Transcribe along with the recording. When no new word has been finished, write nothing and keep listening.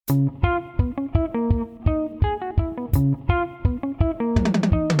And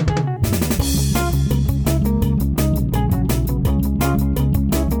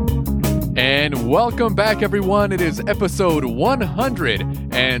welcome back, everyone. It is episode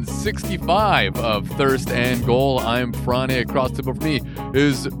 165 of Thirst and Goal. I'm Franny. Across the table from me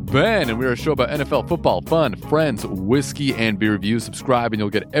is Ben, and we're a show about NFL football, fun, friends, whiskey, and beer reviews. Subscribe, and you'll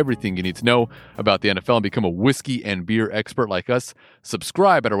get everything you need to know about the NFL and become a whiskey and beer expert like us.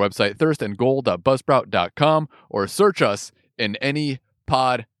 Subscribe at our website, thirstandgoal.buzzsprout.com, or search us in any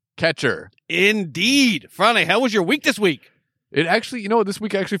pod catcher. Indeed. Franny, how was your week this week? It actually, this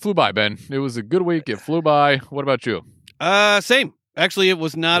week actually flew by, Ben. It was a good week. It flew by. What about you? Same. Actually, it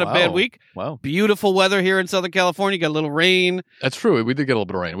was not a bad week. Wow. Beautiful weather here in Southern California. Got a little rain. That's true. We did get a little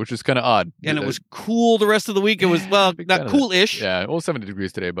bit of rain, which is kind of odd. And it was cool the rest of the week. It was, not cool-ish. Yeah, well, 70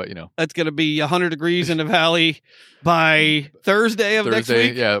 degrees today, but, It's going to be 100 degrees in the valley by Thursday of next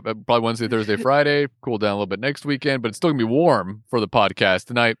week. Yeah, probably Wednesday, Thursday, Friday. Cool down a little bit next weekend, but it's still going to be warm for the podcast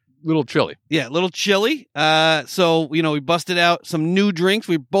tonight. Little chilly. Yeah, a little chilly. So, we busted out some new drinks.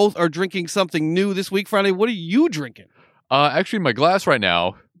 We both are drinking something new this week. Friday, what are you drinking? Actually, my glass right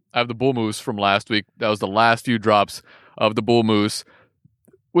now, I have the Bull Moose from last week. That was the last few drops of the Bull Moose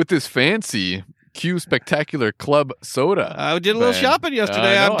with this fancy Q Spectacular Club soda. I did a little shopping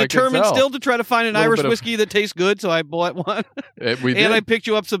yesterday. I'm determined still to try to find an Irish whiskey that tastes good, so I bought one. I picked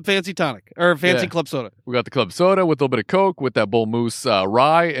you up some fancy tonic, or fancy club soda. We got the club soda with a little bit of Coke with that Bull Moose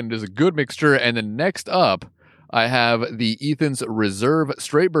rye, and it is a good mixture. And then next up, I have the Ethan's Reserve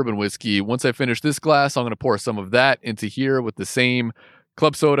Straight Bourbon Whiskey. Once I finish this glass, I'm going to pour some of that into here with the same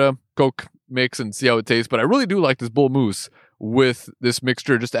club soda, Coke mix, and see how it tastes. But I really do like this Bull Moose with this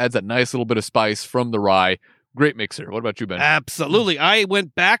mixture. Just adds that nice little bit of spice from the rye. Great mixer. What about you, Ben? Absolutely. I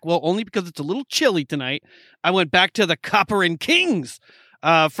went back, only because it's a little chilly tonight. I went back to the Copper and Kings.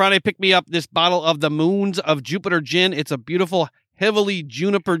 Friday picked me up this bottle of the Moons of Jupiter gin. It's a beautiful, heavily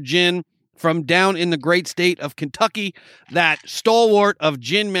juniper gin from down in the great state of Kentucky, that stalwart of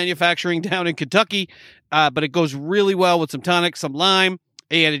gin manufacturing down in Kentucky. But it goes really well with some tonic, some lime,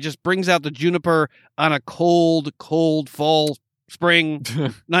 and it just brings out the juniper on a cold, cold fall, spring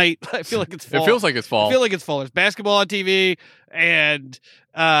night. I feel like it's fall. It feels like it's fall. I feel like it's fall. There's basketball on TV, and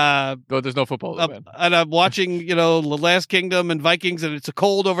there's no football. And I'm watching, The Last Kingdom and Vikings, and it's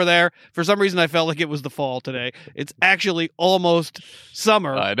cold over there. For some reason, I felt like it was the fall today. It's actually almost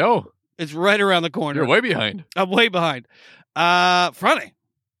summer. I know. It's right around the corner. You're way behind. I'm way behind. Friday.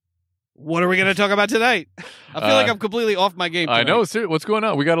 What are we going to talk about tonight? I feel like I'm completely off my game tonight. I know. Seriously, what's going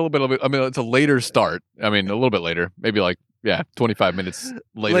on? We got a little bit of it. I mean, it's a later start. I mean, a little bit later. Maybe 25 minutes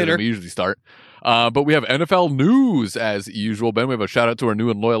later than we usually start. But we have NFL news as usual, Ben. We have a shout out to our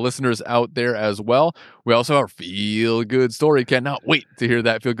new and loyal listeners out there as well. We also have our feel good story. Cannot wait to hear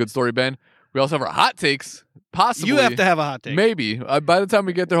that feel good story, Ben. We also have our hot takes. Possibly. You have to have a hot take. Maybe. By the time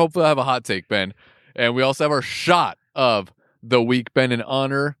we get there, hopefully I'll have a hot take, Ben. And we also have our shot of the week, Ben, in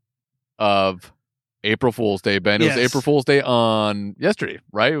honor of April Fool's Day, Ben. It was April Fool's Day on yesterday,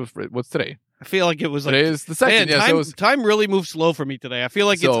 right? What's today? I feel like it was today is the second. Man, time really moves slow for me today. I feel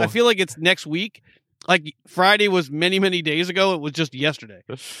like it's next week. Like Friday was many, many days ago. It was just yesterday.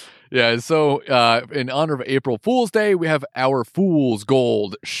 Yeah. So in honor of April Fool's Day, we have our Fool's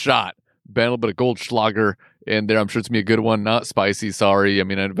Gold shot. Ben, a little bit of Goldschlager in there. I'm sure it's going to be a good one. Not spicy, sorry. I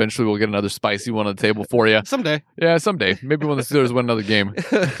mean, eventually we'll get another spicy one on the table for you. Someday. Yeah, someday. Maybe when the Steelers win another game.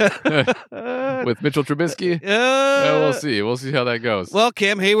 With Mitchell Trubisky. We'll see. We'll see how that goes. Well,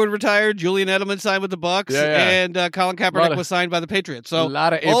 Cam Hayward retired. Julian Edelman signed with the Bucks. And Colin Kaepernick was signed by the Patriots. So a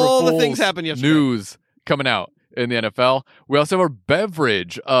lot of April all Fool's the things happened yesterday. News coming out in the NFL. We also have our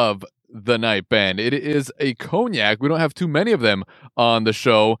beverage of the night, Ben. It is a cognac. We don't have too many of them on the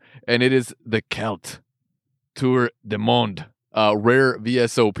show, and it is the Celt Tour de Monde rare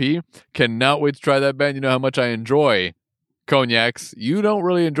VSOP. Cannot wait to try that, Ben. You know how much I enjoy cognacs. You don't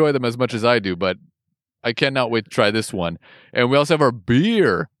really enjoy them as much as I do, but I cannot wait to try this one. And we also have our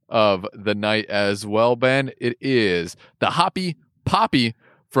beer of the night as well, Ben. It is the Hoppy Poppy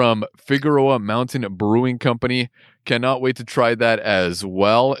from Figueroa Mountain Brewing Company. Cannot wait to try that as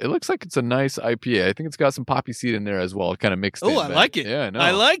well. It looks like it's a nice IPA. I think it's got some poppy seed in there as well, kind of mixed in. Oh, I like it. Yeah, I know. I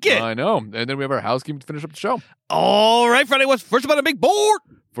like it. I know. And then we have our housekeeping to finish up the show. All right, Friday, what's first up on a big board?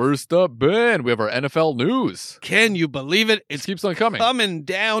 First up, Ben, we have our NFL news. Can you believe it? It keeps on coming. Coming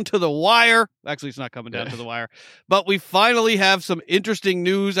down to the wire. Actually, it's not coming down to the wire. But we finally have some interesting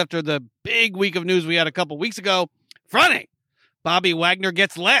news after the big week of news we had a couple weeks ago. Friday, Bobby Wagner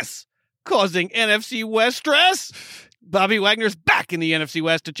gets less, causing NFC West stress. Bobby Wagner's back in the NFC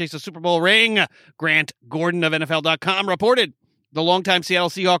West to chase a Super Bowl ring. Grant Gordon of NFL.com reported the longtime Seattle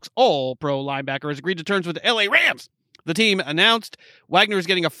Seahawks All-Pro linebacker, has agreed to terms with the LA Rams. The team announced Wagner is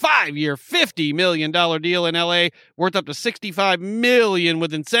getting a 5-year, $50 million deal in LA, worth up to $65 million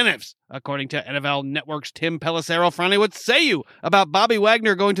with incentives. According to NFL Network's Tim Pelissero, Franny, what say you about Bobby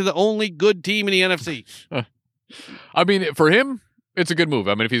Wagner going to the only good team in the NFC? I mean, for him, it's a good move.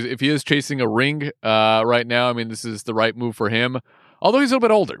 I mean, if he is chasing a ring right now, I mean, this is the right move for him. Although he's a little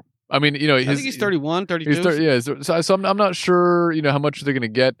bit older. I mean, I think he's 31, 32. Yeah, so I'm not sure, how much they're going to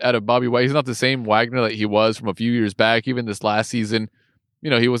get out of Bobby Wagner. He's not the same Wagner that he was from a few years back. Even this last season,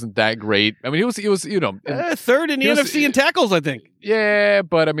 he wasn't that great. I mean, he was, third in the NFC in tackles, I think. Yeah,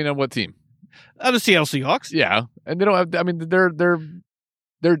 but I mean, on what team? The Seattle Seahawks. Yeah, and they don't have. I mean,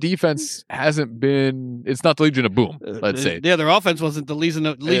 their defense hasn't been. It's not the Legion of Boom. Let's say. Yeah, their offense wasn't the Legion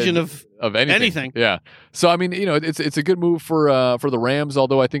of anything. Yeah. So I mean, it's a good move for the Rams.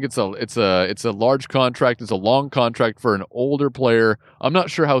 Although I think it's a large contract. It's a long contract for an older player. I'm not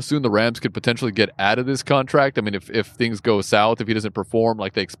sure how soon the Rams could potentially get out of this contract. I mean, if things go south, if he doesn't perform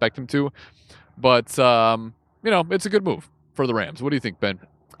like they expect him to, but it's a good move for the Rams. What do you think, Ben?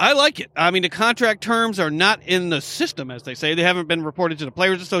 I like it. I mean, the contract terms are not in the system, as they say. They haven't been reported to the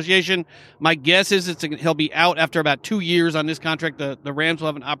Players Association. My guess is he'll be out after about 2 years on this contract. The Rams will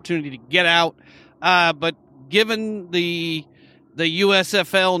have an opportunity to get out. But given the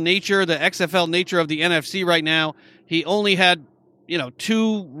USFL nature, the XFL nature of the NFC right now, he only had,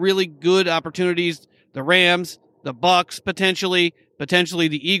 2 really good opportunities. The Rams, the Bucks, potentially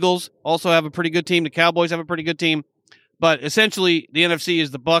the Eagles also have a pretty good team. The Cowboys have a pretty good team. But essentially, the NFC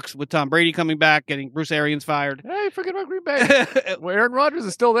is the Bucks with Tom Brady coming back, getting Bruce Arians fired. Hey, forget about Green Bay. Well, Aaron Rodgers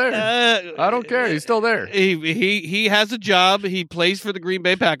is still there. I don't care. He's still there. He has a job. He plays for the Green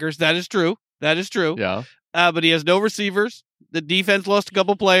Bay Packers. That is true. Yeah. But he has no receivers. The defense lost a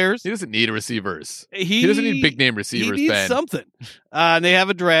couple players. He doesn't need receivers. He doesn't need big name receivers. He needs Ben. something. And they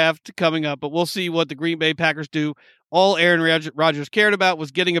have a draft coming up, but we'll see what the Green Bay Packers do. All Aaron Rodgers cared about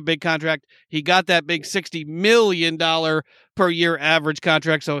was getting a big contract. He got that big $60 million per year average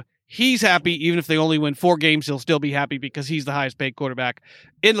contract. So he's happy. Even if they only win 4 games, he'll still be happy because he's the highest paid quarterback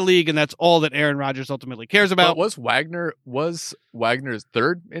in the league. And that's all that Aaron Rodgers ultimately cares about. But was Wagner's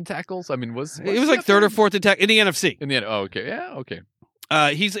third in tackles? I mean, it was like third or fourth in in the NFC. In the end. Oh, okay. Yeah. Okay.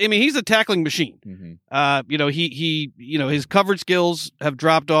 He's a tackling machine. Mm-hmm. His coverage skills have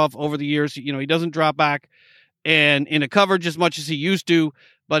dropped off over the years. He doesn't drop back and in a coverage as much as he used to,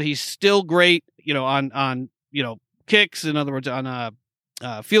 but he's still great, on kicks. In other words, on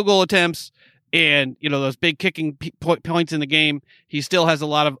field goal attempts and, those big kicking points in the game. He still has a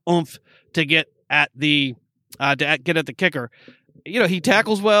lot of oomph to get at the kicker. He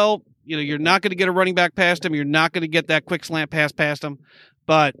tackles well. You're not going to get a running back past him. You're not going to get that quick slant pass past him.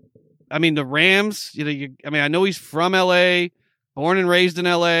 But I mean, the Rams, I know he's from LA, born and raised in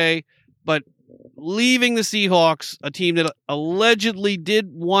LA, but leaving the Seahawks, a team that allegedly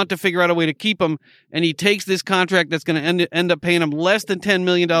did want to figure out a way to keep him, and he takes this contract that's going to end up paying him less than $10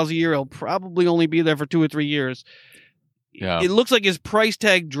 million a year. He'll probably only be there for 2 or 3 years. Yeah. It looks like his price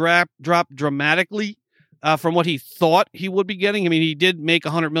tag dropped dramatically from what he thought he would be getting. I mean, he did make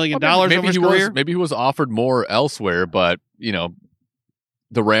 $100 million over his career. Maybe he was offered more elsewhere, but,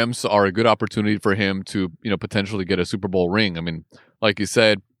 the Rams are a good opportunity for him to, potentially get a Super Bowl ring. I mean, like you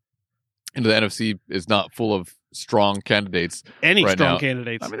said, the NFC is not full of strong candidates.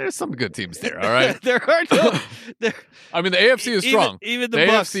 Candidates. I mean, there's some good teams there. All right, there are. I mean, the AFC is strong. Even the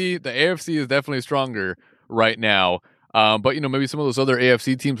Bucks. The AFC is definitely stronger right now. But maybe some of those other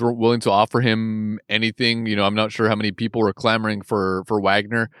AFC teams weren't willing to offer him anything. I'm not sure how many people were clamoring for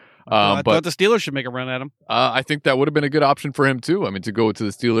Wagner. I thought the Steelers should make a run at him. I think that would have been a good option for him too. I mean, to go to the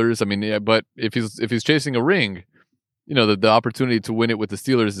Steelers. I mean, yeah, but if he's chasing a ring, the opportunity to win it with the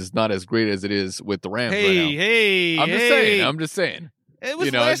Steelers is not as great as it is with the Rams right now. I'm just saying. It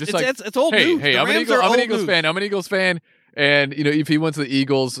was it's old news. Hey, I'm an Eagles fan. And, if he went to the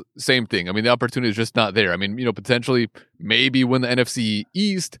Eagles, same thing. I mean, the opportunity is just not there. I mean, potentially maybe win the NFC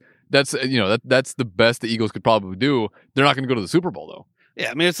East. That's, that's the best the Eagles could probably do. They're not going to go to the Super Bowl, though.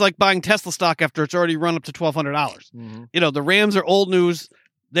 Yeah, I mean, it's like buying Tesla stock after it's already run up to $1,200. Mm-hmm. The Rams are old news.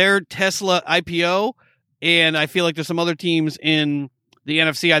 They're Tesla IPO. And I feel like there's some other teams in the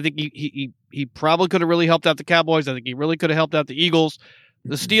NFC. I think he probably could have really helped out the Cowboys. I think he really could have helped out the Eagles.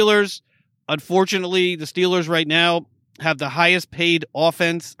 The Steelers, unfortunately, right now have the highest paid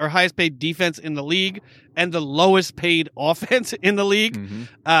offense or highest paid defense in the league and the lowest paid offense in the league.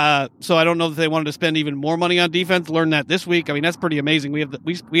 Mm-hmm. So I don't know if they wanted to spend even more money on defense. Learned that this week. I mean, that's pretty amazing.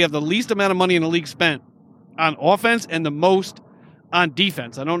 We have the least amount of money in the league spent on offense and the most on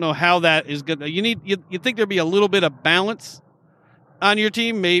defense. I don't know how that is good. You think there'd be a little bit of balance on your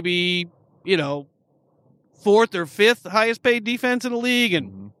team, maybe, fourth or fifth highest paid defense in the league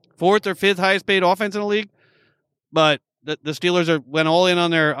and fourth or fifth highest paid offense in the league. But the Steelers went all in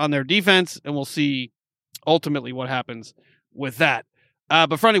on their defense, and we'll see ultimately what happens with that.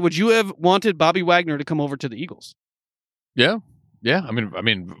 But Friday, would you have wanted Bobby Wagner to come over to the Eagles? Yeah. I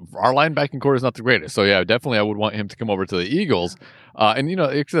mean, our linebacking core is not the greatest, so yeah, definitely I would want him to come over to the Eagles. And like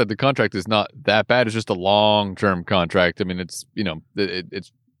I said, the contract is not that bad; it's just a long-term contract. I mean, it's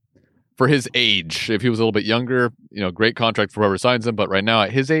it's for his age. If he was a little bit younger, great contract for whoever signs him. But right now,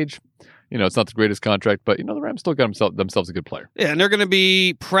 at his age, it's not the greatest contract. But the Rams still got themselves a good player. Yeah, and they're going to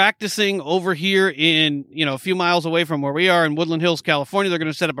be practicing over here in a few miles away from where we are in Woodland Hills, California. They're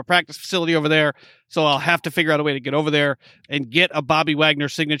going to set up a practice facility over there. So I'll have to figure out a way to get over there and get a Bobby Wagner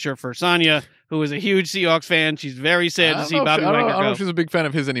signature for Sonia, who is a huge Seahawks fan. She's very sad to see Bobby Wagner go. I don't know if she's a big fan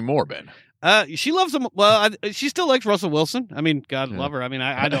of his anymore, Ben. She loves him. Well, she still likes Russell Wilson. I mean, God love her. I mean,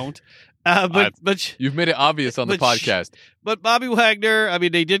 I don't. But you've made it obvious on the podcast. But Bobby Wagner, I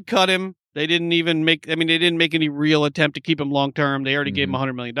mean, they did cut him. They didn't even make. I mean, they didn't make any real attempt to keep him long term. They already gave him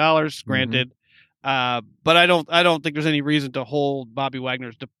 $100 million, granted. But I don't think there's any reason to hold Bobby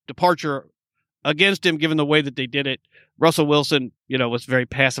Wagner's departure against him, given the way that they did it. Russell Wilson, was very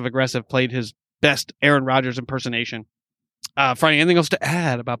passive aggressive, played his best Aaron Rodgers impersonation. Friday, anything else to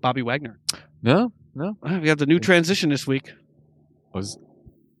add about Bobby Wagner? No. We got the new transition this week.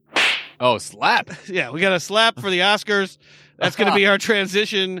 Slap. Yeah, we got a slap for the Oscars. That's going to be our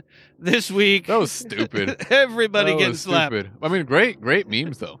transition this week. That was stupid. Everybody getting slapped. Stupid. I mean, great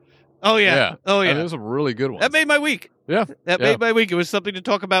memes though. Oh yeah. I mean, those are really good ones. That made my week. Yeah. That made my week. It was something to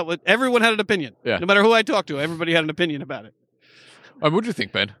talk about. Everyone had an opinion. Yeah. No matter who I talked to, everybody had an opinion about it. What do you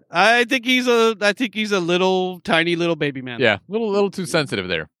think, Ben? I think he's a little tiny little baby man. Yeah, a little too sensitive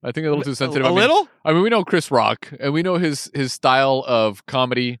there. I think a little too sensitive. Little? I mean, we know Chris Rock, and we know his style of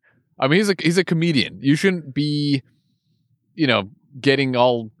comedy. I mean, he's a comedian. You shouldn't be, getting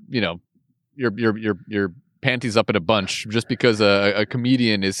all, your panties up in a bunch just because a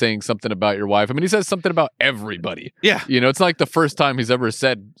comedian is saying something about your wife. I mean, he says something about everybody. Yeah. It's not like the first time he's ever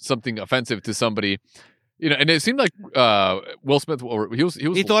said something offensive to somebody. And it seemed like Will Smith.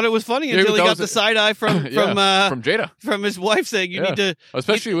 He thought it was funny until he got the side eye from Jada, from his wife saying you need to.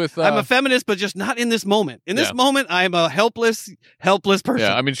 Especially with I'm a feminist, but just not in this moment. In this moment, I'm a helpless person.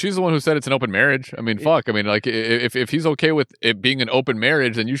 Yeah, I mean, she's the one who said it's an open marriage. I mean, fuck. I mean, like if he's okay with it being an open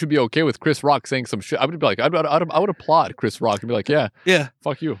marriage, then you should be okay with Chris Rock saying some shit. I would be like, I would applaud Chris Rock and be like, yeah,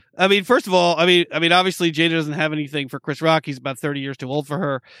 fuck you. I mean, first of all, I mean, obviously Jada doesn't have anything for Chris Rock. He's about 30 years too old for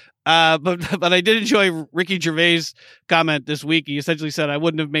her. But I did enjoy Ricky Gervais' comment this week. He essentially said, I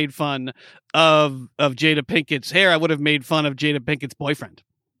wouldn't have made fun of Jada Pinkett's hair. I would have made fun of Jada Pinkett's boyfriend.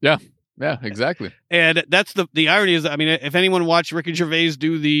 Yeah, exactly. And that's the irony is, I mean, if anyone watched Ricky Gervais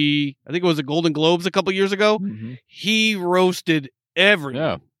do I think it was the Golden Globes a couple years ago, he roasted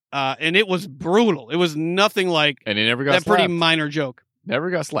everyone. Yeah. And it was brutal. It was nothing like and he never got that slapped. Pretty minor joke.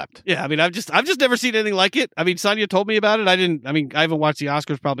 Never got slapped. Yeah, I mean, I've just never seen anything like it. I mean, Sonia told me about it. I haven't watched the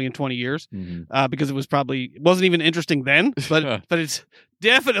Oscars probably in 20 years because it wasn't even interesting then. But it's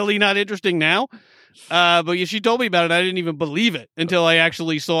definitely not interesting now. But she told me about it. I didn't even believe it until I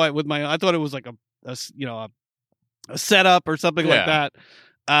actually saw it with I thought it was like a setup or something like that.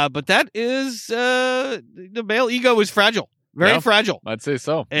 But that is the male ego is fragile. Very fragile. I'd say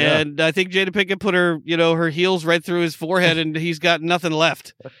so. And I think Jada Pinkett put her heels right through his forehead and he's got nothing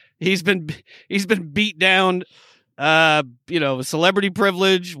left. He's been beat down, celebrity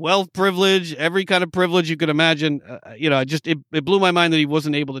privilege, wealth privilege, every kind of privilege you could imagine. It blew my mind that he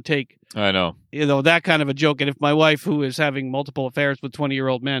wasn't able to take, I know, that kind of a joke. And if my wife, who is having multiple affairs with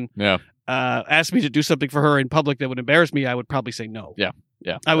 20-year-old men, asked me to do something for her in public that would embarrass me, I would probably say no. Yeah.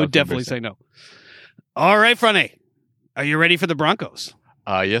 I would definitely say no. All right, Frane. Are you ready for the Broncos?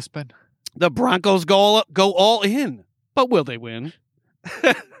 Yes, Ben. The Broncos go all in, but will they win?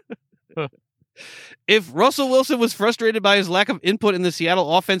 If Russell Wilson was frustrated by his lack of input in the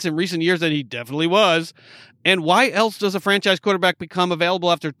Seattle offense in recent years, then he definitely was. And why else does a franchise quarterback become available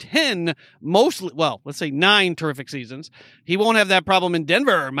after 9 terrific seasons? He won't have that problem in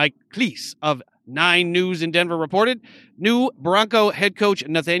Denver. Mike Cleese of 9 News in Denver reported new Bronco head coach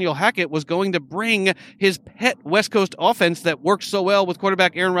Nathaniel Hackett was going to bring his pet West Coast offense that worked so well with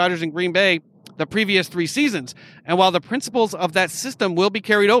quarterback Aaron Rodgers in Green Bay the previous 3 seasons. And while the principles of that system will be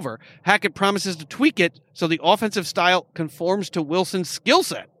carried over, Hackett promises to tweak it so the offensive style conforms to Wilson's skill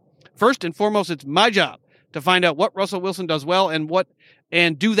set. First and foremost, it's my job to find out what Russell Wilson does well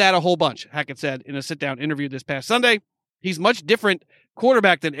and do that a whole bunch, Hackett said in a sit-down interview this past Sunday. He's much different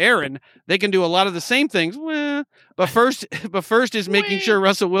quarterback than Aaron. They can do a lot of the same things. But first is making sure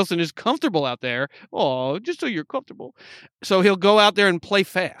Russell Wilson is comfortable out there. Oh, just so you're comfortable. So he'll go out there and play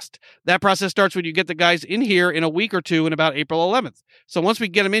fast. That process starts when you get the guys in here in a week or two in about April 11th. So once we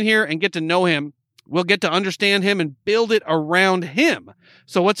get him in here and get to know him, we'll get to understand him and build it around him.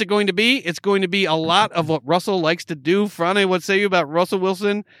 So what's it going to be? It's going to be a lot of what Russell likes to do. Franny, what say you about Russell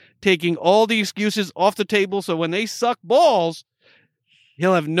Wilson taking all the excuses off the table so when they suck balls,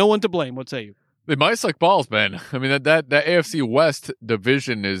 he'll have no one to blame. What say you? They might suck balls, man. I mean, that AFC West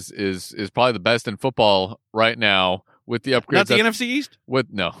division is probably the best in football right now with the upgrades. Not the NFC East?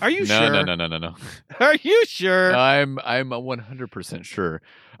 No. Are you sure? No. Are you sure? I'm 100% sure.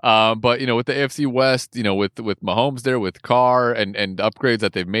 But with the AFC West, with Mahomes there, with Carr and upgrades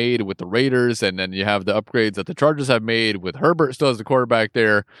that they've made with the Raiders, and then you have the upgrades that the Chargers have made with Herbert still as the quarterback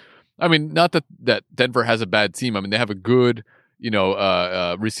there. I mean, not that Denver has a bad team. I mean, they have a good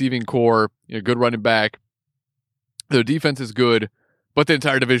receiving core, good running back. Their defense is good, but the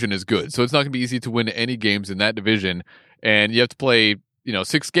entire division is good. So it's not going to be easy to win any games in that division, and you have to play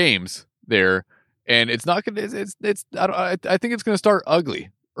 6 games there, and it's not going to. I think it's going to start ugly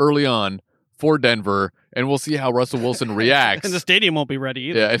early on for Denver, and we'll see how Russell Wilson reacts. And the stadium won't be ready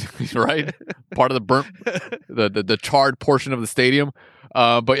either. Yeah, right. Part of the burnt, the charred portion of the stadium.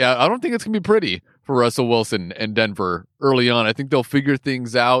 But yeah, I don't think it's gonna be pretty for Russell Wilson and Denver early on. I think they'll figure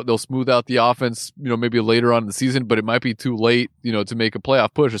things out. They'll smooth out the offense, maybe later on in the season, but it might be too late, to make a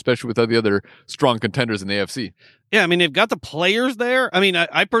playoff push, especially with all the other strong contenders in the AFC. Yeah, I mean, they've got the players there. I mean,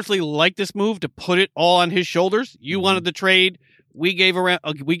 I personally like this move to put it all on his shoulders. You wanted the trade. We gave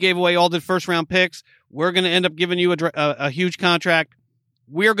away all the first round picks. We're going to end up giving you a huge contract.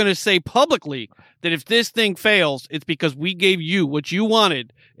 We're going to say publicly that if this thing fails, it's because we gave you what you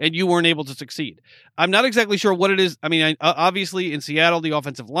wanted and you weren't able to succeed. I'm not exactly sure what it is. I mean, obviously in Seattle, the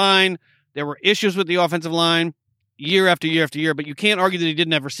offensive line, there were issues with the offensive line year after year after year, but you can't argue that he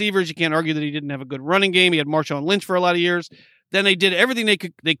didn't have receivers. You can't argue that he didn't have a good running game. He had Marshawn Lynch for a lot of years. Then they did everything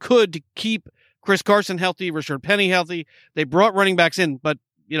they could to keep Chris Carson healthy, Rashard Penny healthy. They brought running backs in, but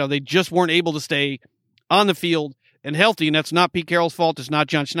they just weren't able to stay on the field and healthy. And that's not Pete Carroll's fault. It's not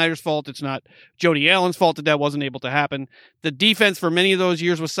John Schneider's fault. It's not Jody Allen's fault that wasn't able to happen. The defense for many of those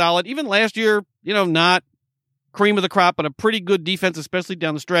years was solid. Even last year, not cream of the crop, but a pretty good defense, especially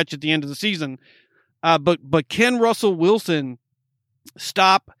down the stretch at the end of the season. But can Russell Wilson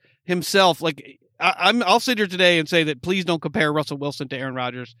stop himself? Like I'll sit here today and say that please don't compare Russell Wilson to Aaron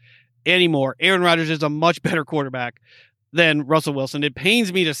Rodgers anymore. Aaron Rodgers is a much better quarterback than Russell Wilson. It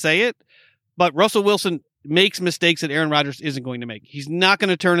pains me to say it, but Russell Wilson makes mistakes that Aaron Rodgers isn't going to make. He's not going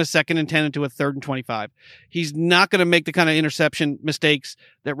to turn a 2nd and 10 into a 3rd and 25. He's not going to make the kind of interception mistakes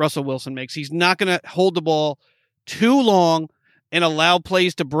that Russell Wilson makes. He's not going to hold the ball too long and allow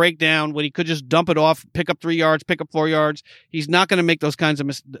plays to break down when he could just dump it off, pick up 3 yards, pick up 4 yards. He's not going to make those kinds of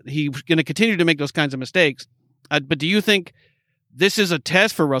he's going to continue to make those kinds of mistakes. But do you think this is a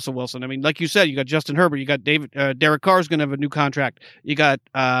test for Russell Wilson? I mean, like you said, you got Justin Herbert, you got Derek Carr's going to have a new contract. You got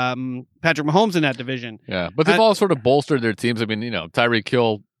Patrick Mahomes in that division. Yeah, but they've all sort of bolstered their teams. I mean, Tyreek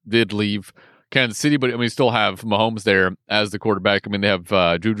Hill did leave Kansas City, but we still have Mahomes there as the quarterback. I mean, they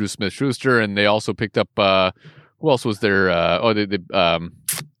have Juju Smith-Schuster, and they also picked up who else was there?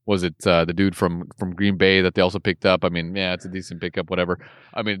 Was it the dude from Green Bay that they also picked up? I mean, yeah, it's a decent pickup, whatever.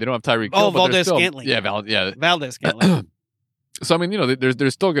 I mean, they don't have Tyreek Hill, but Valdez-Scantling. Yeah, Valdez-Scantling. So, I mean,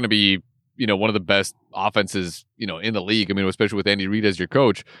 there's still going to be, one of the best offenses, in the league. I mean, especially with Andy Reid as your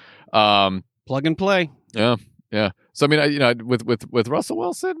coach. Plug and play. Yeah. So, I mean, with Russell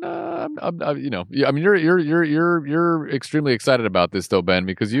Wilson, I mean, you're extremely excited about this though, Ben,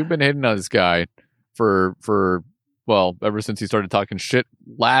 because you've been hating on this guy for ever since he started talking shit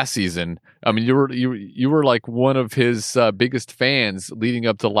last season. I mean, you were like one of his biggest fans leading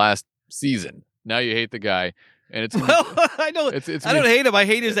up to last season. Now you hate the guy. And it's I don't hate him. I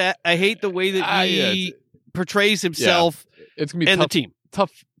hate the way that he portrays himself. Yeah. It's gonna be and tough, the team.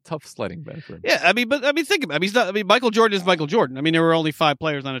 Tough sledding back for him. Yeah, I mean, think about it. He's not. I mean, Michael Jordan is Michael Jordan. I mean, there were only 5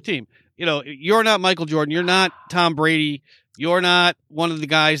 players on a team. You're not Michael Jordan. You're not Tom Brady. You're not one of the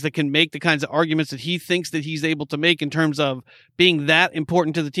guys that can make the kinds of arguments that he thinks that he's able to make in terms of being that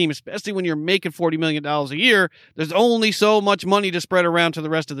important to the team, especially when you're making $40 million a year. There's only so much money to spread around to the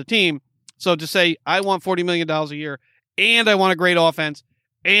rest of the team. So to say, I want $40 million a year, and I want a great offense,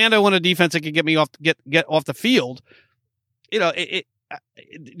 and I want a defense that can get me get off the field,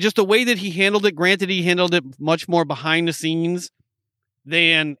 just the way that he handled it. Granted, he handled it much more behind the scenes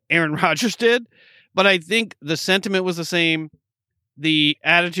than Aaron Rodgers did, but I think the sentiment was the same, the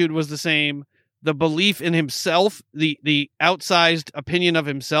attitude was the same, the belief in himself, the outsized opinion of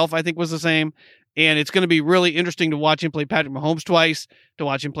himself, I think was the same. And it's going to be really interesting to watch him play Patrick Mahomes twice, to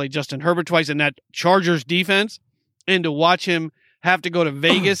watch him play Justin Herbert twice in that Chargers defense, and to watch him have to go to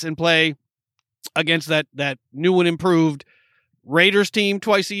Vegas and play against that new and improved Raiders team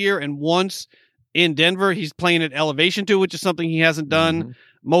twice a year, and once in Denver. He's playing at elevation too, which is something he hasn't done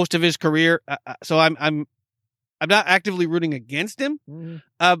most of his career. So I'm not actively rooting against him,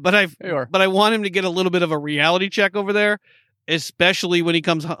 but I want him to get a little bit of a reality check over there, especially when he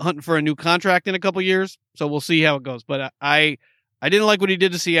comes hunting for a new contract in a couple years. So we'll see how it goes. But I didn't like what he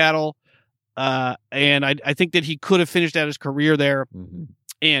did to Seattle, and I think that he could have finished out his career there,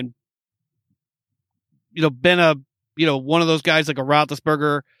 and been one of those guys like a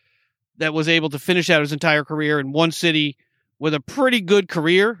Roethlisberger that was able to finish out his entire career in one city with a pretty good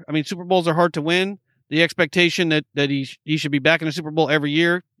career. I mean, Super Bowls are hard to win. The expectation that he should be back in a Super Bowl every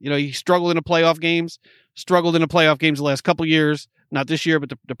year. He struggled in the playoff games the last couple years, not this year,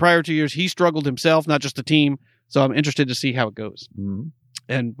 but the prior 2 years, he struggled himself, not just the team. So I'm interested to see how it goes.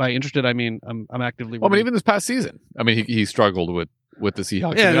 And by interested, I mean, I'm actively. Well, I mean, even this past season, I mean, he struggled with the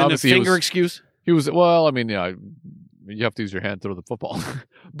Seahawks. Yeah, I mean, and the finger excuse. He was, well, I mean, yeah, you have to use your hand to throw the football.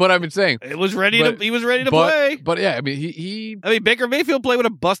 But I've been saying he was ready to play. But yeah, I mean, Baker Mayfield played with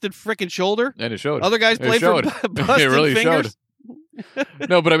a busted freaking shoulder, and it showed. Other guys played for busted it really fingers. Showed.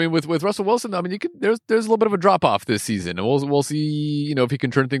 No, but I mean, with Russell Wilson, I mean, there's a little bit of a drop off this season, and we'll see, if he can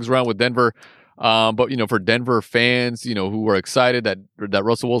turn things around with Denver. But for Denver fans, who are excited that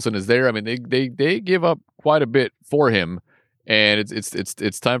Russell Wilson is there, I mean, they give up quite a bit for him. And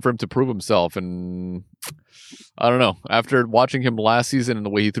it's time for him to prove himself. And I don't know. After watching him last season and the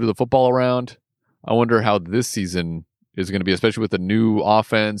way he threw the football around, I wonder how this season is going to be, especially with the new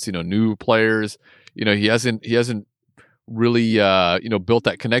offense, new players. He hasn't really built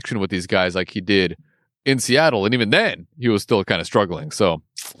that connection with these guys like he did in Seattle. And even then, he was still kind of struggling. So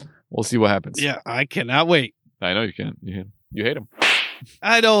we'll see what happens. Yeah, I cannot wait. I know you can. You hate him.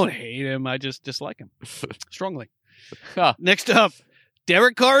 I don't hate him. I just dislike him strongly. Next up,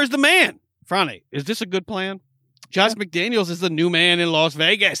 Derek Carr is the man. Franny, is this a good plan? Josh McDaniels is the new man in Las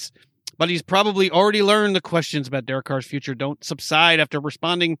Vegas, but he's probably already learned the questions about Derek Carr's future don't subside after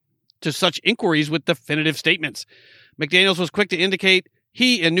responding to such inquiries with definitive statements. McDaniels was quick to indicate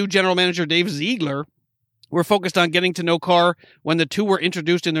he and new general manager Dave Ziegler were focused on getting to know Carr when the two were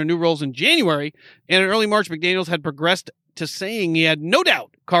introduced in their new roles in January, and in early March, McDaniels had progressed to saying he had no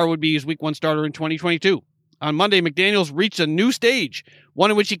doubt Carr would be his Week 1 starter in 2022. On Monday, McDaniels reached a new stage, one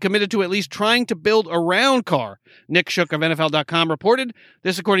in which he committed to at least trying to build around Carr. Nick Shook of NFL.com reported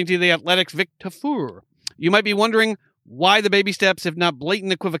this according to The Athletic's Vic Tafur. You might be wondering why the baby steps, if not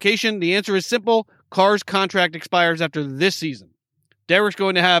blatant equivocation. The answer is simple. Carr's contract expires after this season. Derek's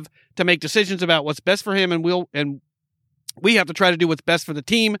going to have to make decisions about what's best for him, and we have to try to do what's best for the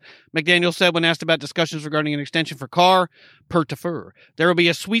team, McDaniel said when asked about discussions regarding an extension for Carr, per Tafur. There will be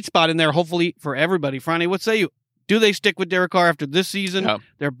a sweet spot in there, hopefully, for everybody. Franny, what say you? Do they stick with Derek Carr after this season? Yep.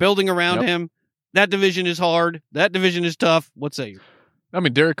 They're building around him. That division is hard. That division is tough. What say you? I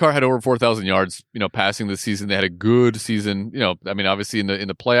mean, Derek Carr had over 4,000 yards, passing this season. They had a good season. I mean, obviously in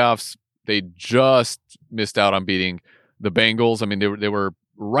the playoffs, they just missed out on beating the Bengals. I mean, they were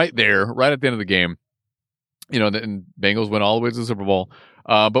right there, right at the end of the game. And Bengals went all the way to the Super Bowl.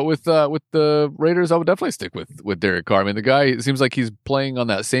 But with the Raiders, I would definitely stick with Derek Carr. I mean, the guy, it seems like he's playing on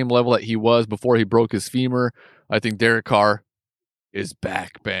that same level that he was before he broke his femur. I think Derek Carr is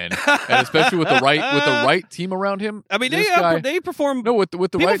back, Ben, and especially with the right team around him. I mean, they perform. No, with the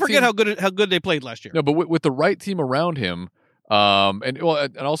people right forget team, how good they played last year. No, but with the right team around him. And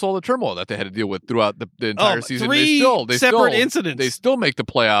also all the turmoil that they had to deal with throughout the entire season. Three separate incidents. They still make the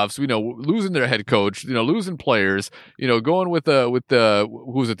playoffs. Losing their head coach. Losing players. Going with the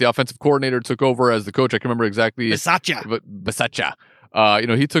who was it? The offensive coordinator took over as the coach. I can't remember exactly. Bisaccia.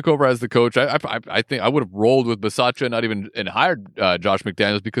 He took over as the coach. I think I would have rolled with Bisaccia, and hired Josh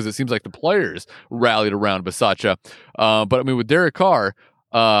McDaniels, because it seems like the players rallied around Bisaccia. But I mean, with Derek Carr.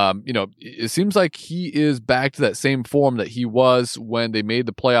 It seems like he is back to that same form that he was when they made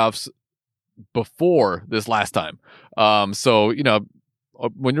the playoffs before this last time. So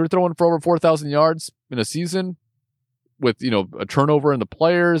when you're throwing for over 4,000 yards in a season with, a turnover in the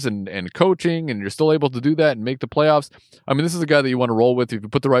players and coaching, and you're still able to do that and make the playoffs. I mean, this is a guy that you want to roll with. If you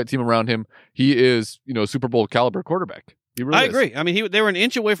put the right team around him, he is, Super Bowl caliber quarterback. He really I is. agree. I mean, they were an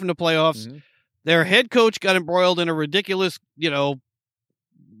inch away from the playoffs. Mm-hmm. Their head coach got embroiled in a ridiculous,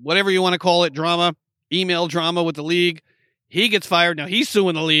 whatever you want to call it, email drama with the league. He gets fired. Now he's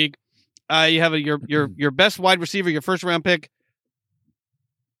suing the league. You have your best wide receiver, your first round pick,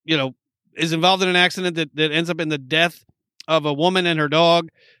 is involved in an accident that ends up in the death of a woman and her dog.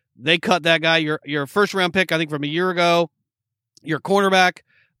 They cut that guy. Your first round pick, I think from a year ago, your cornerback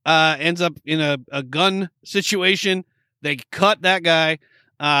ends up in a gun situation. They cut that guy.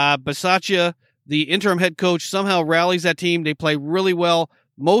 Bisaccia, the interim head coach, somehow rallies that team. They play really well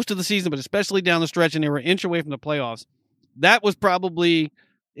most of the season, but especially down the stretch, and they were an inch away from the playoffs. That was probably,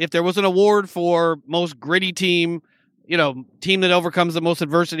 if there was an award for most gritty team, team that overcomes the most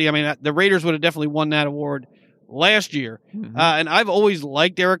adversity, I mean, the Raiders would have definitely won that award last year. Mm-hmm. And I've always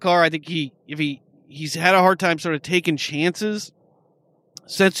liked Derek Carr. I think he's had a hard time sort of taking chances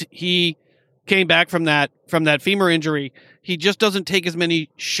since he came back from that femur injury. He just doesn't take as many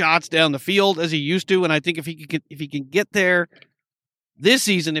shots down the field as he used to. And I think if he can get there this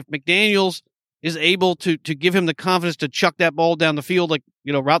season, if McDaniels is able to give him the confidence to chuck that ball down the field like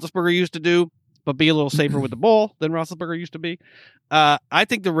Roethlisberger used to do, but be a little safer with the ball than Roethlisberger used to be, I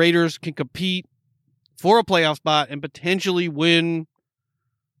think the Raiders can compete for a playoff spot and potentially win,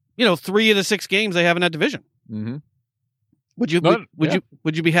 3 of the 6 games they have in that division. Mm-hmm. Would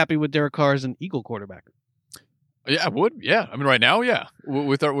you be happy with Derek Carr as an Eagle quarterback? Yeah, I would. Yeah, I mean, right now, yeah,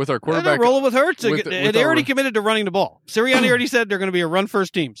 with our quarterback, rolling with Hurts. They already committed to running the ball. Sirianni already said they're going to be a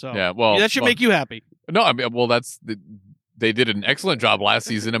run-first team. So yeah, well, that should make you happy. No, I mean, well, they did an excellent job last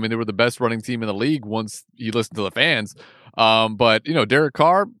season. I mean, they were the best running team in the league once you listen to the fans. But Derek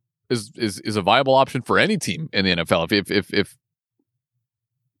Carr is a viable option for any team in the NFL. If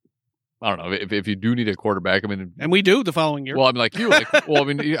I don't know, if you do need a quarterback, I mean, and we do the following year. Well, I mean,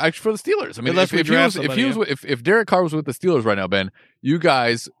 actually for the Steelers. I mean, if Derek Carr was with the Steelers right now, Ben, you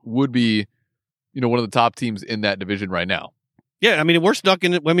guys would be, one of the top teams in that division right now. Yeah, I mean, we're stuck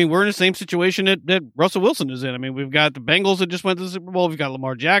in it. I mean, we're in the same situation that Russell Wilson is in. I mean, we've got the Bengals that just went to the Super Bowl. We've got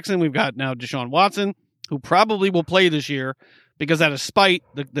Lamar Jackson. We've got now Deshaun Watson, who probably will play this year because out of spite,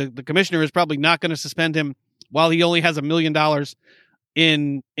 the commissioner is probably not going to suspend him while he only has $1 million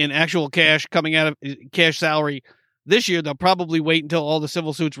in actual cash coming out of cash salary this year. They'll probably wait until all the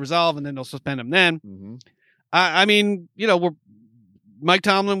civil suits resolve and then they'll suspend him then. Mm-hmm. I mean, Mike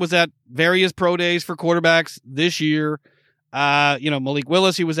Tomlin was at various pro days for quarterbacks this year. Malik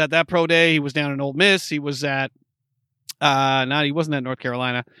Willis, he was at that pro day. He was down in Ole Miss. He was at, he wasn't at North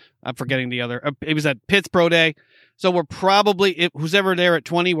Carolina. I'm forgetting the other. He was at Pitt's pro day. So we're probably, who's ever there at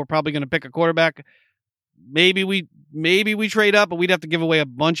 20, we're probably going to pick a quarterback. Maybe we trade up, but we'd have to give away a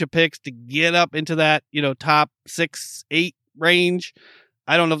bunch of picks to get up into that, top 6, 8 range.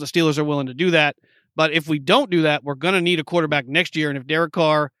 I don't know if the Steelers are willing to do that, but if we don't do that, we're going to need a quarterback next year. And if Derek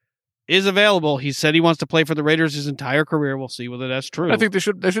Carr is available, he said he wants to play for the Raiders his entire career. We'll see whether that's true. I think they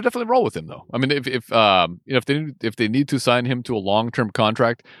should definitely roll with him, though. I mean, if they need to sign him to a long-term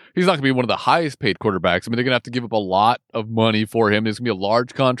contract, he's not going to be one of the highest paid quarterbacks. I mean, they're going to have to give up a lot of money for him. It's going to be a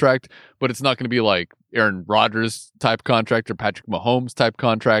large contract, but it's not going to be like Aaron Rodgers type contract or Patrick Mahomes type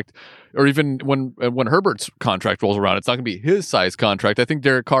contract, or even when Herbert's contract rolls around, it's not going to be his size contract. I think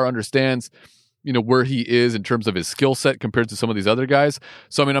Derek Carr understands where he is in terms of his skill set compared to some of these other guys.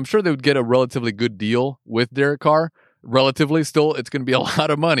 So, I mean, I'm sure they would get a relatively good deal with Derek Carr. Relatively, still, it's going to be a lot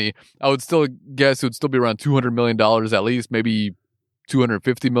of money. I would still guess it would still be around $200 million at least, maybe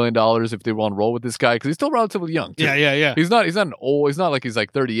 $250 million if they want to roll with this guy, because he's still relatively young, too. Yeah. He's not like he's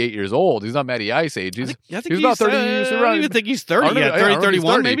like 38 years old. He's not Matty Ice age. He's about 30 years around. I don't even think he's 30 yet. 30,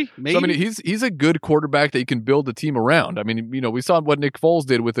 31 maybe. So, I mean, he's a good quarterback that you can build a team around. I mean, we saw what Nick Foles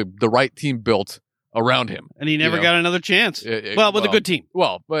did with the right team built around him. And he never got another chance. With a good team.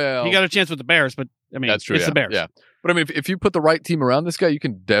 Well, he got a chance with the Bears, but I mean, that's true, it's the Bears. Yeah. But I mean, if you put the right team around this guy, you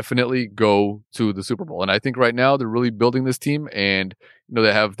can definitely go to the Super Bowl. And I think right now they're really building this team, and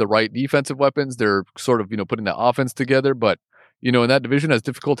they have the right defensive weapons. They're sort of putting the offense together. But in that division, as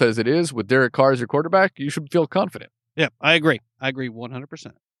difficult as it is, with Derek Carr as your quarterback, you should feel confident. Yeah, I agree.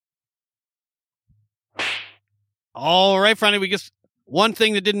 100%. All right, Friday, we guess one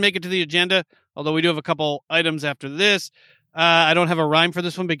thing that didn't make it to the agenda, although we do have a couple items after this. I don't have a rhyme for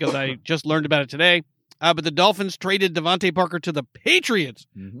this one because I just learned about it today. But the Dolphins traded Devontae Parker to the Patriots,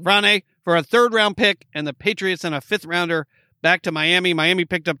 Frane, for a 3rd-round pick, and the Patriots sent a 5th-rounder back to Miami. Miami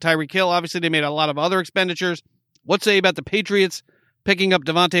picked up Tyreek Hill. Obviously, they made a lot of other expenditures. What say about the Patriots picking up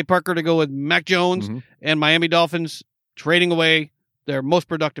Devontae Parker to go with Mac Jones, and Miami Dolphins trading away their most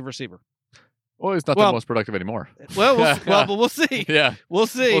productive receiver? Well, he's not the most productive anymore. Well, but we'll see. Yeah. We'll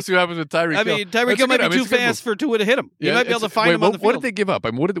see. We'll see what happens with Tyreek Hill. I mean, Tyreek Hill might be too fast for Tua to hit him. You might be able to find him on the field. What did they give up? I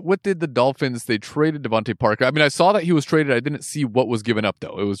mean, what did the Dolphins, they traded Devontae Parker. I mean, I saw that he was traded. I didn't see what was given up,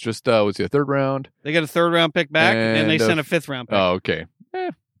 though. It was just, was he a 3rd round? They got a 3rd-round pick back, and they sent a 5th-round pick. Oh, okay.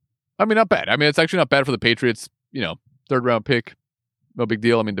 I mean, not bad. I mean, it's actually not bad for the Patriots. 3rd-round pick. no big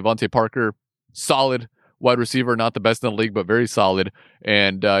deal. I mean, Devontae Parker, solid wide receiver, not the best in the league, but very solid.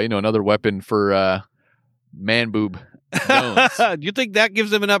 And, another weapon for man boob Jones. Do you think that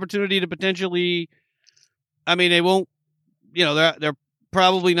gives them an opportunity to potentially, I mean, they won't, they're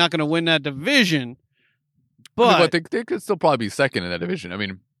probably not going to win that division, but they could still probably be second in that division. I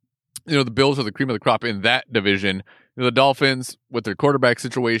mean, the Bills are the cream of the crop in that division. The Dolphins, with their quarterback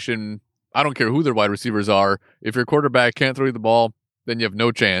situation, I don't care who their wide receivers are. If your quarterback can't throw you the ball, then you have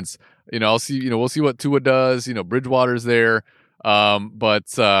no chance. We'll see what Tua does. Bridgewater's there. Good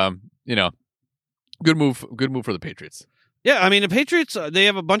move for the Patriots. Yeah, I mean, the Patriots, they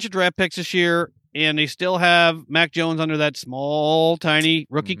have a bunch of draft picks this year, and they still have Mac Jones under that small, tiny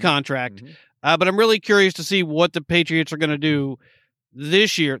rookie contract. But I'm really curious to see what the Patriots are going to do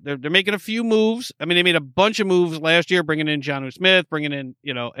this year. They're making a few moves. I mean, they made a bunch of moves last year, bringing in Jonnu Smith, bringing in,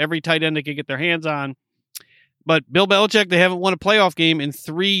 every tight end they could get their hands on. But Bill Belichick, they haven't won a playoff game in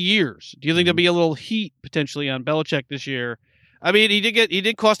 3 years. Do you think there'll be a little heat potentially on Belichick this year? I mean, he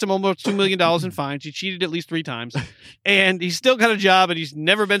did cost him almost $2 million in fines. He cheated at least 3 times, and he's still got a job, and he's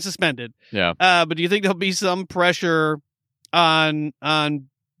never been suspended. Yeah. But do you think there'll be some pressure on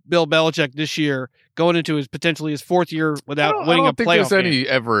Bill Belichick this year, going into his 4th year without winning a playoff game? I don't think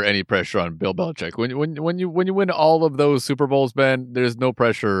there's any pressure on Bill Belichick. When you win all of those Super Bowls, Ben, there's no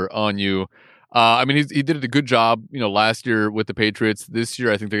pressure on you. I mean, he did a good job, last year with the Patriots. This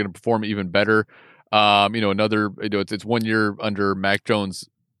year, I think they're going to perform even better. It's 1 year under Mac Jones'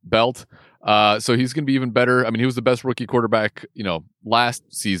 belt. So he's going to be even better. I mean, he was the best rookie quarterback, last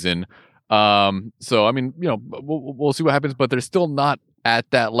season. So, I mean, we'll see what happens, but they're still not at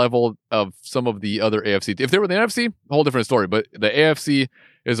that level of some of the other AFC. If they were the NFC, a whole different story, but the AFC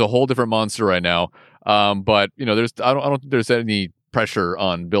is a whole different monster right now. But I don't think there's any pressure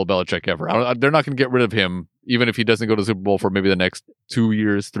on Bill Belichick ever. They're not going to get rid of him, even if he doesn't go to the Super Bowl for maybe the next 2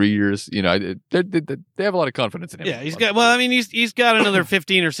 years, 3 years. They have a lot of confidence in him. Yeah, he's got another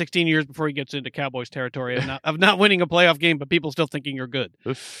 15 or 16 years before he gets into Cowboys territory of not winning a playoff game, but people still thinking you're good.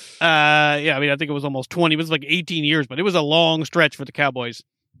 I think it was almost 20. It was like 18 years, but it was a long stretch for the Cowboys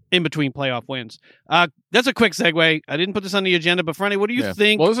in between playoff wins. That's a quick segue. I didn't put this on the agenda, but Friday, what do you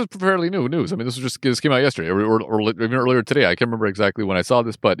think? Well, this is fairly new news. I mean, this came out yesterday or even earlier today. I can't remember exactly when I saw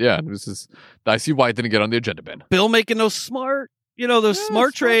this, but yeah, I see why it didn't get on the agenda, Ben. Bill making those smart,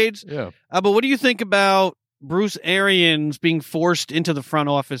 smart trades. Yeah. But what do you think about Bruce Arians being forced into the front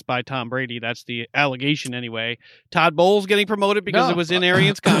office by Tom Brady? That's the allegation anyway. Todd Bowles getting promoted because it was in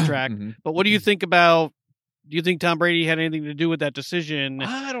Arians' contract. But what do you think about? Do you think Tom Brady had anything to do with that decision?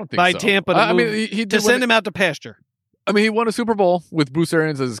 I don't think by so. Tampa to send him out to pasture? I mean, he won a Super Bowl with Bruce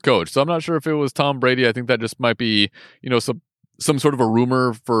Arians as his coach, so I'm not sure if it was Tom Brady. I think that just might be, some sort of a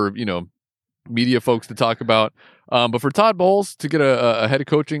rumor for, media folks to talk about. But for Todd Bowles to get a head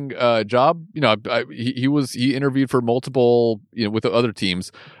coaching job, he interviewed for multiple, with the other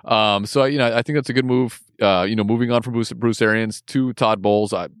teams. So I think that's a good move. Moving on from Bruce Arians to Todd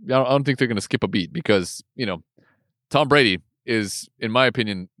Bowles, I don't think they're going to skip a beat because Tom Brady is, in my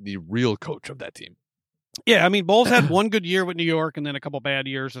opinion, the real coach of that team. Yeah, I mean, Bowles had one good year with New York and then a couple bad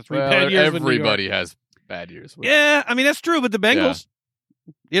years, or 3 bad years with New York. Everybody has bad years. Yeah, I mean, that's true, but the Bengals,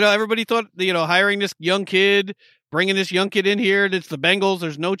 everybody thought, hiring this young kid, bringing this young kid in here, it's the Bengals,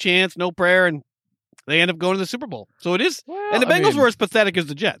 there's no chance, no prayer, and they end up going to the Super Bowl. So it is, and the Bengals were as pathetic as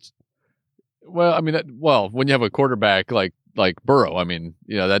the Jets. Well, I mean, when you have a quarterback like Burrow, I mean,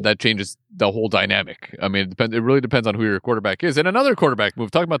 that changes the whole dynamic. I mean, it really depends on who your quarterback is. And another quarterback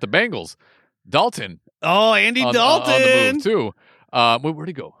move, talking about the Bengals, Dalton. Oh, Andy Dalton. On the move, too. Where'd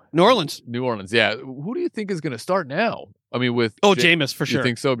he go? New Orleans, yeah. Who do you think is going to start now? I mean, with Jameis, for sure. You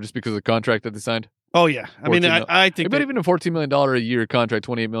think so, just because of the contract that they signed? Oh, yeah. I mean, I think even a $14 million a year contract,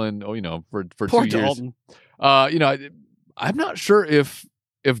 $28 million, for poor 2 years. Dalton. I'm not sure if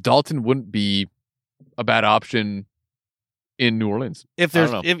Dalton wouldn't be a bad option in New Orleans. If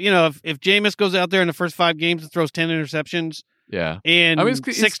Jameis goes out there in the first 5 games and throws 10 interceptions, and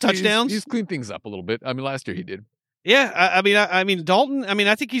 6 touchdowns, he's cleaned things up a little bit. I mean, last year he did. Yeah, I mean Dalton. I mean,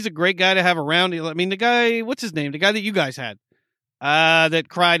 I think he's a great guy to have around. I mean, the guy, what's his name? The guy that you guys had, that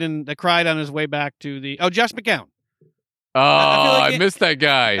cried on his way back to Josh McCown. Oh, I missed that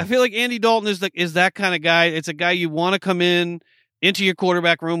guy. I feel like Andy Dalton is that kind of guy. It's a guy you want to come into your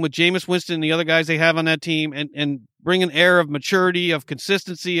quarterback room with Jameis Winston and the other guys they have on that team, and bring an air of maturity, of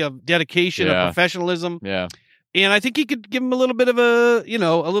consistency, of dedication, of professionalism. Yeah. And I think he could give him a little bit of a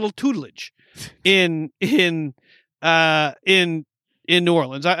little tutelage in in New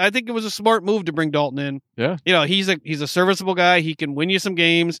Orleans. I think it was a smart move to bring Dalton in. Yeah. He's a serviceable guy. He can win you some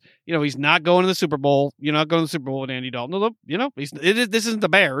games. He's not going to the Super Bowl. You're not going to the Super Bowl with Andy Dalton. Although, this isn't the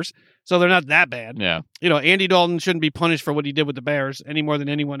Bears, so they're not that bad. Yeah. Andy Dalton shouldn't be punished for what he did with the Bears any more than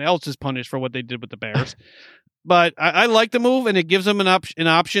anyone else is punished for what they did with the Bears. But I like the move, and it gives them an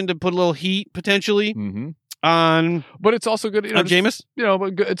option to put a little heat potentially on. But it's also good, on Jameis.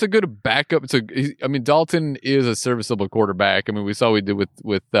 But it's a good backup. Dalton is a serviceable quarterback. I mean, we saw what he did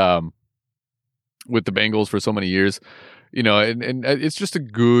with the Bengals for so many years. And it's just a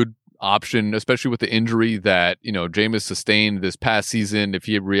good option, especially with the injury that Jameis sustained this past season. If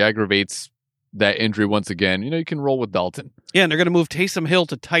he re-aggravates that injury once again, you can roll with Dalton. Yeah, and they're going to move Taysom Hill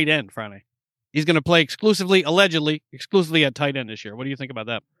to tight end Friday. He's going to play allegedly exclusively at tight end this year. What do you think about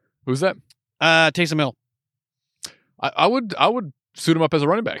that? Who's that? Taysom Hill. I would suit him up as a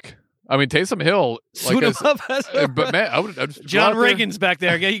running back. I mean, Taysom Hill. But man, I'd just John Reagan's back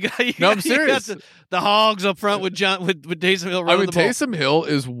there. No, I'm serious. You got the hogs up front with Taysom Hill running the ball. Taysom Hill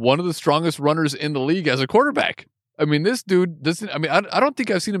is one of the strongest runners in the league as a quarterback. I mean, this dude doesn't. I mean, I don't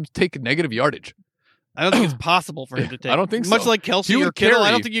think I've seen him take negative yardage. I don't think it's possible for him to take. I don't think much so. like Kelsey or Kittle.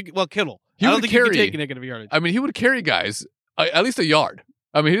 I don't think you. Well, Kittle. I don't think you can take negative yardage. I mean, he would carry guys at least a yard.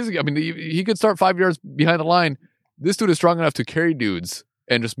 I mean, he could start 5 yards behind the line. This dude is strong enough to carry dudes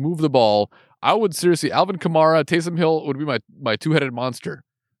and just move the ball. I would seriously, Alvin Kamara, Taysom Hill would be my two-headed monster.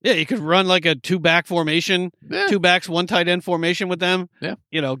 Yeah, you could run like a two-back formation, 2 backs, 1 tight end formation with them. Yeah.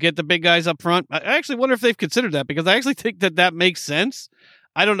 Get the big guys up front. I actually wonder if they've considered that because I actually think that makes sense.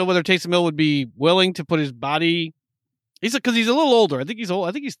 I don't know whether Taysom Hill would be willing to put his body. Because he's a little older. I think he's old.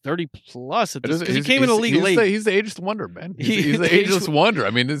 I think he's 30 plus at this. Because he came in the league late. He's the ageless wonder, man. He's the ageless wonder. I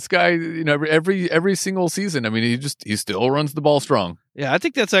mean, this guy, every single season. I mean, he still runs the ball strong. Yeah, I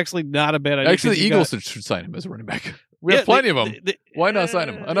think that's actually not a bad idea. Actually, the Eagles should sign him as a running back. We have plenty of them. Why not sign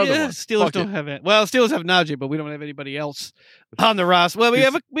him? Another one. Steelers don't have it. Well, Steelers have Najee, but we don't have anybody else on the roster. Well, we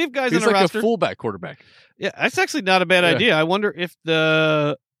have guys on the roster. He's like a fullback quarterback. Yeah, that's actually not a bad idea. I wonder if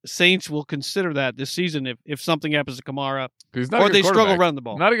the Saints will consider that this season if something happens to Kamara or they struggle running the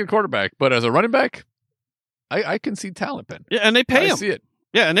ball. Not a good quarterback, but as a running back, I can see talent, Ben. Yeah, and they pay him. I see it.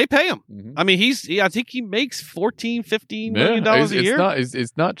 Yeah, and they pay him. Mm-hmm. I mean, I think he makes $14-15 million a year.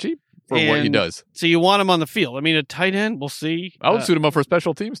 It's not cheap for what he does. So you want him on the field. I mean, a tight end, we'll see. I would suit him up for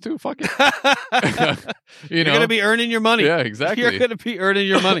special teams too. Fuck it. You're going to be earning your money. Yeah, exactly. You're going to be earning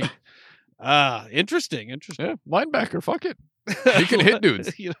your money. Interesting. Yeah, linebacker, fuck it. He can hit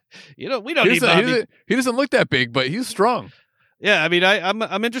dudes. We don't need Bobby. He doesn't look that big, but he's strong. Yeah, I mean,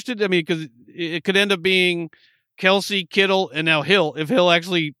 I'm interested. I mean, because it could end up being Kelsey, Kittle, and now Hill. If Hill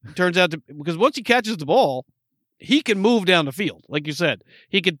actually turns out to, because once he catches the ball, he can move down the field, like you said.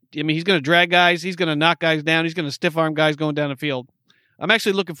 He could. I mean, he's going to drag guys. He's going to knock guys down. He's going to stiff arm guys going down the field. I'm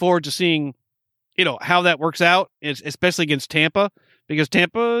actually looking forward to seeing, how that works out, especially against Tampa. Because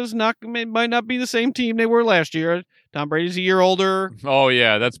Tampa's might not be the same team they were last year. Tom Brady's a year older. Oh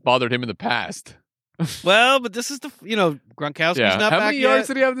yeah, that's bothered him in the past. Well, but this is Gronkowski's not back yet. How many yards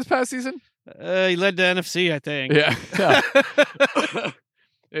did he have this past season? He led the NFC, I think. Yeah.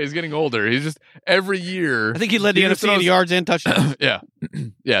 He's getting older. He's just every year. I think he led the NFC in yards and touchdowns.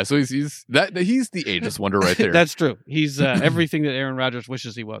 Yeah. So he's the ageless wonder right there. That's true. He's everything that Aaron Rodgers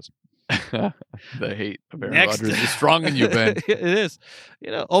wishes he was. The hate of Aaron Rodgers is strong in you, Ben. It is.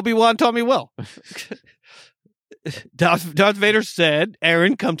 Obi-Wan taught me well. Darth Vader said,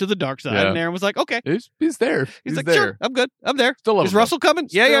 "Aaron, come to the dark side," and Aaron was like, "Okay." He's there. He's like, there. "Sure, I'm good. I'm there." Still love Is Russell coming?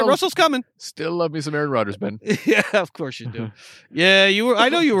 Yeah, Russell's coming. Still love me some Aaron Rodgers, Ben. Yeah, of course you do. Yeah, you were. I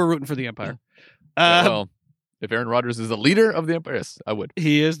know you were rooting for the Empire. Well, if Aaron Rodgers is the leader of the Empire, yes, I would.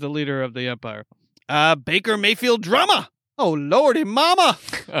 He is the leader of the Empire. Baker Mayfield drama. Oh Lordy, Mama.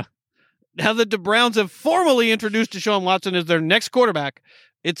 Now that the Browns have formally introduced Deshaun Watson as their next quarterback,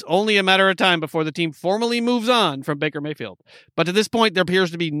 it's only a matter of time before the team formally moves on from Baker Mayfield. But to this point, there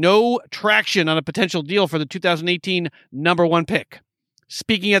appears to be no traction on a potential deal for the 2018 number 1 pick.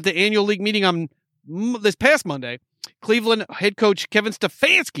 Speaking at the annual league meeting on this past Monday, Cleveland head coach Kevin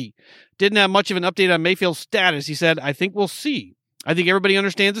Stefanski didn't have much of an update on Mayfield's status. He said, "I think we'll see. I think everybody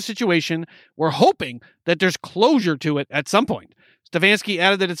understands the situation. We're hoping that there's closure to it at some point." Stefanski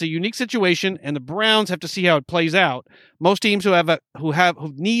added that it's a unique situation, and the Browns have to see how it plays out. Most teams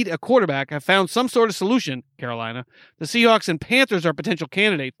who need a quarterback have found some sort of solution. Carolina, the Seahawks, and Panthers are potential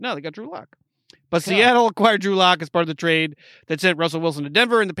candidates. No, they got Drew Lock. But Seattle acquired Drew Lock as part of the trade that sent Russell Wilson to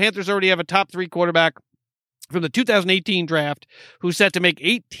Denver, and the Panthers already have a top 3 quarterback from the 2018 draft who's set to make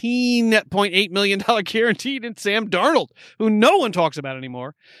 $18.8 million guaranteed in Sam Darnold, who no one talks about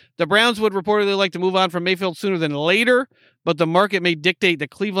anymore. The Browns would reportedly like to move on from Mayfield sooner than later, but the market may dictate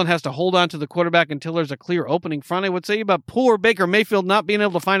that Cleveland has to hold on to the quarterback until there's a clear opening. Front, what say you about poor Baker Mayfield not being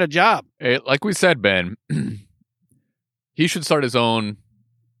able to find a job? Hey, like we said, Ben, he should start his own,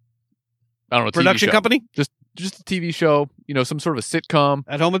 I don't know, Production TV show. company? Just a TV show, some sort of a sitcom.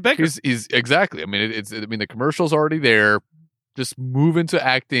 At Home with Baker. He's exactly. I mean, the commercial's already there. Just move into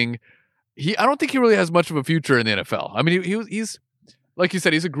acting. I don't think he really has much of a future in the NFL. I mean, he's like you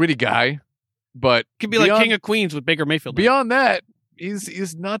said, he's a gritty guy, but Could be like King of Queens with Baker Mayfield. Beyond that,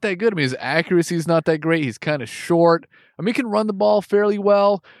 he's not that good. I mean, his accuracy is not that great. He's kind of short. I mean, he can run the ball fairly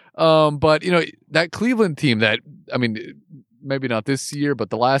well. But that Cleveland team maybe not this year,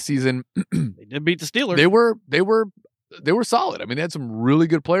 but the last season They did beat the Steelers. They were solid. I mean, they had some really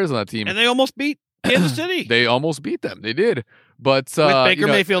good players on that team. And they almost beat Kansas City. They almost beat them. They did. But with Baker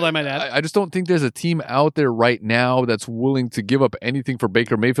Mayfield, I might add. I just don't think there's a team out there right now that's willing to give up anything for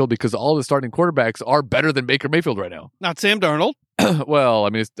Baker Mayfield because all the starting quarterbacks are better than Baker Mayfield right now. Not Sam Darnold. Well, I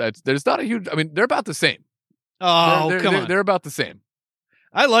mean, there's not a huge. I mean, they're about the same. Oh, come on. They're about the same.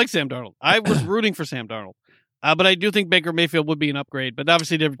 I like Sam Darnold. I was rooting for Sam Darnold. But I do think Baker Mayfield would be an upgrade. But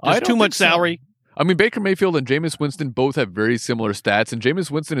obviously, there's too much salary. I mean, Baker Mayfield and Jameis Winston both have very similar stats, and Jameis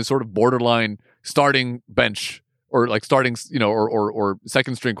Winston is sort of borderline starting bench or like starting, or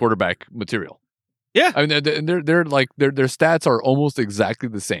second string quarterback material. Yeah, I mean, they're like their stats are almost exactly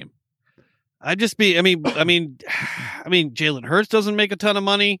the same. I mean, Jalen Hurts doesn't make a ton of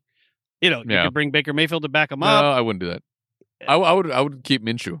money. You could bring Baker Mayfield to back him up. No, I wouldn't do that. I would keep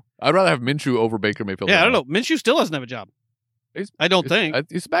Minshew. I'd rather have Minshew over Baker Mayfield. Yeah, I don't know. Minshew still doesn't have a job. I don't think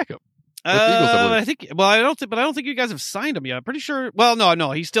he's a backup. I think. Well, I don't think you guys have signed him yet. I'm pretty sure. Well,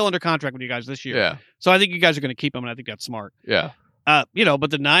 no, he's still under contract with you guys this year. Yeah. So I think you guys are going to keep him, and I think that's smart. Yeah. But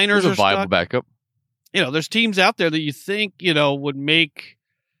the Niners are a viable stuck. backup. There's teams out there that you think would make.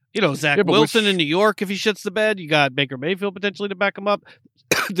 Zach Wilson in New York if he shits the bed. You got Baker Mayfield potentially to back him up.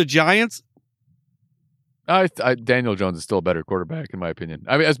 The Giants. Daniel Jones is still a better quarterback in my opinion.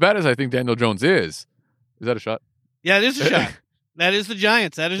 I mean, as bad as I think Daniel Jones is that a shot? Yeah, it is a shot. That is the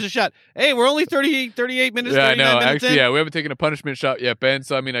Giants. That is a shot. Hey, we're only 38 minutes. Yeah, I know. Minutes Actually, in. we haven't taken a punishment shot yet, Ben.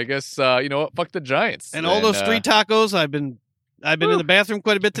 So I mean, I guess you know what? Fuck the Giants. And all those street tacos. I've been in the bathroom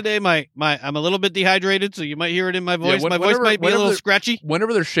quite a bit today. I'm a little bit dehydrated, so you might hear it in my voice. My voice might be a little scratchy.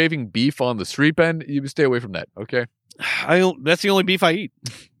 Whenever they're shaving beef on the street, Ben, you stay away from that. Okay. That's the only beef I eat.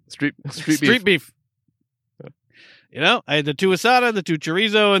 Street beef. I had the 2 asada, the 2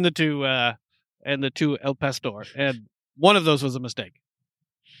 chorizo, and the 2 el pastor, and one of those was a mistake.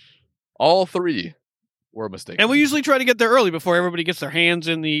 All 3 were a mistake. And we usually try to get there early before everybody gets their hands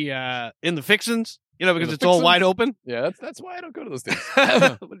in the fixins, because it's all wide open. Yeah, that's why I don't go to those things.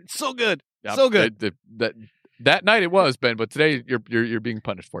 But it's so good. Yeah, so good. That night it was, Ben, but today you're being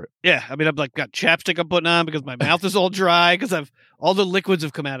punished for it. Yeah, I mean, I've got chapstick I'm putting on because my mouth is all dry because all the liquids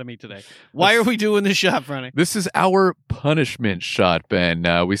have come out of me today. Why are we doing this shot, Franny? This is our punishment shot, Ben.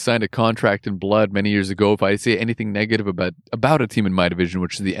 We signed a contract in blood many years ago. If I say anything negative about a team in my division,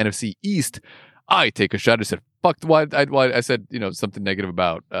 which is the NFC East, I take a shot. I said, fuck, I said, something negative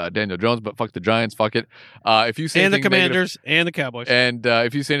about Daniel Jones, but fuck the Giants, fuck it. If you say and the negative, Commanders and the Cowboys. And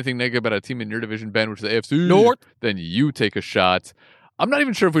if you say anything negative about a team in your division, Ben, which is the AFC North, then you take a shot. I'm not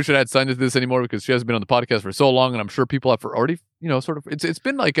even sure if we should add Sonia to this anymore because she hasn't been on the podcast for so long, and I'm sure people have already, sort of. It's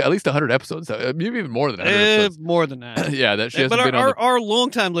been like at least 100 episodes, maybe even more than 100 episodes. More than that. Yeah, that she hasn't but been on. Our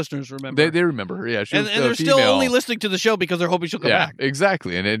longtime listeners remember. They remember her. Yeah, and they're still only listening to the show because they're hoping she'll come back.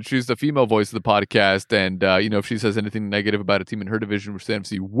 Exactly. And she's the female voice of the podcast, and if she says anything negative about a team in her division, which is the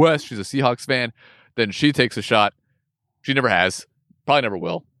NFC West, she's a Seahawks fan, then she takes a shot. She never has, probably never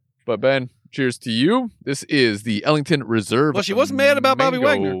will. But Ben, cheers to you. This is the Ellington Reserve. Well, she wasn't mad about Bobby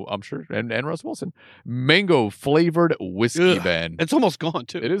Wagner. I'm sure. And Russ Wilson. Mango flavored whiskey, Ben. It's almost gone,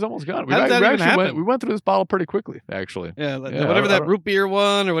 too. It is almost gone. How did that even happen? We went through this bottle pretty quickly, actually. Yeah, whatever that root beer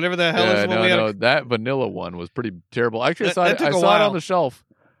one or whatever the hell is one we had. No, that vanilla one was pretty terrible. Actually, I saw it on the shelf.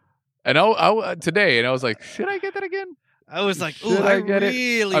 And I today, and I was like, should I get that again? I was like, ooh, I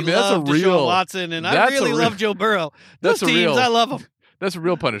really love Deshaun Watson, and I really love Joe Burrow. Those teams, I love them. That's a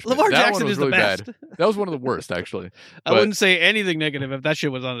real punishment. Lamar that Jackson one was is really the best. Bad. That was one of the worst, actually. I wouldn't say anything negative if that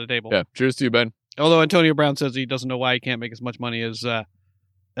shit was on the table. Yeah. Cheers to you, Ben. Although Antonio Brown says he doesn't know why he can't make as much money as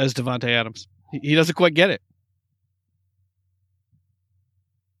Devontae Adams. He doesn't quite get it.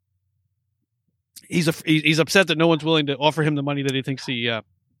 He's upset that no one's willing to offer him the money that he thinks he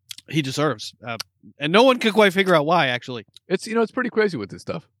deserves, and no one can quite figure out why. Actually, it's it's pretty crazy with this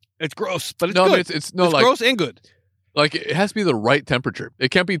stuff. It's gross, but it's good. It's gross and good. Like, it has to be the right temperature. It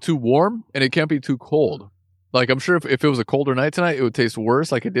can't be too warm, and it can't be too cold. Like, I'm sure if it was a colder night tonight, it would taste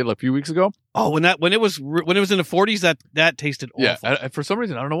worse, like it did a few weeks ago. Oh, when it was in the 40s, that tasted awful. Yeah, for some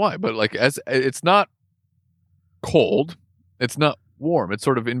reason I don't know why, but like as it's not cold, it's not warm, it's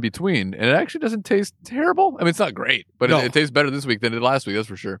sort of in between, and it actually doesn't taste terrible. I mean, it's not great, but No. it tastes better this week than it did last week. That's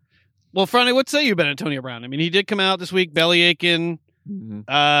for sure. Well, Friday, what say you about Antonio Brown? I mean, he did come out this week, belly aching.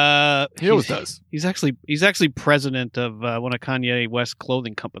 Mm-hmm. He always does. He's actually president of one of Kanye West's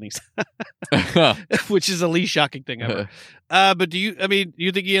clothing companies, which is the least shocking thing ever. But do you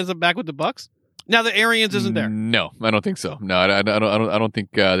think he ends up back with the Bucks now that Arians isn't there? No, I don't think so. No, I don't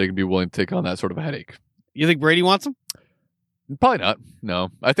think they can be willing to take on that sort of a headache. You think Brady wants him? Probably not. No,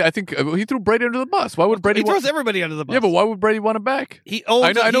 I think he threw Brady under the bus. Why would Brady? He throws everybody under the bus. Yeah, but why would Brady want him back? He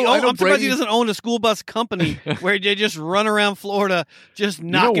owns. I know. I'm surprised Brady... he doesn't own a school bus company where they just run around Florida, just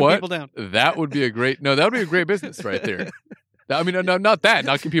knocking people down. That would be a great. No, that would be a great business right there. I mean, no, not that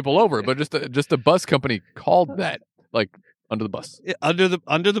knocking people over, but just a bus company called that, like under the bus. Under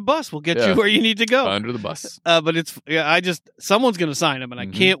the bus will get you where you need to go. Under the bus. But someone's going to sign him, and I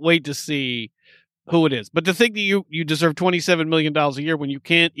can't wait to see who it is. But to think that you deserve $27 million a year when you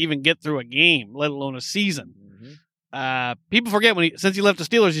can't even get through a game, let alone a season. People forget since he left the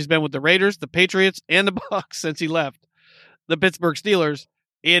Steelers, he's been with the Raiders, the Patriots, and the Bucs since he left the Pittsburgh Steelers,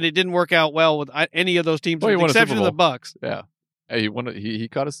 and it didn't work out well with any of those teams, with the exception of the Bucs. Yeah. Hey, he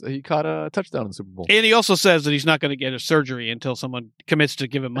caught a touchdown in the Super Bowl. And he also says that he's not going to get a surgery until someone commits to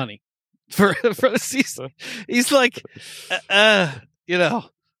give him money for the season. He's like, I don't know.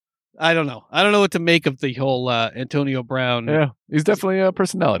 I don't know what to make of the whole Antonio Brown. Yeah, he's definitely a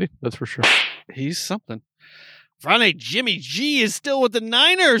personality. That's for sure. He's something. Friday, Jimmy G is still with the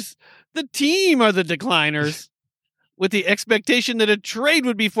Niners. The team are the decliners. With the expectation that a trade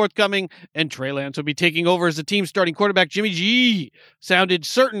would be forthcoming and Trey Lance would be taking over as the team's starting quarterback, Jimmy G sounded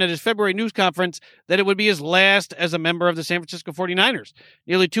certain at his February news conference that it would be his last as a member of the San Francisco 49ers.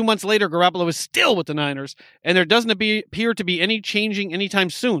 Nearly 2 months later, Garoppolo is still with the Niners, and there doesn't appear to be any changing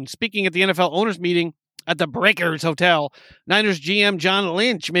anytime soon. Speaking at the NFL owners meeting at the Breakers Hotel, Niners GM John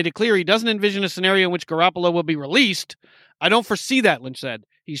Lynch made it clear he doesn't envision a scenario in which Garoppolo will be released. I don't foresee that, Lynch said.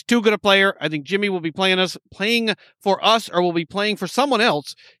 He's too good a player. I think Jimmy will be playing for us or will be playing for someone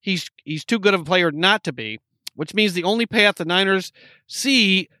else. He's too good of a player not to be, which means the only path the Niners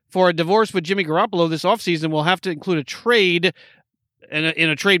see for a divorce with Jimmy Garoppolo this offseason will have to include a trade in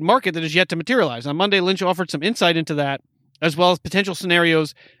a trade market that is yet to materialize. On Monday, Lynch offered some insight into that, as well as potential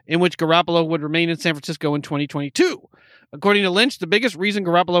scenarios in which Garoppolo would remain in San Francisco in 2022. According to Lynch, the biggest reason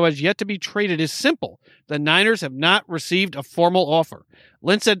Garoppolo has yet to be traded is simple. The Niners have not received a formal offer.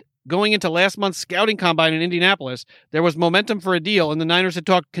 Lynch said going into last month's scouting combine in Indianapolis, there was momentum for a deal, and the Niners had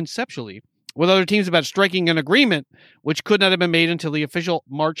talked conceptually with other teams about striking an agreement, which could not have been made until the official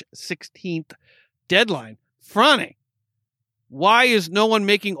March 16th deadline. Franny, why is no one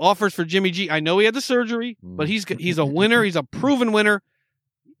making offers for Jimmy G? I know he had the surgery, but he's a winner. He's a proven winner.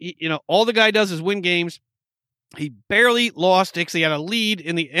 All the guy does is win games. He barely lost. He had a lead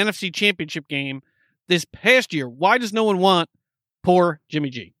in the NFC Championship game this past year. Why does no one want poor Jimmy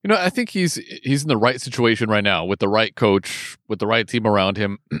G? I think he's in the right situation right now with the right coach, with the right team around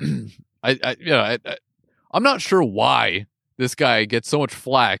him. I'm not sure why this guy gets so much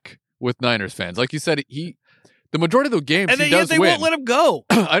flack with Niners fans. Like you said, the majority of the games he does they win. Won't let him go.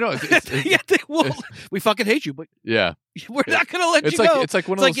 I know. They won't. We fucking hate you, but yeah, we're not going to let you go. It's like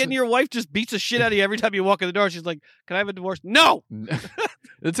one of those... like getting your wife just beats the shit out of you every time you walk in the door. She's like, "Can I have a divorce?" No.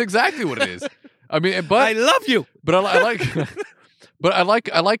 That's exactly what it is. I mean, but I love you. But I like, but I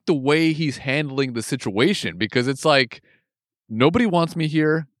like the way he's handling the situation, because it's like nobody wants me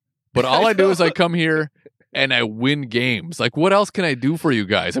here, but all I do is I come here and I win games. Like, what else can I do for you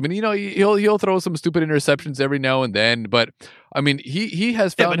guys? I mean, he'll throw some stupid interceptions every now and then, but I mean, he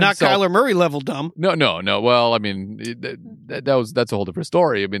has found but not himself... Kyler Murray level dumb. No. Well, I mean, that's a whole different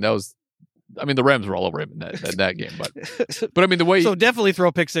story. I mean, the Rams were all over him in that game, but I mean, the way so definitely throw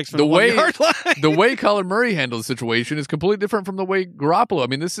a pick six from the 1 yard line. The way Kyler Murray handled the situation is completely different from the way Garoppolo. I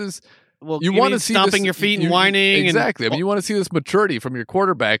mean, this is. Well, you want to see stomping your feet and whining. Exactly. And, I mean, you want to see this maturity from your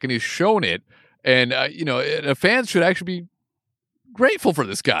quarterback, and he's shown it. And fans should actually be grateful for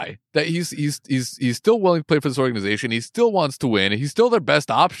this guy, that he's still willing to play for this organization. He still wants to win. He's still their best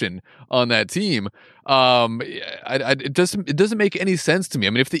option on that team. It doesn't make any sense to me.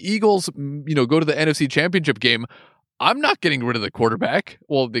 I mean, if the Eagles go to the NFC Championship game, I'm not getting rid of the quarterback.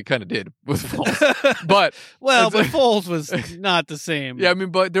 Well, they kind of did with Foles, but Foles was not the same. Yeah, I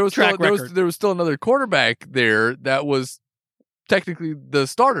mean, but there was still another quarterback there that was technically the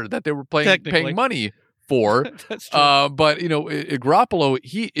starter that they were paying money 4. That's true. But, Garoppolo,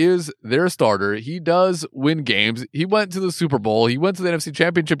 he is their starter. He does win games. He went to the Super Bowl. He went to the NFC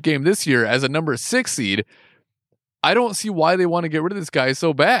Championship game this year as a number 6 seed. I don't see why they want to get rid of this guy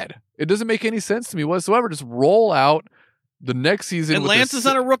so bad. It doesn't make any sense to me whatsoever. Just roll out the next season. And Lance is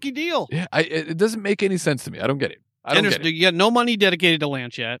on a rookie deal. Yeah, it doesn't make any sense to me. I don't get it. You got no money dedicated to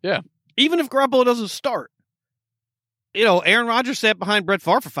Lance yet. Yeah. Even if Garoppolo doesn't start, Aaron Rodgers sat behind Brett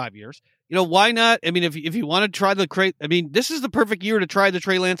Favre for 5 years. Why not? I mean, if you want to try this is the perfect year to try the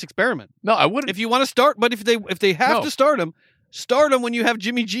Trey Lance experiment. No, I wouldn't. If you want to start, but if they have to start him when you have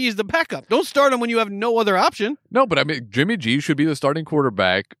Jimmy G as the backup. Don't start him when you have no other option. No, but I mean, Jimmy G should be the starting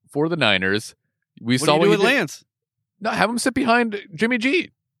quarterback for the Niners. What do you do with Lance? No, have him sit behind Jimmy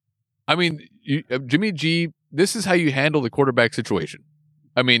G. I mean, Jimmy G, this is how you handle the quarterback situation.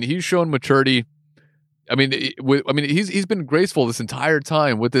 I mean, he's shown maturity. I mean, he's been graceful this entire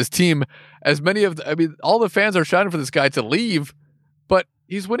time with this team. All the fans are shouting for this guy to leave, but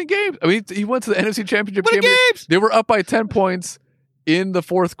he's winning games. I mean, he went to the NFC Championship game. Games! They were up by 10 points in the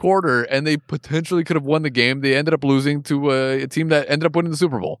fourth quarter, and they potentially could have won the game. They ended up losing to a team that ended up winning the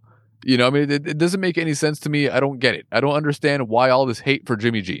Super Bowl. It doesn't make any sense to me. I don't get it. I don't understand why all this hate for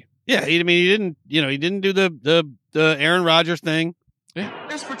Jimmy G. Yeah, he didn't do the Aaron Rodgers thing. Yeah.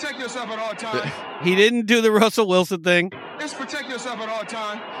 Just protect yourself at all times. He didn't do the Russell Wilson thing. Just protect yourself at all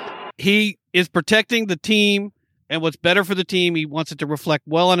times. He is protecting the team and what's better for the team. He wants it to reflect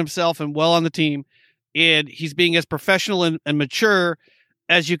well on himself and well on the team. And he's being as professional and mature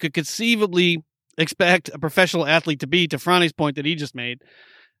as you could conceivably expect a professional athlete to be, to Franny's point that he just made.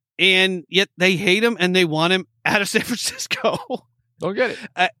 And yet they hate him and they want him out of San Francisco. Don't get it.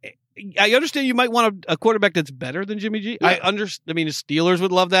 I understand you might want a quarterback that's better than Jimmy G. Yeah. I mean, the Steelers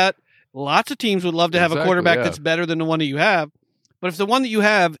would love that. Lots of teams would love to have a quarterback that's better than the one that you have. But if the one that you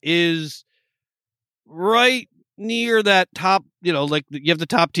have is right near that top, like you have the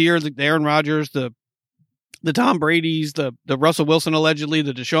top tier, the Aaron Rodgers, the Tom Brady's, the Russell Wilson allegedly,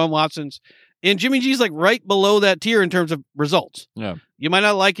 the Deshaun Watsons, and Jimmy G's like right below that tier in terms of results. Yeah, you might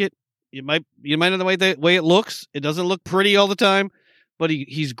not like it. You might not like the way it looks. It doesn't look pretty all the time. But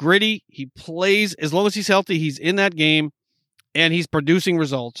he's gritty. He plays as long as he's healthy. He's in that game, and he's producing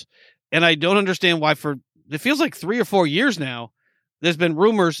results. And I don't understand why it feels like 3 or 4 years now, there's been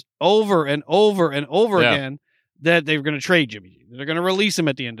rumors over and over and over again that they're going to trade Jimmy G. They're going to release him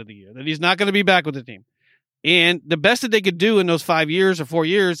at the end of the year, that he's not going to be back with the team. And the best that they could do in those 5 years or 4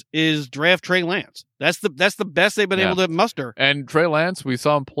 years is draft Trey Lance. That's the best they've been able to muster. And Trey Lance, we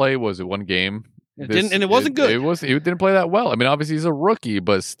saw him play, was it one game? It wasn't good. He didn't play that well. I mean, obviously he's a rookie,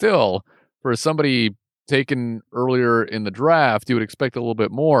 but still, for somebody taken earlier in the draft, you would expect a little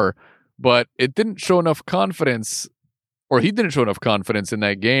bit more. But it didn't show enough confidence, or he didn't show enough confidence in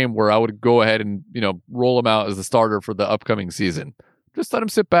that game where I would go ahead and roll him out as the starter for the upcoming season. Just let him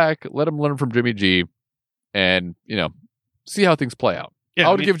sit back, let him learn from Jimmy G, and see how things play out. Yeah,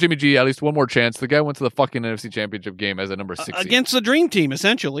 I would give Jimmy G at least one more chance. The guy went to the fucking NFC Championship game as a number 6 against the dream team,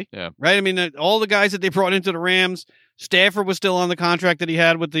 essentially. Yeah, right. I mean, all the guys that they brought into the Rams. Stafford was still on the contract that he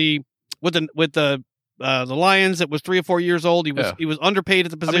had with the Lions. That was 3 or 4 years old. He was underpaid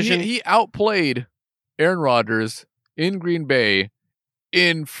at the position. I mean, he outplayed Aaron Rodgers in Green Bay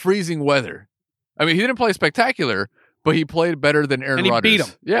in freezing weather. I mean, he didn't play spectacular, but he played better than Aaron Rodgers. Beat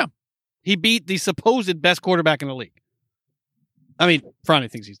him. Yeah, he beat the supposed best quarterback in the league. I mean,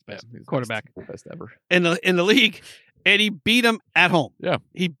 Franny thinks he's the best quarterback. Best ever. In the league, and he beat him at home. Yeah.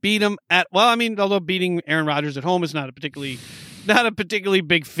 He beat him although beating Aaron Rodgers at home is not a particularly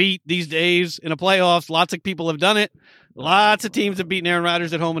big feat these days in the playoffs. Lots of people have done it. Lots of teams have beaten Aaron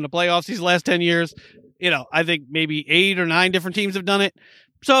Rodgers at home in the playoffs these last 10 years. I think maybe 8 or 9 different teams have done it.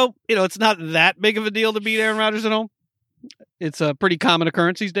 So, it's not that big of a deal to beat Aaron Rodgers at home. It's a pretty common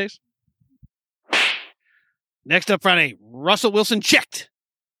occurrence these days. Next up, Friday, Russell Wilson checked.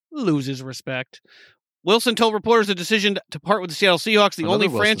 Loses respect. Wilson told reporters the decision to part with the Seattle Seahawks, the only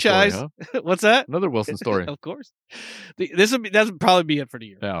franchise. Story, huh? What's that? Another Wilson story. Of course. That'll probably be it for the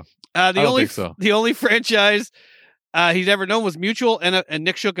year. Yeah. I don't think so. The only franchise he's ever known was Mutual, and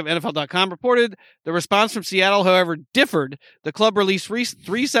Nick Shook of NFL.com reported. The response from Seattle, however, differed. The club released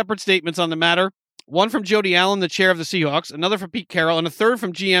three separate statements on the matter. One from Jody Allen, the chair of the Seahawks, another from Pete Carroll, and a third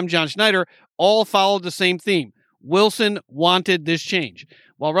from GM John Schneider, all followed the same theme. Wilson wanted this change.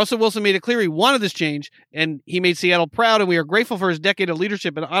 While Russell Wilson made it clear he wanted this change, and he made Seattle proud, and we are grateful for his decade of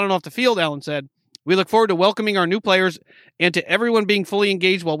leadership and on and off the field, Allen said, we look forward to welcoming our new players and to everyone being fully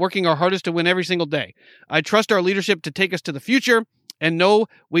engaged while working our hardest to win every single day. I trust our leadership to take us to the future and know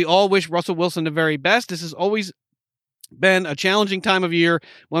we all wish Russell Wilson the very best. This is always been a challenging time of year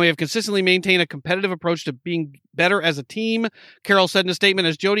when we have consistently maintained a competitive approach to being better as a team. Carroll said in a statement,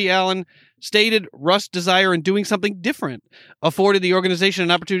 as Jody Allen stated, Russ' desire in doing something different afforded the organization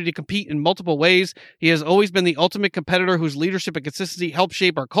an opportunity to compete in multiple ways. He has always been the ultimate competitor whose leadership and consistency helped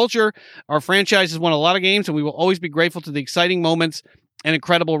shape our culture. Our franchise has won a lot of games, and we will always be grateful to the exciting moments and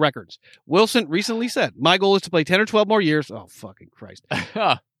incredible records. Wilson recently said, my goal is to play 10 or 12 more years. Oh, fucking Christ.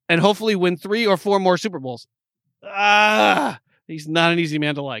 And hopefully win 3 or 4 more Super Bowls. He's not an easy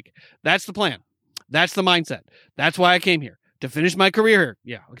man to like. That's the plan. That's the mindset. That's why I came here, to finish my career here.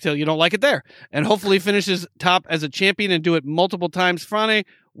 Yeah, until you don't like it there. And hopefully finishes top as a champion and do it multiple times. Frane,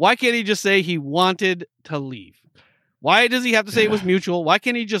 why can't he just say he wanted to leave? Why does he have to say it was mutual? Why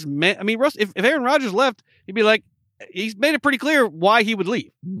can't he just... Russ, if Aaron Rodgers left, he'd be like, he's made it pretty clear why he would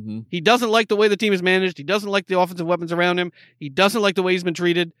leave. Mm-hmm. He doesn't like the way the team is managed. He doesn't like the offensive weapons around him. He doesn't like the way he's been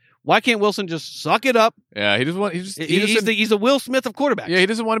treated. Why can't Wilson just suck it up? Yeah, he doesn't want. He's the Will Smith of quarterbacks. Yeah, he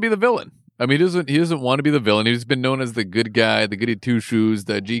doesn't want to be the villain. I mean, he doesn't want to be the villain. He's been known as the good guy, the goody two shoes,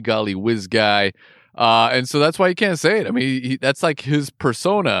 the gee golly whiz guy, and so that's why he can't say it. I mean, that's like his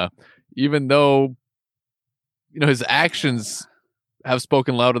persona, even though his actions have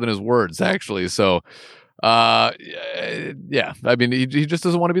spoken louder than his words, actually. So, yeah, I mean, he just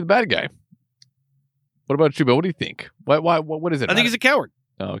doesn't want to be the bad guy. What about you, Bill? What do you think? What is it? I think he's a coward.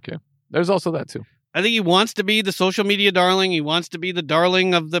 Oh, okay. There's also that too. I think he wants to be the social media darling. He wants to be the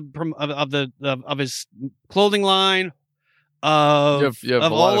darling of his clothing line. A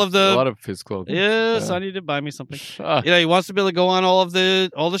lot of his clothing. Yes, yeah. I need to buy me something. He wants to be able to go on all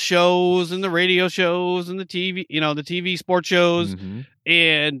the shows and the radio shows and the TV, the TV sports shows,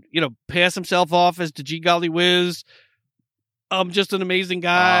 and pass himself off as the G Golly Whiz. I'm just an amazing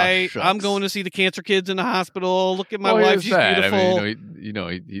guy. I'm going to see the cancer kids in the hospital. Look at my wife; she's beautiful. I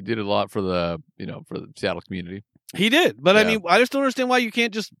mean, he did a lot for the Seattle community. He did, but yeah. I mean, I just don't understand why you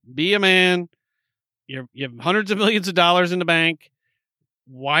can't just be a man. You have hundreds of millions of dollars in the bank.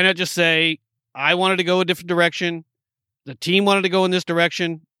 Why not just say, I wanted to go a different direction. The team wanted to go in this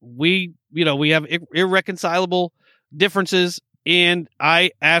direction. We have irreconcilable differences, and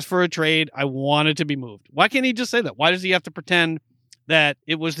I asked for a trade. I wanted to be moved. Why can't he just say that? Why does he have to pretend that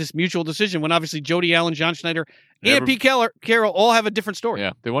it was this mutual decision when obviously Jody Allen, John Schneider, and Pete Carroll all have a different story?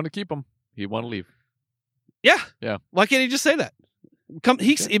 Yeah, they want to keep him. He want to leave. Yeah. Why can't he just say that?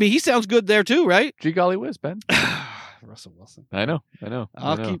 He sounds good there too, right? Gee golly whiz, Ben. Russell Wilson. I know.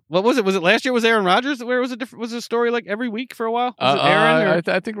 What was it? Was it last year? Was Aaron Rodgers? Where was it? Was a story like every week for a while? Was it Aaron?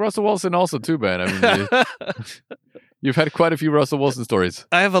 I think Russell Wilson also too, Ben. I mean, you've had quite a few Russell Wilson stories.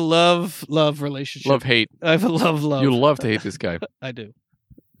 I have a love relationship. Love hate. I have a love. You love to hate this guy. I do.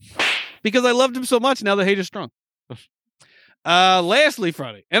 Because I loved him so much. Now the hate is strong. Lastly,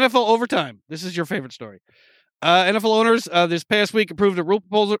 Friday, NFL overtime. This is your favorite story. NFL owners this past week approved a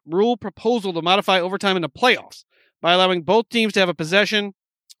rule proposal to modify overtime in the playoffs by allowing both teams to have a possession.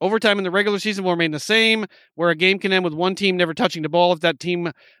 Overtime in the regular season will remain the same, where a game can end with one team never touching the ball if that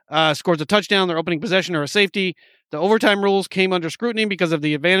team scores a touchdown, their opening possession, or a safety. The overtime rules came under scrutiny because of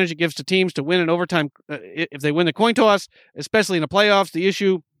the advantage it gives to teams to win an overtime if they win the coin toss, especially in the playoffs. The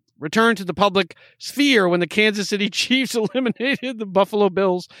issue returned to the public sphere when the Kansas City Chiefs eliminated the Buffalo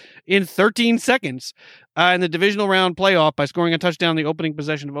Bills in 13 seconds in the divisional round playoff by scoring a touchdown in the opening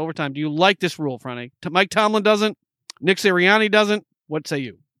possession of overtime. Do you like this rule, Franny? Mike Tomlin doesn't. Nick Sirianni doesn't. What say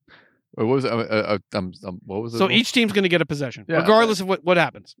you? What was it? So each team's going to get a possession, regardless of what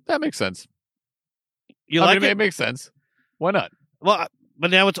happens. That makes sense. You like it? It makes sense. Why not? Well, but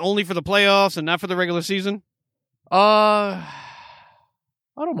now it's only for the playoffs and not for the regular season? I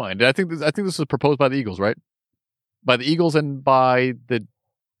don't mind. I think this was proposed by the Eagles, right? By the Eagles and by the...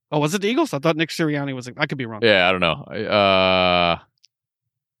 Oh, was it the Eagles? I thought Nick Sirianni was... I could be wrong. Yeah, I don't know.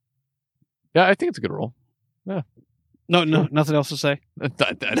 Yeah, I think it's a good rule. Yeah. No, nothing else to say. I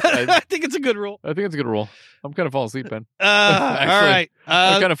think it's a good rule. I think it's a good rule. I'm kind of falling asleep, Ben. Actually, all right.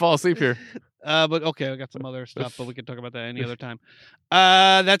 I kind of fall asleep here. But okay, I got some other stuff, but we can talk about that any other time.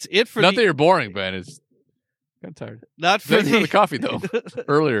 That's it for Not that you're boring, Ben. It's... I'm tired. Not for the coffee, though,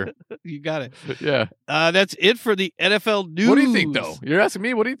 earlier. You got it. Yeah. That's it for the NFL news. What do you think, though? You're asking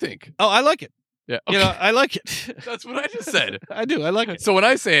me, what do you think? Oh, I like it. Yeah. Okay. I like it. That's what I just said. I do. I like it. So when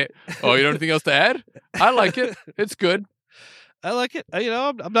I say it, you don't have anything else to add? I like it. It's good. I like it.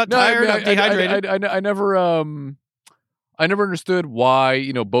 I'm not tired. I'm dehydrated. I never understood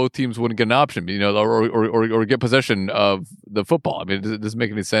why, both teams wouldn't get an option, or get possession of the football. I mean, it doesn't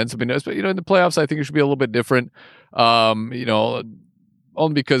make any sense. I mean, in the playoffs, I think it should be a little bit different, only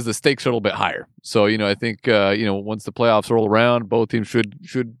because the stakes are a little bit higher. So, I think, once the playoffs roll around, both teams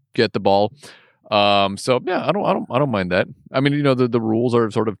should get the ball. So yeah, I don't mind that. I mean, the rules are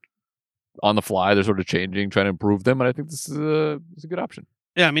sort of on the fly. They're sort of changing, trying to improve them, and I think this is a good option.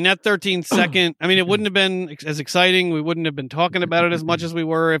 Yeah, I mean, that 13-second, I mean, it wouldn't have been as exciting. We wouldn't have been talking about it as much as we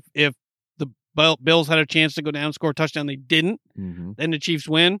were if the Bills had a chance to go down, score a touchdown. They didn't. Mm-hmm. Then the Chiefs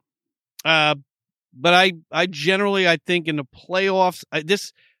win. But I generally, I think in the playoffs,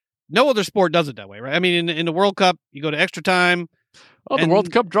 no other sport does it that way, right? I mean, in the World Cup, you go to extra time. Oh, the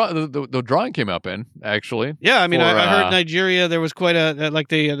World Cup draw, the drawing came up in, actually. Yeah, I mean, I heard Nigeria, there was quite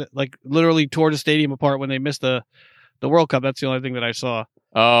they literally tore the stadium apart when they missed the World Cup. That's the only thing that I saw.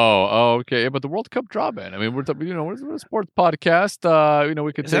 Oh, okay. But the World Cup draw ban. I mean, we're a sports podcast.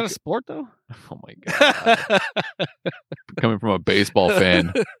 We could Is take that a sport though? Oh my god! Coming from a baseball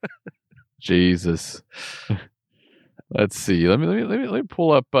fan, Jesus. Let's see. Let me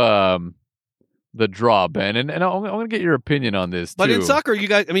pull up the draw, Ben, and I want to get your opinion on this. But too. in soccer, you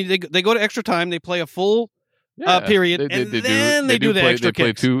guys, I mean, they go to extra time. They play a full period, then they do the extra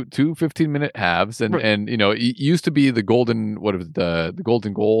kicks. They play two 15-minute halves, and Right. and it used to be the golden the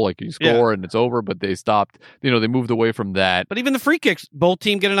golden goal, like you score and it's over, but they stopped. They moved away from that. But even the free kicks, both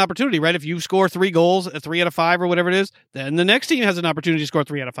teams get an opportunity, right? If you score 3 goals, 3 out of 5 or whatever it is, then the next team has an opportunity to score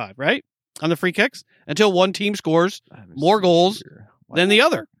 3 out of 5, right? On the free kicks, until one team scores more goals than the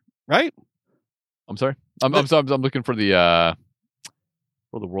other, right? I'm sorry. I'm looking for the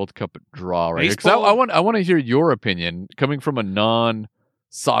World Cup draw right here, because Baseball? I want to hear your opinion coming from a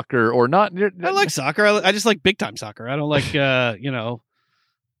non-soccer or not. I like soccer. I just like big time soccer. I don't like I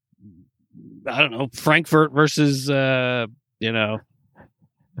don't know, Frankfurt versus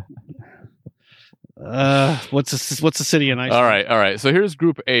what's the city in Iceland? All right. So here's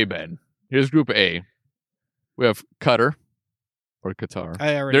Group A, Ben. Here's Group A. We have Qatar or Qatar.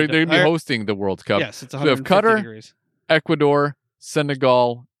 They're going to be hosting the World Cup. Yes, it's So we have 150 Qatar, degrees. Ecuador,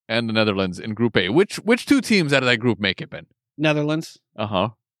 Senegal, and the Netherlands in Group A. Which 2 teams out of that group make it, Ben? Netherlands. Uh-huh.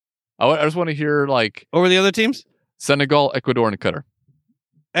 I just want to hear, like, What were the other teams? Senegal, Ecuador, and Qatar.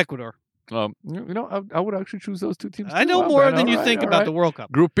 Ecuador. I would actually choose those 2 teams. I know too. more Ben. than All you right, think all about right. the World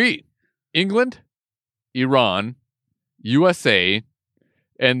Cup. Group B, England, Iran, USA,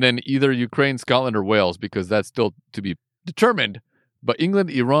 and then either Ukraine, Scotland, or Wales, because that's still to be determined. But England,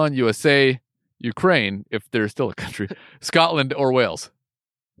 Iran, USA, Ukraine, if they're still a country, Scotland, or Wales.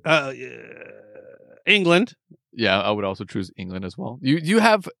 England. Yeah, I would also choose England as well. Do you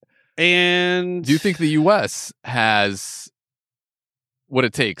think the US has what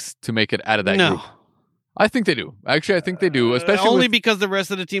it takes to make it out of that No. group? I think they do. Actually, I think they do, especially only with, because the rest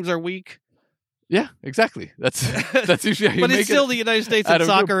of the teams are weak. Yeah, exactly. That's usually how you But make it's still it the United States out and of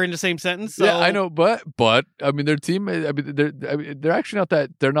a group. soccer in the same sentence. So. Yeah, I know, but I mean, their team. They're actually not that.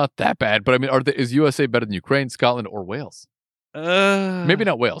 They're not that bad. But I mean, is USA better than Ukraine, Scotland, or Wales? Maybe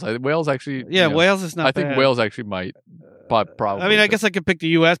not Wales. Wales actually. Yeah, Wales is not. I think bad. Wales actually might. Probably. I mean, I guess I could pick the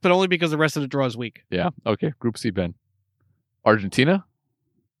U.S., but only because the rest of the draw is weak. Yeah. Okay. Group C, Ben. Argentina,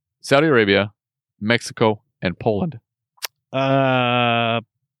 Saudi Arabia, Mexico, and Poland.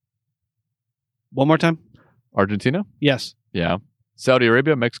 One more time. Argentina. Yes. Yeah. Saudi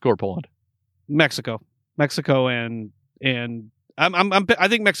Arabia, Mexico, or Poland. Mexico, and I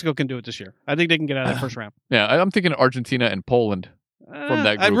think Mexico can do it this year. I think they can get out of that first round. Yeah, I'm thinking Argentina and Poland from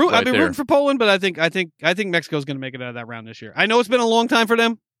that group. I've been there. rooting for Poland, but I think Mexico's going to make it out of that round this year. I know it's been a long time for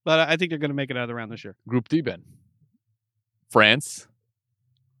them, but I think they're going to make it out of the round this year. Group D, Ben. France,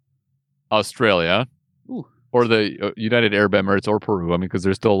 Australia, or the United Arab Emirates or Peru. I mean, because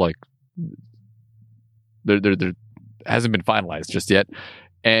they're still like there hasn't been finalized just yet.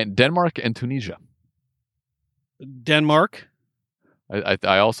 And Denmark and Tunisia. Denmark.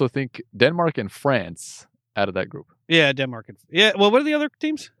 I also think Denmark and France out of that group. Yeah, Denmark. Yeah. Well, what are the other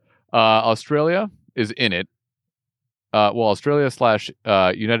teams? Australia is in it. Australia /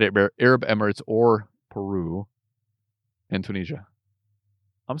 United Arab Emirates or Peru and Tunisia.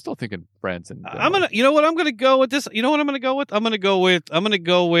 I'm still thinking France and Denmark. I'm gonna. You know what? I'm gonna go with this. You know what I'm gonna go with? I'm gonna go with.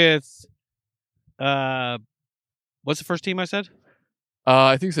 What's the first team I said?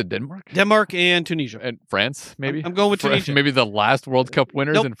 I think you said Denmark. Denmark and Tunisia. And France, maybe. I'm going with Tunisia. Maybe the last World Cup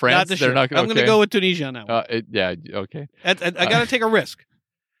winners Nope, in France. not this year. Not I'm going to go with Tunisia on that one. Yeah. Okay. I got to take a risk.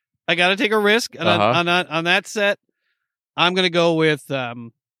 And on that set, I'm going to go with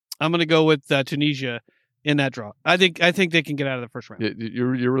Tunisia in that draw. I think they can get out of the first round.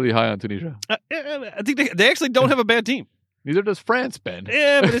 You're really high on Tunisia. I think they actually don't have a bad team. Neither does France, Ben.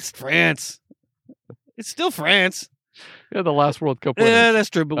 Yeah, but it's France. It's still France. Yeah, the last World Cup winners. Yeah, that's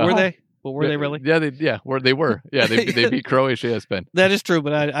true. But were they? But were they really? Yeah, they were. Yeah, they beat Croatia, yes, Ben. That is true,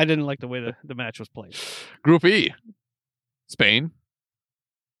 but I didn't like the way the match was played. Group E. Spain,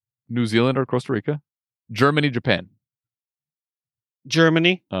 New Zealand or Costa Rica. Germany, Japan.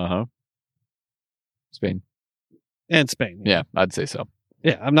 Germany Spain. and Spain. Yeah, I'd say so.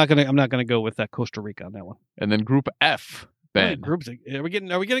 Yeah, I'm not gonna go with that Costa Rica on that one. And then Group F, How many Ben. groups are we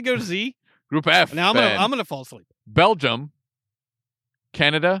gonna go to Z? Group F, Now Ben. I'm gonna fall asleep. Belgium,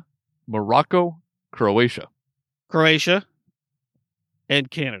 Canada, Morocco, Croatia. Croatia and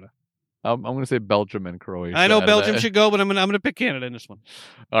Canada. I'm going to say Belgium and Croatia. I know out of Belgium that. should go, but I'm gonna pick Canada in this one.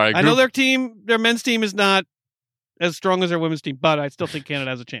 All right, I know group, their men's team is not as strong as their women's team, but I still think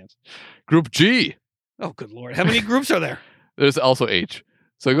Canada has a chance. Group G. Oh, good Lord. How many groups are there? There's also H.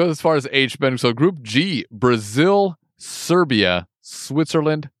 So it goes as far as H, Ben. So Group G, Brazil, Serbia,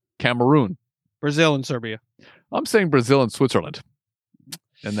 Switzerland, Cameroon. Brazil and Serbia. I'm saying Brazil and Switzerland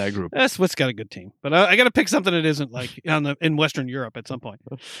in that group. Swiss got a good team, but I got to pick something that isn't like in Western Europe at some point.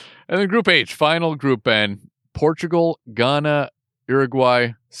 And then Group H, final group, Ben. Portugal, Ghana,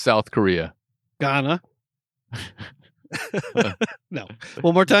 Uruguay, South Korea. Ghana. No.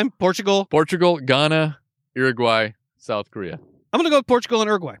 One more time. Portugal. Portugal, Ghana, Uruguay, South Korea. I'm going to go with Portugal and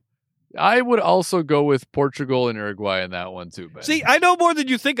Uruguay. I would also go with Portugal and Uruguay in that one too, Ben. See, I know more than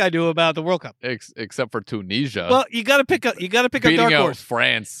you think I do about the World Cup. Except for Tunisia. Well, you got to pick a beating dark out horse.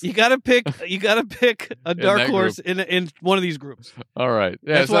 France. You got to pick a dark that horse in one of these groups. All right.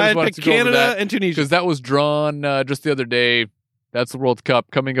 Yeah, That's so why I just wanted picked to go over Canada that, and Tunisia. because that was drawn just the other day. That's the World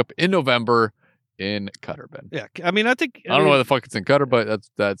Cup coming up in November in Qatar, Ben. Yeah, I mean, I think I don't know why the fuck it's in Qatar, but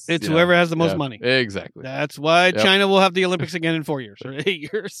that's it's you know, whoever has the most yeah, money. Exactly. That's why Yep. China will have the Olympics again in 4 years or 8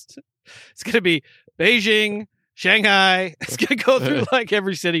 years. It's going to be Beijing, Shanghai. It's going to go through like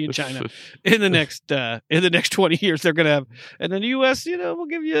every city in China in the next 20 years. They're going to have, and then the U.S. We'll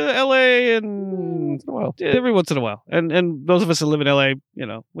give you L.A. and Once in a while. every once in a while. And those of us that live in L.A.,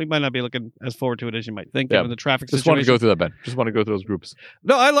 we might not be looking as forward to it as you might think, Yeah. given the traffic Just situation. want to go through that, Ben. Just want to go through those groups.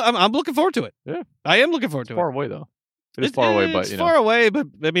 No, I'm looking forward to it. Yeah. I am looking forward It's to far it. away though. It is far away, but It's far away, but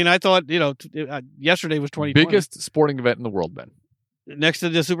I mean, I thought yesterday was 2020. biggest sporting event in the world, Ben. Next to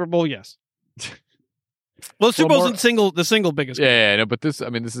the Super Bowl, yes. Well, the Super Well, Bowl's the single biggest. Yeah, no, but this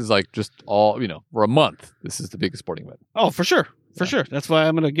is like just all for a month. This is the biggest sporting event. Oh, for sure, Yeah. sure. That's why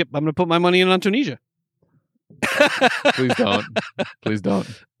I'm gonna put my money in on Tunisia. Please don't. Please don't.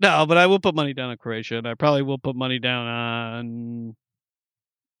 No, but I will put money down on Croatia, and I probably will put money down on.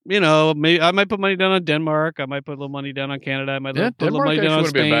 Maybe I might put money down on Denmark. I might put a little money down on Canada. I might Yeah, put a little Denmark money actually down on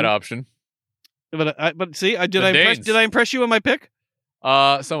wouldn't be a Spain. bad option. But see, did The Danes. I impress you on my pick?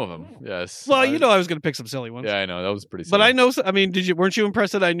 Some of them, yes. Well, I was going to pick some silly ones. Yeah, I know that was pretty. But silly. I know. I mean, weren't you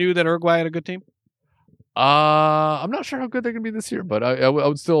impressed that I knew that Uruguay had a good team? I'm not sure how good they're gonna be this year, but I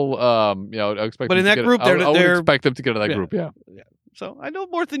would still, I would expect. But them in to that get group, I would they're- expect them to get in that yeah. group. Yeah, So I know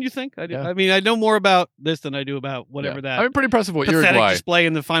more than you think. I do. Yeah. I mean, I know more about this than I do about whatever yeah. that I mean, pretty impressive what pathetic Uruguay. display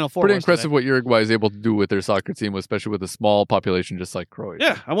in the Final Four. Pretty was impressive today. what Uruguay is able to do with their soccer team, especially with a small population just like Croatia.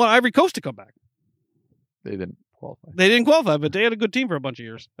 Yeah, I want Ivory Coast to come back. They didn't qualify. They didn't qualify, but they had a good team for a bunch of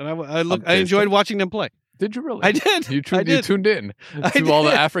years, and I Okay, enjoyed so- watching them play. Did you really? I did. You I did. tuned in I to all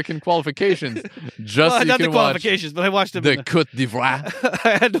the did. African qualifications just Well, so you not the can watch qualifications, but I watched them. the in Côte d'Ivoire.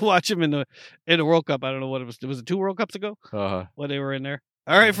 I had to watch them in the World Cup. I don't know what it was. Was it 2 World Cups ago when they were in there?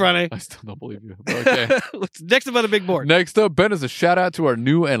 All right, Friday. I still don't believe you. But okay. What's next about a big board? Next up, Ben, is a shout out to our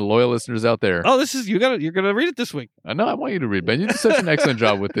new and loyal listeners out there. Oh, you're gonna read it this week. I know I want you to read, Ben. You did such an excellent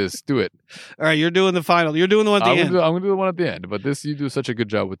job with this. Do it. All right, you're doing the final. You're doing the one at the I'm end. gonna do the one at the end, but you do such a good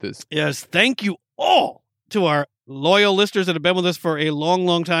job with this. Yes, thank you all to our loyal listeners that have been with us for a long,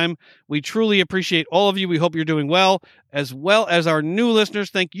 long time. We truly appreciate all of you. We hope you're doing well as our new listeners.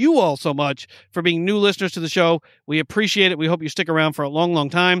 Thank you all so much for being new listeners to the show. We appreciate it. We hope you stick around for a long, long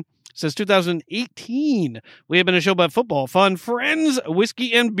time. Since 2018, we have been a show about football, fun, friends,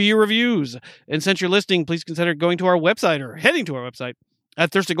 whiskey, and beer reviews. And since you're listening, please consider going to our website or heading to our website at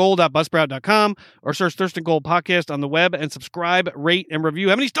thirstygold.buzzsprout.com or search Thirst and Gold Podcast on the web and subscribe, rate, and review.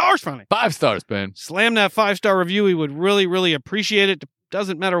 How many stars, Franny? 5 stars, Ben. Slam that 5-star review. We would really, really appreciate it.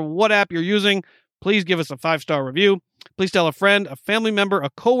 Doesn't matter what app you're using. Please give us a 5-star review. Please tell a friend, a family member, a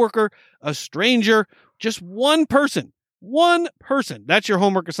coworker, a stranger, just one person. One person. That's your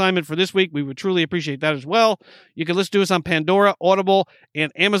homework assignment for this week. We would truly appreciate that as well. You can listen to us on Pandora, Audible,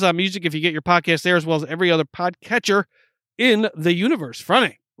 and Amazon Music if you get your podcast there, as well as every other podcatcher in the universe.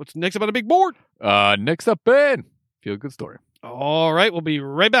 Franny, what's next up on the big board? Next up, Ben. Feel good story. All right, we'll be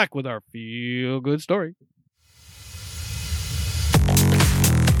right back with our feel good story.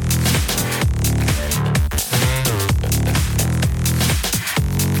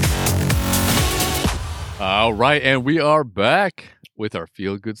 All right, and we are back. with our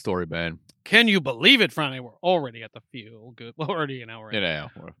feel good story, Ben. Can you believe it, Friday? We're already at the feel good. We're already an hour in. Yeah,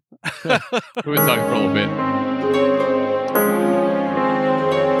 we've been talking for a little bit.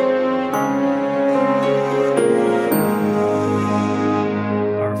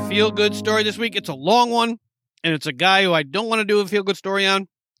 Our feel good story this week. It's a long one, and it's a guy who I don't want to do a feel good story on,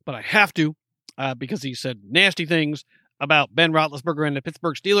 but I have to because he said nasty things about Ben Roethlisberger and the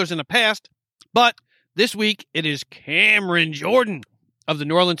Pittsburgh Steelers in the past. But this week, it is Cameron Jordan of the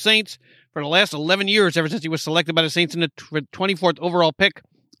New Orleans Saints. For the last 11 years, ever since he was selected by the Saints in the 24th overall pick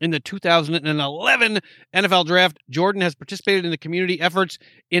in the 2011 NFL Draft, Jordan has participated in the community efforts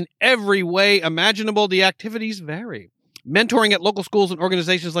in every way imaginable. The activities vary. Mentoring at local schools and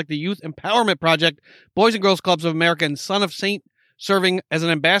organizations like the Youth Empowerment Project, Boys and Girls Clubs of America, and Son of Saint, serving as an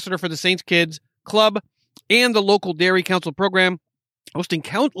ambassador for the Saints Kids Club and the local Dairy Council program, hosting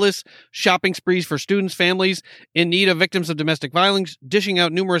countless shopping sprees for students, families in need of victims of domestic violence, dishing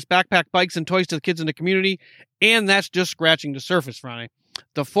out numerous backpack bikes and toys to the kids in the community, and that's just scratching the surface, Friday.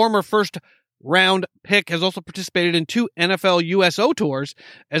 The former first-round pick has also participated in 2 NFL USO tours,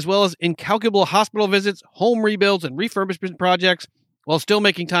 as well as incalculable hospital visits, home rebuilds, and refurbishment projects, while still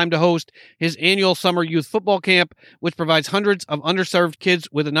making time to host his annual summer youth football camp, which provides hundreds of underserved kids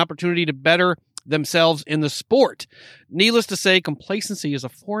with an opportunity to better themselves in the sport. Needless to say, complacency is a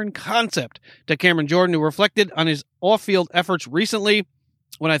foreign concept to Cameron Jordan, who reflected on his off-field efforts recently.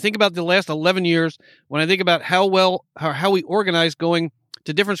 When I think about the last 11 years, when I think about how we organized going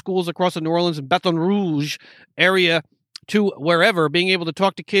to different schools across the New Orleans and Baton Rouge area to wherever, being able to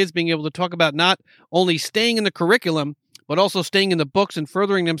talk to kids, being able to talk about not only staying in the curriculum, but also staying in the books and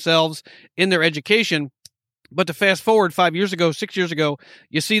furthering themselves in their education. But to fast forward 5 years ago, 6 years ago,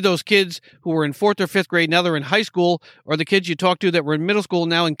 you see those kids who were in 4th or 5th grade, now they're in high school, or the kids you talk to that were in middle school,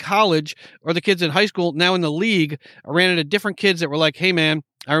 now in college, or the kids in high school, now in the league. I ran into different kids that were like, hey man,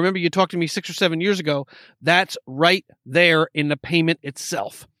 I remember you talked to me 6 or 7 years ago. That's right there in the payment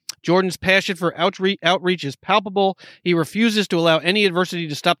itself. Jordan's passion for outreach is palpable. He refuses to allow any adversity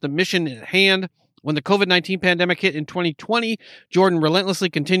to stop the mission at hand. When the COVID-19 pandemic hit in 2020, Jordan relentlessly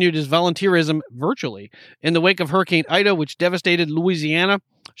continued his volunteerism virtually. In the wake of Hurricane Ida, which devastated Louisiana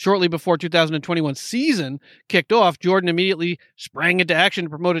shortly before 2021 season kicked off, Jordan immediately sprang into action to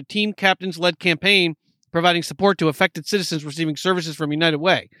promote a team captains-led campaign providing support to affected citizens receiving services from United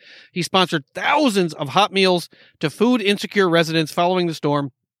Way. He sponsored thousands of hot meals to food-insecure residents following the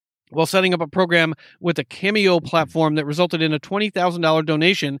storm, while setting up a program with a Cameo platform that resulted in a $20,000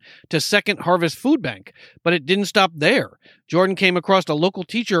 donation to Second Harvest Food Bank. But it didn't stop there. Jordan came across a local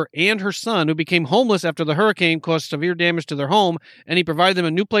teacher and her son who became homeless after the hurricane caused severe damage to their home, and he provided them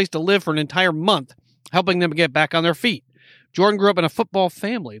a new place to live for an entire month, helping them get back on their feet. Jordan grew up in a football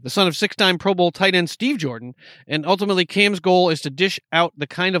family, the son of 6-time Pro Bowl tight end Steve Jordan, and ultimately Cam's goal is to dish out the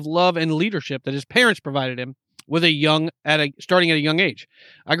kind of love and leadership that his parents provided him with starting at a young age.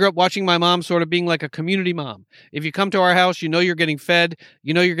 I grew up watching my mom sort of being like a community mom. If you come to our house, you know you're getting fed,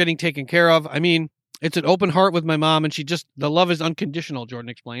 you know you're getting taken care of. I mean, it's an open heart with my mom, and the love is unconditional, Jordan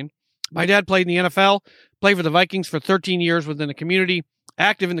explained. My dad played in the NFL, played for the Vikings for 13 years within the community,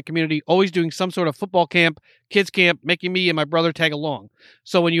 active in the community, always doing some sort of football camp, kids camp, making me and my brother tag along.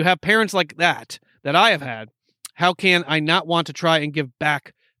 So when you have parents like that I have had, how can I not want to try and give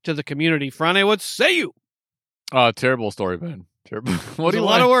back to the community? Frane, what say you? Terrible story, Ben. Terrible. A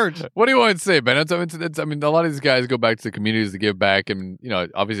lot of words. What do you want to say, Ben? I mean, a lot of these guys go back to the communities to give back, and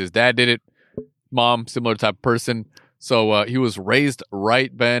obviously his dad did it. Mom, similar type of person. So he was raised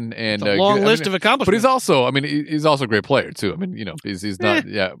right, Ben, and it's a long list of accomplishments. But he's also a great player too. I mean, he's not.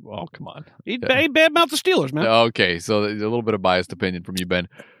 Yeah. Well, come on. He badmouthed the Steelers, man. Okay, so a little bit of biased opinion from you, Ben.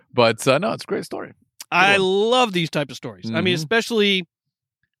 But no, it's a great story. I love these type of stories. Mm-hmm. I mean, especially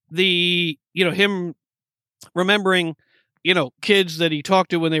him remembering, kids that he talked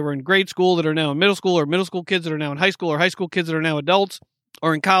to when they were in grade school that are now in middle school, or middle school kids that are now in high school, or high school kids that are now adults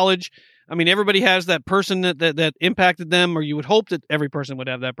or in college. I mean, everybody has that person that impacted them, or you would hope that every person would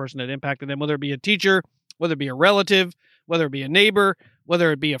have that person that impacted them, whether it be a teacher, whether it be a relative, whether it be a neighbor,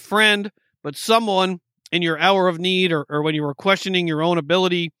 whether it be a friend, but someone in your hour of need, or when you were questioning your own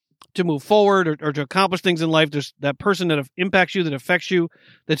ability to move forward or to accomplish things in life, there's that person that impacts you, that affects you,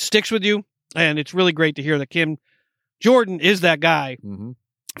 that sticks with you. And it's really great to hear that Cam Jordan is that guy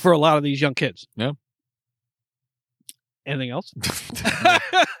for a lot of these young kids. Yeah. Anything else?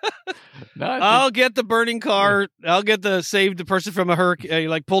 No, I'll get the burning car. I'll get the save the person from a hurricane,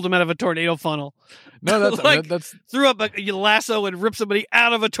 like pulled him out of a tornado funnel. No, that's threw up a lasso and ripped somebody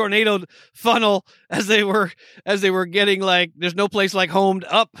out of a tornado funnel as they were getting there's no place like home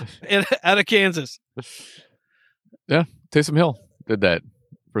up out of Kansas. Yeah, Taysom Hill. did that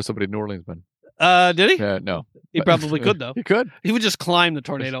for somebody in New Orleans, man. Did he? Yeah, no. He probably could, though. He could. He would just climb the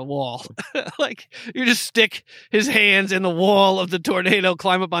tornado wall. Like, you just stick his hands in the wall of the tornado,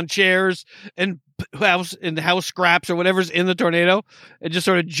 climb up on chairs and house scraps or whatever's in the tornado, and just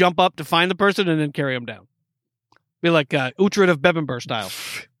sort of jump up to find the person and then carry him down. Be like Uhtred of Bebbanburg style.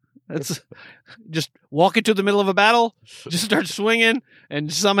 That's just walk into the middle of a battle, just start swinging,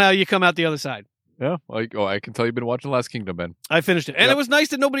 and somehow you come out the other side. Yeah. I can tell you've been watching Last Kingdom, Ben. I finished it. And It was nice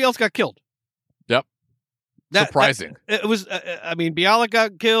that nobody else got killed. Yep. Surprising. It was, Bialik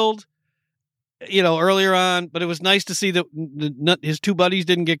got killed, earlier on, but it was nice to see that his two buddies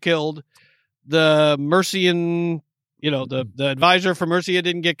didn't get killed. The Mercian, the advisor for Mercia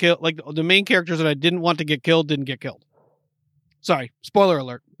didn't get killed. Like, the main characters that I didn't want to get killed didn't get killed. Sorry, spoiler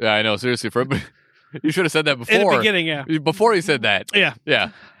alert. Yeah, I know. Seriously, you should have said that before. In the beginning, yeah. Before he said that. Yeah.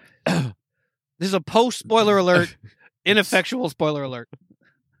 Yeah. This is a post-spoiler alert, ineffectual spoiler alert.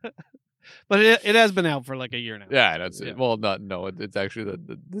 But it has been out for like a year now. Yeah, that's it. Well, it's actually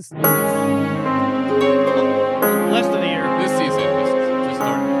this less than a year. This season just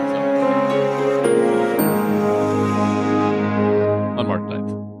started. So. On March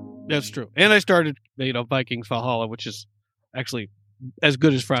 9th. That's true. And I started, Vikings Valhalla, which is actually as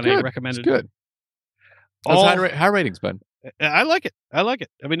good as Friday recommended. It's good. That's high ratings, Ben. I like it. I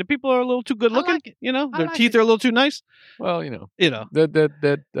mean, the people are a little too good looking. Their teeth are a little too nice. Well,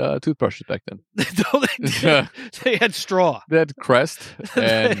 that toothbrushes back then. They had straw. They had Crest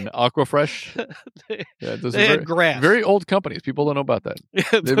and Aquafresh. They had grass. Very old companies. People don't know about that.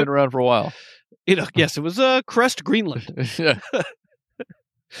 They've been around for a while. Yes, it was Crest Greenland. Yeah.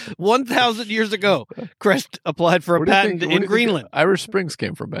 1,000 years ago, Crest applied for a patent in Greenland. Irish Springs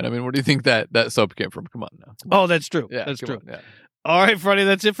came from, Ben. I mean, where do you think that soap came from? Come on now. Oh, that's true. Yeah, that's true. On, yeah. All right, Friday,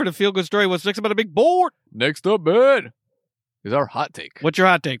 that's it for the Feel Good Story. What's next about a big board? Next up, Ben, is our hot take. What's your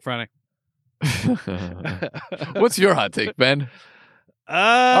hot take, Friday? What's your hot take, Ben?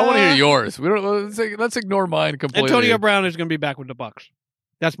 I want to hear yours. Let's ignore mine completely. Antonio Brown is going to be back with the Bucs.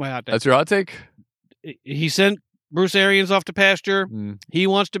 That's my hot take. That's your hot take? He sent Bruce Arians off to pasture. He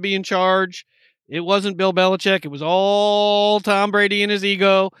wants to be in charge. It wasn't Bill Belichick. It was all Tom Brady and his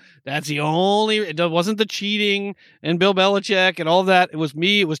ego. That's the only. It wasn't the cheating and Bill Belichick and all that. It was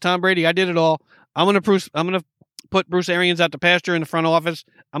me. It was Tom Brady. I did it all. I'm gonna put Bruce Arians out to pasture in the front office.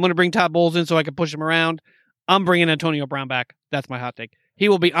 I'm gonna bring Todd Bowles in so I can push him around. I'm bringing Antonio Brown back. That's my hot take. He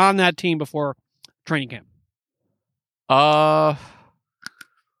will be on that team before training camp. I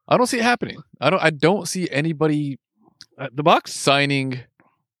don't see it happening. I don't see anybody the Bucs signing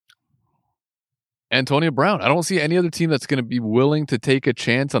Antonio Brown. I don't see any other team that's going to be willing to take a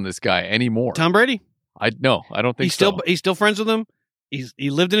chance on this guy anymore. Tom Brady? I don't think so. He's still friends with him. He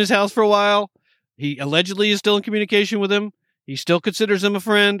lived in his house for a while. He allegedly is still in communication with him. He still considers him a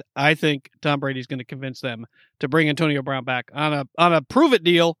friend. I think Tom Brady's going to convince them to bring Antonio Brown back on a prove it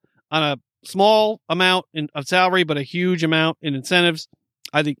deal, on a small amount of salary, but a huge amount in incentives.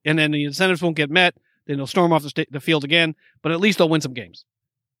 I think, and then the incentives won't get met. Then they'll storm off the field again, but at least they'll win some games.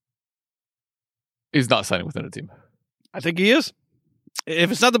 He's not signing with another team. I think he is.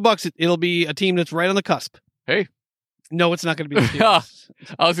 If it's not the Bucs, it'll be a team that's right on the cusp. Hey. No, it's not going to be the Steelers.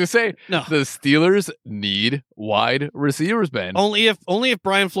 I was going to say, no. The Steelers need wide receivers, Ben. Only if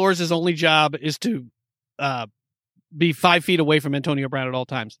Brian Flores' only job is to be 5 feet away from Antonio Brown at all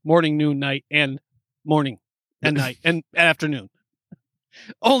times. Morning, noon, night, and morning, and night, and afternoon.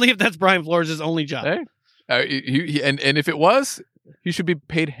 Only if that's Brian Flores' only job. Hey. And if it was, he should be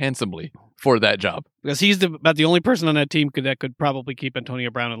paid handsomely for that job. Because he's about the only person on that team that could probably keep Antonio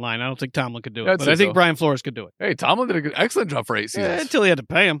Brown in line. I don't think Tomlin could do it, but I think Brian Flores could do it. Hey, Tomlin did an excellent job for 8 seasons. Until he had to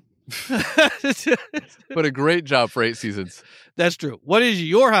pay him. But a great job for 8 seasons. That's true. What is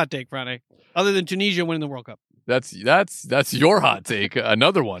your hot take, Friday, other than Tunisia winning the World Cup? That's your hot take.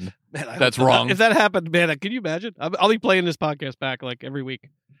 Another one. Man, that's wrong. If that happened, man, can you imagine? I'll be playing this podcast back like every week.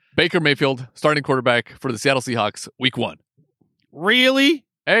 Baker Mayfield, starting quarterback for the Seattle Seahawks, week 1. Really?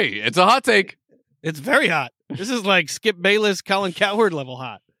 Hey, it's a hot take. It's very hot. This is like Skip Bayless, Colin Cowherd level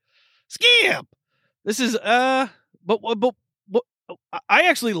hot. Skip! This is, but I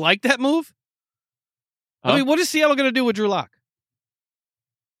actually like that move. Huh? I mean, what is Seattle going to do with Drew Lock?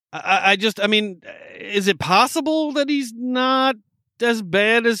 I mean, is it possible that he's not as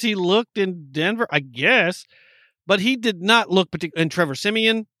bad as he looked in Denver? I guess. But he did not look and Trevor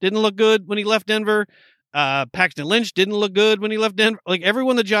Siemian didn't look good when he left Denver. Paxton Lynch didn't look good when he left Denver. Like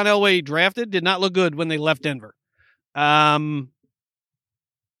everyone that John Elway drafted did not look good when they left Denver. So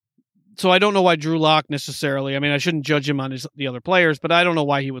I don't know why Drew Lock necessarily. I mean, I shouldn't judge him on the other players, but I don't know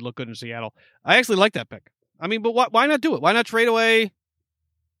why he would look good in Seattle. I actually like that pick. I mean, but why not do it? Why not trade away,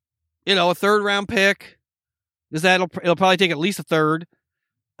 a third-round pick? Because it'll probably take at least a third,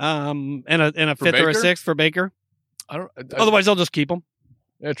 and a fifth or a sixth for Baker. Otherwise, they'll just keep him.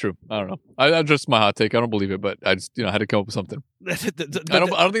 Yeah, true. I don't know. I just my hot take. I don't believe it, but I just had to come up with something. I don't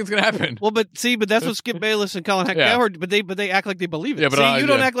think it's gonna happen. Well, but that's what Skip Bayless and Colin Cowherd. But they act like they believe it. Yeah, but you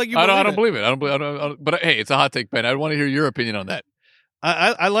don't act like you. I don't believe it. I don't. But hey, it's a hot take, Ben. I want to hear your opinion on that.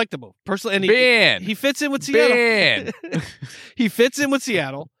 I like the move personally, and he fits in with Seattle. He fits in with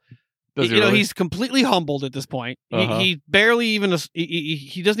Seattle. Does he really? He's completely humbled at this point. Uh-huh. He barely even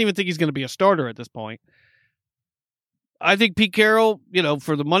he doesn't even think he's going to be a starter at this point. I think Pete Carroll,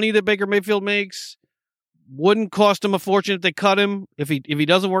 for the money that Baker Mayfield makes, wouldn't cost him a fortune if they cut him if he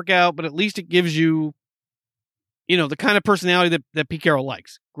doesn't work out. But at least it gives you, the kind of personality that Pete Carroll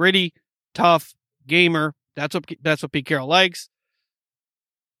likes: gritty, tough, gamer. That's what Pete Carroll likes.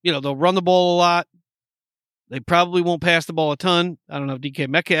 They'll run the ball a lot. They probably won't pass the ball a ton. I don't know if DK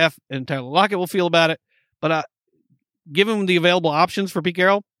Metcalf and Tyler Lockett will feel about it, but given the available options for Pete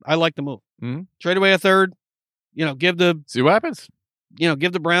Carroll, I like the move. Mm-hmm. Trade away a third. See what happens.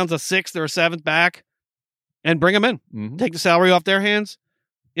 Give the Browns a sixth or a seventh back, and bring them in. Mm-hmm. Take the salary off their hands.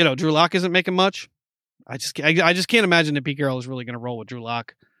 Drew Lock isn't making much. I just can't imagine that Pete Carroll is really going to roll with Drew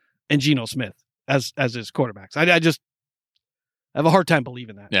Lock and Geno Smith as his quarterbacks. I just have a hard time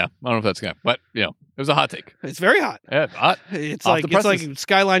believing that. Yeah, I don't know if that's gonna. But it was a hot take. It's very hot. Yeah, hot. It's like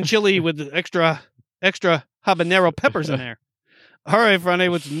Skyline chili with the extra habanero peppers in there. All right, Friday,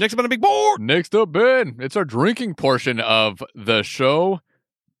 what's next up on the big board? Next up, Ben, it's our drinking portion of the show.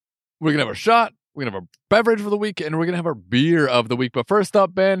 We're going to have a shot, we're going to have a beverage for the week, and we're going to have our beer of the week. But first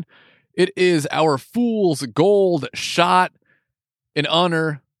up, Ben, it is our Fool's Gold shot in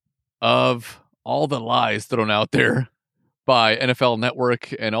honor of all the lies thrown out there by NFL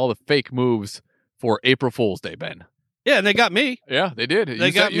Network and all the fake moves for April Fool's Day, Ben. Yeah, and they got me. Yeah, they did.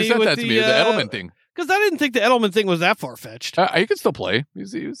 You sent that to me, the Edelman thing. Because I didn't think the Edelman thing was that far-fetched. He can still play. He's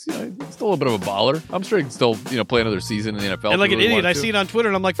still a little bit of a baller. I'm sure he can still play another season in the NFL. And like an idiot, I see it on Twitter,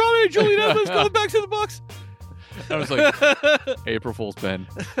 and I'm like, Friday, Julian Edelman's going back to the Bucs. I was like, April Fool's, Ben.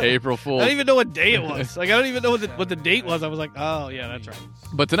 April Fool's. I don't even know what day it was. I don't even know what the date was. I was like, oh, yeah, that's right.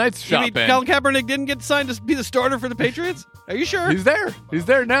 But tonight's shot, Ben. Colin Kaepernick didn't get signed to be the starter for the Patriots? Are you sure? He's there. He's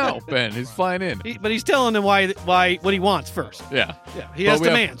there now, Ben. He's flying in. But he's telling them why what he wants first. Yeah. Yeah, he has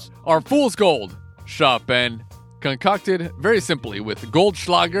demands. Our Fool's Gold shot, Ben, concocted very simply with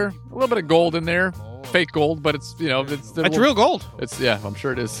Goldschlager, a little bit of gold in there. Fake gold, but it's it's real gold. I'm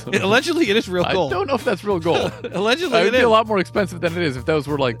sure it is. Allegedly, it is real gold. I don't know if that's real gold. Allegedly, it would be a lot more expensive than it is if those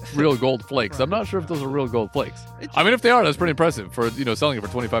were like real gold flakes. I'm not sure if those are real gold flakes. I mean, if they are, that's pretty impressive for selling it for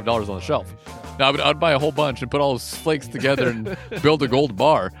 $25 on the shelf. Now, I'd buy a whole bunch and put all those flakes together and build a gold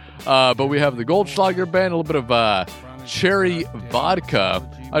bar. But we have the Goldschlager, Ben, a little bit of cherry vodka.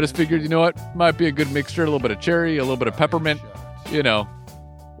 I just figured, might be a good mixture. A little bit of cherry, a little bit of peppermint.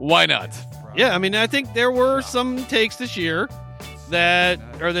 Why not? Yeah, I mean, I think there were some takes this year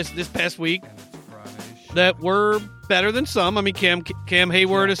this past week that were better than some. I mean, Cam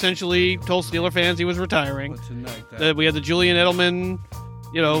Hayward essentially told Steeler fans he was retiring. We had the Julian Edelman,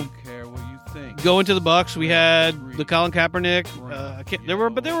 going to the Bucs. We had the Colin Kaepernick.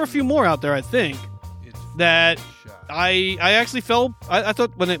 There were a few more out there, I think, that I actually felt. I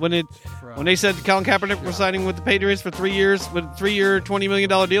thought when they said Colin Kaepernick was signing with the Patriots for 3 years with a 3-year, $20 million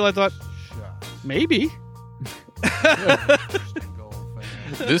deal, I thought maybe.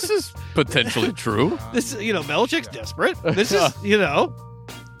 This is potentially true. This, Belichick's desperate. This is,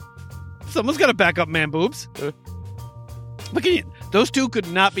 someone's got to back up man boobs. Look at you. Those two could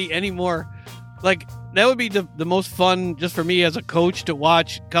not be any more. Like, that would be the most fun just for me as a coach to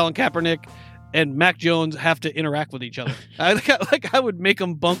watch Colin Kaepernick and Mac Jones have to interact with each other. I would make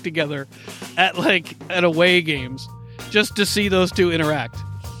them bunk together at away games just to see those two interact.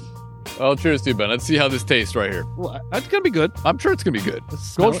 Well, cheers to you, Ben. Let's see how this tastes right here. Well, it's going to be good. I'm sure it's going to be good.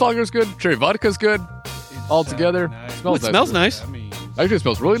 Goldschlager's good. Cherry vodka's good. All together. It smells nice. Actually, it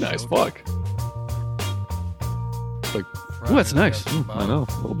smells really nice. Fuck. Ooh, that's nice. I know.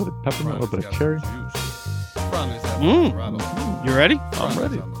 A little bit of peppermint, a little bit of cherry. You ready? I'm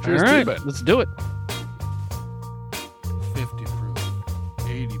ready. All Cheers to you, Ben. Let's do it. 50 proof,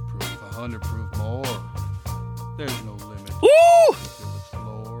 80 proof, 100 proof, more. There's no limit. Ooh!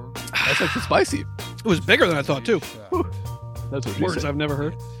 That's actually spicy. It was bigger than I thought, too. That's what she Words said. I've never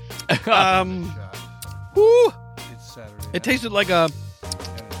heard. Woo! It tasted like one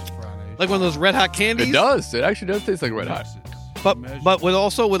of those Red Hot candies. It does. It actually does taste like Red Hot. But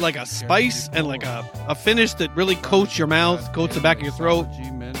with like a spice and like a finish that really coats your mouth, coats the back of your throat,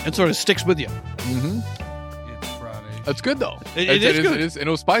 and sort of sticks with you. Mm-hmm. That's good though. It is good. It is, and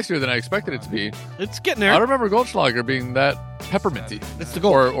it was spicier than I expected it to be. It's getting I there. don't remember Goldschlager being that pepperminty. It's the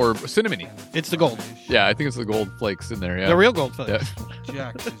gold. Or cinnamony. It's the gold. Yeah, I think it's the gold flakes in there. Yeah, The real gold flakes. Yeah.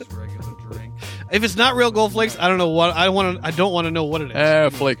 Jack's his regular drink. If it's not real gold flakes, I don't know what I want to. I don't want to know what it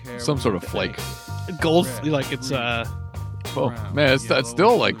is. Flake, some sort of flake. Gold, like it's Oh man, that's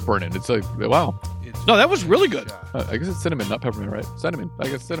still like burning. It's like wow. No, that was really good. I guess it's cinnamon, not peppermint, right? Cinnamon. I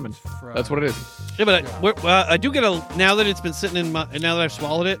guess cinnamon. That's what it is. Yeah, but I do get a now that it's been sitting in my now that I've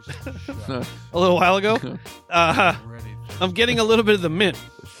swallowed it a little while ago. I'm getting a little bit of the mint.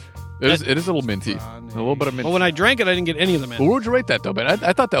 It is a little minty. A little bit of mint. But when I drank it, I didn't get any of the mint. Well, what would you rate that though, man?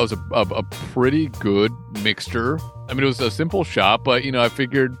 I thought that was a pretty good mixture. I mean, it was a simple shot, but I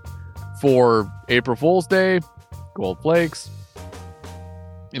figured for April Fool's Day, gold flakes.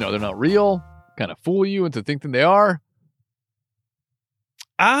 They're not real. Kind of fool you into thinking they are.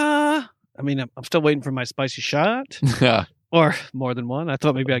 I mean, I'm still waiting for my spicy shot, Yeah. or more than one. I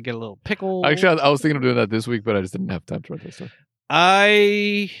thought maybe I'd get a little pickle. Actually, I was thinking of doing that this week, but I just didn't have time to write this stuff.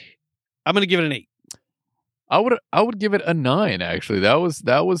 I'm going to give it an 8. I would give it a 9. Actually, that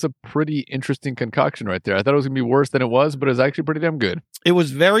was a pretty interesting concoction right there. I thought it was gonna be worse than it was, but it was actually pretty damn good. It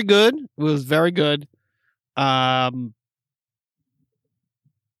was very good. It was very good.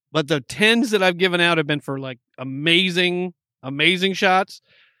 But the 10s that I've given out have been for like amazing shots.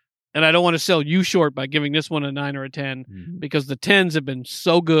 And I don't want to sell you short by giving this one a 9 or a 10 because the 10s have been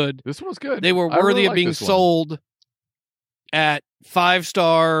so good. This one was good. They were I really worthy of like being this one. sold at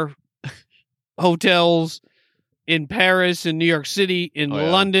 5-star hotels in Paris, in New York City, in Oh,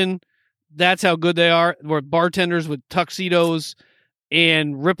 yeah. London. That's how good they are. We're bartenders with tuxedos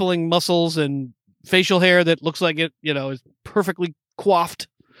and rippling muscles and facial hair that looks like it, is perfectly coiffed.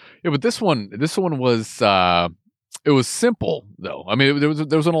 Yeah, but this one was it was simple though. I mean, there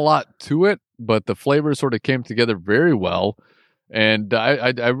wasn't a lot to it, but the flavors sort of came together very well, and I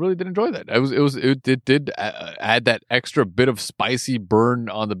really did enjoy that. It did add that extra bit of spicy burn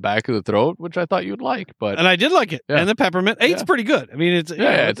on the back of the throat, which I thought you'd like. But And I did like it. Yeah. And the peppermint. 8's pretty good. I mean, it's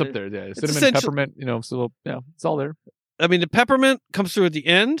it's up there. Yeah, cinnamon, essential- peppermint. So it's all there. I mean, the peppermint comes through at the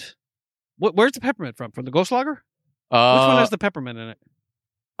end. Where's the peppermint from? From the Ghostlager? Which one has the peppermint in it?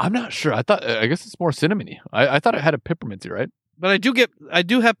 I'm not sure. I guess it's more cinnamony. I thought it had a pepperminty, right? But I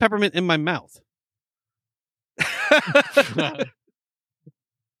do have peppermint in my mouth.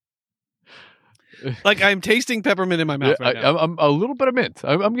 Like I'm tasting peppermint in my mouth right now. I'm a little bit of mint.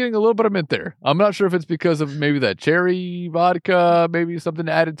 I'm getting a little bit of mint there. I'm not sure if it's because of maybe that cherry vodka, maybe something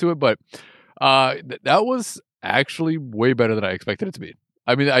added to it, but that was actually way better than I expected it to be.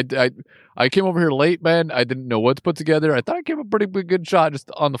 I mean, I came over here late, man. I didn't know what to put together. I thought I gave a pretty good shot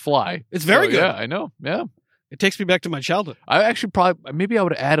just on the fly. It's very good. Yeah, I know. Yeah. It takes me back to my childhood. I actually maybe I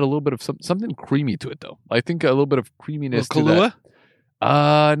would add a little bit of something creamy to it though. I think a little bit of creaminess to Kahlua?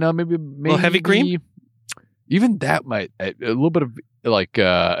 that. No, maybe heavy cream? Even that might a little bit of like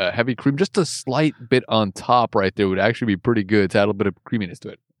a heavy cream, just a slight bit on top right there would actually be pretty good to add a little bit of creaminess to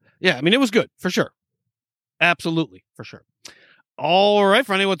it. Yeah, I mean, it was good, for sure. Absolutely, for sure. All right,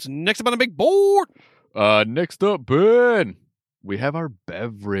 Friday, what's next up on the big board? Next up, Ben, we have our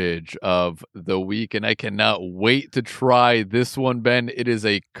beverage of the week, and I cannot wait to try this one, Ben. It is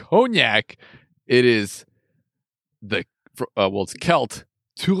a cognac. It is it's Celt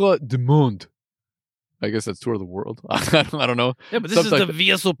Tour du Monde. I guess that's Tour of the World. I don't know. Yeah, but this Something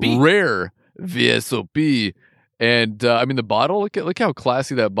is the VSOP. Rare VSOP. And I mean, the bottle, look how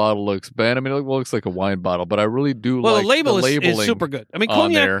classy that bottle looks, Ben. I mean, it looks like a wine bottle, but I really do Well, like the label is labeling super good. I mean,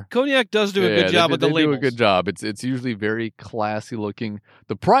 on there. cognac does do a good job with the they labels. do a good job. It's usually very classy looking.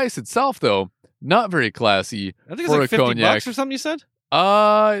 The price itself, though, not very classy. I think it's for like a $50 cognac. or something you said?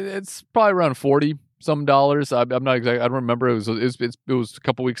 It's probably around $40 some. I'm not exactly. I don't remember. It was a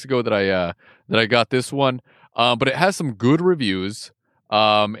couple weeks ago that I got this one. But it has some good reviews.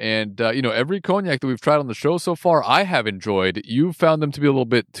 Every cognac that we've tried on the show so far, I have enjoyed. You've found them to be a little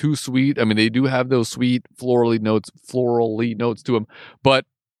bit too sweet. I mean, they do have those sweet florally notes to them, but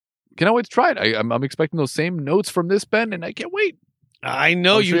cannot wait to try it. I'm expecting those same notes from this, Ben, and I can't wait. I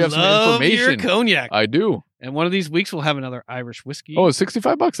know I'm sure you you have some love your information. cognac. I do. And one of these weeks we'll have another Irish whiskey. Oh, it's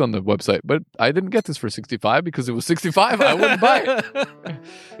 $65 on the website, but I didn't get this for $65 because it was $65. I wouldn't buy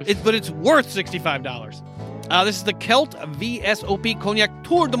it. But it's worth $65. This is the Celt VSOP Cognac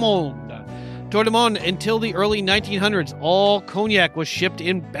Tour du Monde. Tour du Monde, until the early 1900s, all cognac was shipped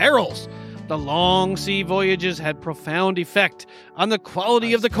in barrels. The long sea voyages had profound effect on the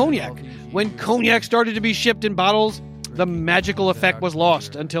quality of the cognac. When cognac started to be shipped in bottles, the magical effect was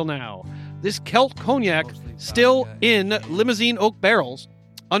lost until now. This Celt cognac, still in limousine oak barrels,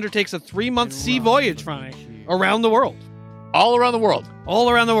 undertakes a 3-month sea voyage, around the world. All around the world. All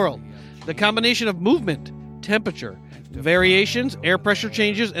around the world. The combination of movement, temperature, variations, air pressure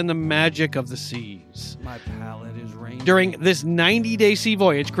changes, and the magic of the seas. My palate is ranging. During this 90-day sea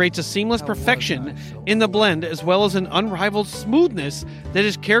voyage creates a seamless perfection in the blend as well as an unrivaled smoothness that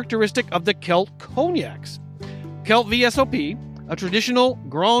is characteristic of the Celt cognacs. Celt VSOP, a traditional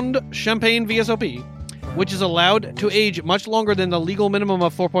Grand Champagne VSOP, which is allowed to age much longer than the legal minimum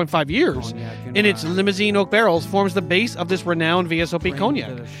of 4.5 years, in its limousine oak barrels forms the base of this renowned VSOP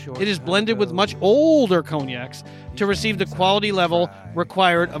cognac. It is blended with much older cognacs to receive the quality level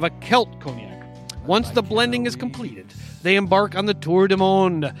required of a Celt cognac. Once the blending is completed, they embark on the Tour du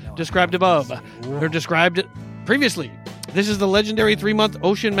Monde, described above, or described previously. This is the legendary 3-month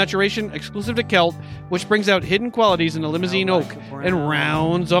ocean maturation exclusive to Celt, which brings out hidden qualities in the limousine oak and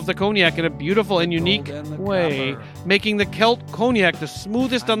rounds off the cognac in a beautiful and unique way, making the Celt cognac the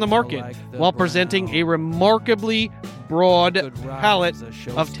smoothest on the market while presenting a remarkably broad palette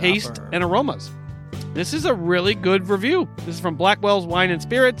of taste and aromas. This is a really good review. This is from Blackwell's Wine and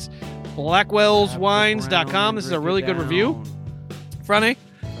Spirits, blackwellswines.com. This is a really good review. Franny,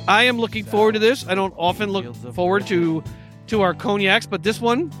 I am looking forward to this. I don't often look forward to our cognacs, but this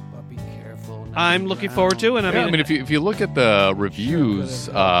one I'm looking forward to. And I mean, if you look at the reviews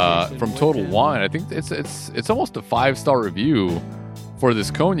from Total Wine, I think it's almost a 5-star review for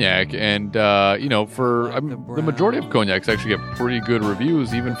this cognac, and the majority of cognacs actually get pretty good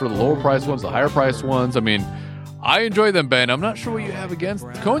reviews, even for the lower priced ones, the higher priced ones. I mean, I enjoy them, Ben. I'm not sure what you have against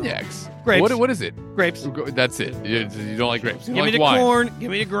cognacs. Grapes. What is it? Grapes. That's it. You don't like grapes. You Give me like the wine. corn. Give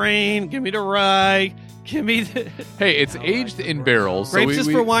me the grain. Give me the rye. Give me the... Hey, it's aged in barrels. Grapes so is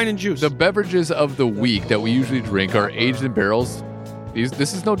for wine and juice. The beverages of the week that we usually drink are aged in barrels.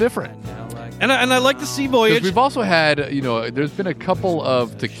 This is no different. And I like the sea Because voyage. we've also had, there's been a couple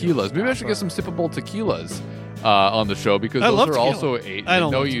of tequilas. Maybe I should get some sippable tequilas on the show, because I those love are tequila. also aged. I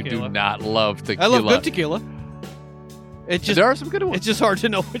don't know love you tequila. do not love I tequila. love good tequila. It's just There are some good ones. It's just hard to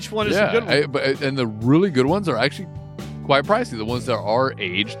know which one is yeah, a good one. and the really good ones are actually quite pricey. The ones that are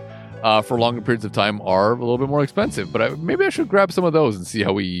aged for longer periods of time are a little bit more expensive. But maybe I should grab some of those and see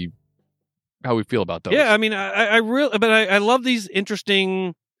how we feel about those. Yeah, I mean, I love these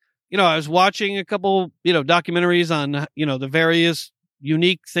interesting. I was watching a couple, documentaries on, the various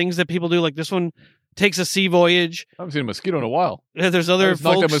unique things that people do. Like this one takes a sea voyage. I haven't seen a mosquito in a while. There's other Let's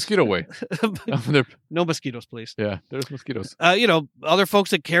knock that folks. mosquito away. No mosquitoes, please. Yeah, there's mosquitoes. Other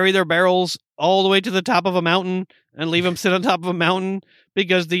folks that carry their barrels all the way to the top of a mountain and leave them sit on top of a mountain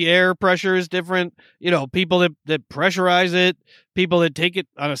because the air pressure is different. People that pressurize it, people that take it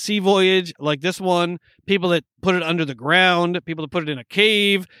on a sea voyage like this one, people that put it under the ground, people that put it in a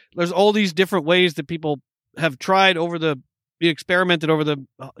cave. There's all these different ways that people have tried experimented over the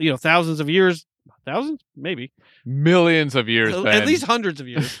thousands of years. Thousands? Maybe. Millions of years, At Ben. least hundreds of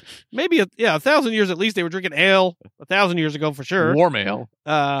years. Maybe, 1,000 years at least. They were drinking ale 1,000 years ago for sure. Warm ale.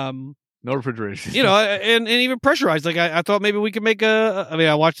 No refrigeration. and even pressurized. Like I thought maybe we could make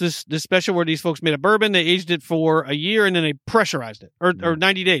I watched this special where these folks made a bourbon. They aged it for a year and then they pressurized it or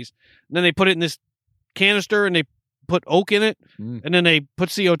 90 days. And then they put it in this canister and they put oak in it. And then they put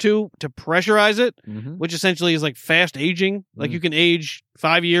CO2 to pressurize it, which essentially is like fast aging. Like you can age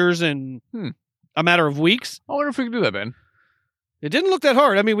 5 years in a matter of weeks. I wonder if we can do that, Ben. It didn't look that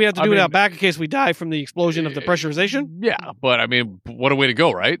hard. I mean, we have to do it out back in case we die from the explosion of the pressurization. Yeah, but I mean, what a way to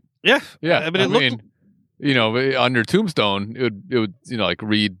go, right? Yeah. Yeah. But it looked... on your tombstone, it would like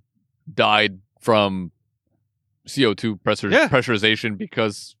Reed died from CO2 pressurization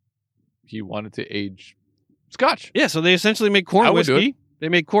because he wanted to age Scotch. Yeah, so they essentially made corn I would do whiskey. They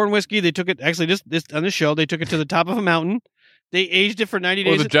made corn whiskey. They took it, actually, this on this show, they took it to the top of a mountain. They aged it for 90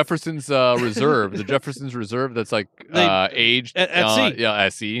 days. The Jefferson's Reserve. The Jefferson's Reserve that's like aged. At sea. Yeah,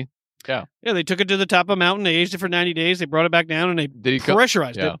 at sea. Yeah. Yeah, they took it to the top of a mountain. They aged it for 90 days. They brought it back down and they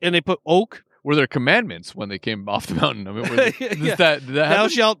pressurized it. And they put oak. Were there commandments when they came off the mountain? I mean, did that Thou happen?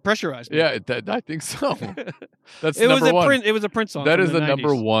 shalt pressurize me. Yeah, I think so. That's it number one. It was a Prince song. That from is the 90s.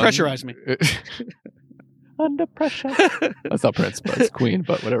 number one. Pressurize me. Under pressure. That's not Prince, but it's Queen,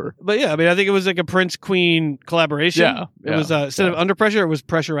 but whatever. But yeah, I mean, I think it was like a Prince-Queen collaboration. Yeah. It was, instead of Under Pressure, it was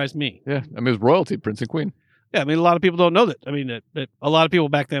Pressurize Me. Yeah, I mean, it was royalty, Prince and Queen. Yeah, I mean, a lot of people don't know that. I mean, that a lot of people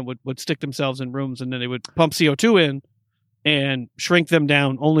back then would stick themselves in rooms and then they would pump CO2 in and shrink them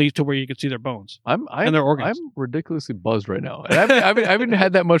down only to where you could see their bones and their organs. I'm ridiculously buzzed right now. And I haven't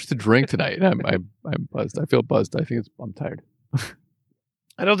had that much to drink tonight. I'm buzzed. I feel buzzed. I think I'm tired.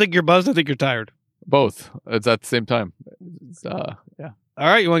 I don't think you're buzzed. I think you're tired. Both. It's at the same time. Yeah. All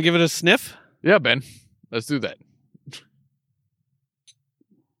right, you want to give it a sniff? Yeah, Ben. Let's do that.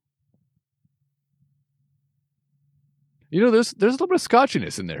 There's a little bit of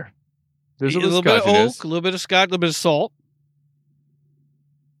scotchiness in there. There's a little bit of oak, a little bit of scotch, a little bit of salt.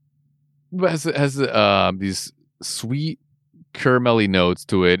 But has these sweet caramelly notes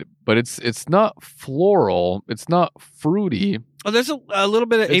to it, but it's not floral. It's not fruity. Oh, there's a little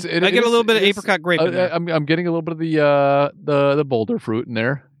bit of I get a little bit of apricot grape in there. I'm getting a little bit of the boulder fruit in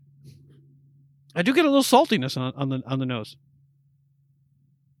there. I do get a little saltiness on the nose.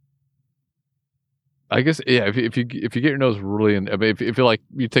 I guess if you get your nose really in, I mean, if you like,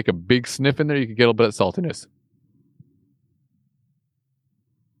 you take a big sniff in there, you can get a little bit of saltiness.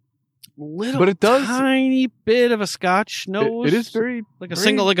 But it does tiny bit of a Scotch nose. It is very like a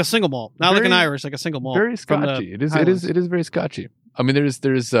single malt, not like an Irish, like a single malt. Very Scotchy. It is very Scotchy. I mean,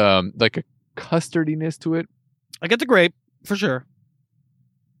 there's like a custardiness to it. I get the grape for sure.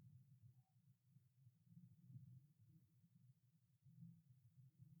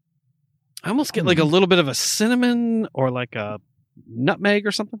 I almost get like a little bit of a cinnamon or like a nutmeg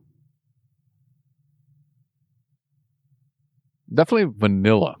or something. Definitely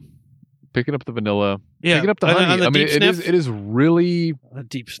vanilla. Picking up the vanilla. Yeah. Picking up the honey. I mean, it is really a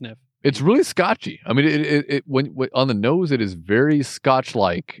deep sniff. It's really Scotchy. I mean, it when on the nose, it is very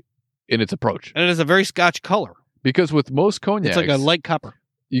Scotch-like in its approach. And it has a very Scotch color. Because with most cognacs, it's like a light copper.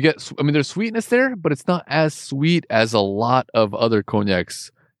 You get, I mean, there's sweetness there, but it's not as sweet as a lot of other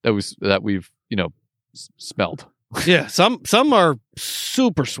cognacs that we've smelled. Yeah, some are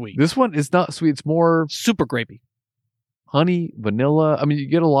super sweet. This one is not sweet. It's more super grapey. Honey, vanilla. I mean, you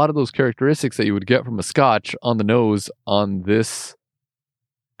get a lot of those characteristics that you would get from a Scotch on the nose on this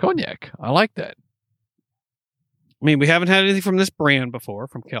cognac. I like that. I mean, we haven't had anything from this brand before,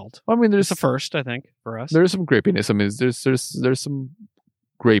 from Kelt. I mean, there's the first, I think, for us. There's some grapiness. I mean, there's some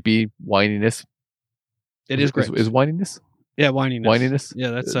grapey wininess. It is great. Is wininess? Yeah, wininess. Wininess.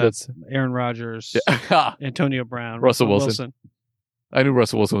 Yeah, that's Aaron Rodgers, Antonio Brown, Russell Wilson. I knew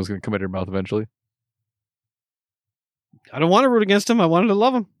Russell Wilson was going to come out of your mouth eventually. I don't want to root against him. I wanted to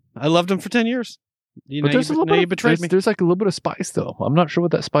love him. I loved him for 10 years. You betrayed me. There's like a little bit of spice, though. I'm not sure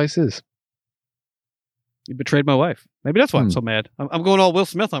what that spice is. You betrayed my wife. Maybe that's why I'm so mad. I'm going all Will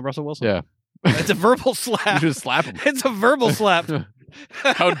Smith on Russell Wilson. Yeah. It's a verbal slap. You just slap him. It's a verbal slap.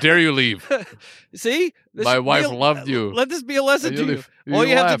 How dare you leave? See? My wife loved you. Let this be a lesson to you. All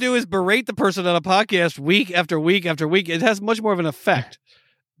you have to do is berate the person on a podcast week after week after week. It has much more of an effect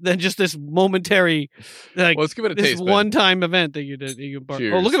than just this momentary, like, let's give it a this taste, one-time event that you did.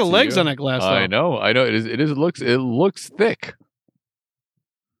 Cheers oh, look at the legs on that glass. I know. It is. It looks thick.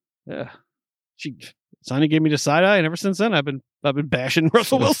 Yeah. Sonny gave me the side eye, and ever since then, I've been bashing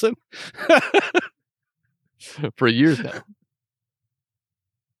Russell Wilson for years now.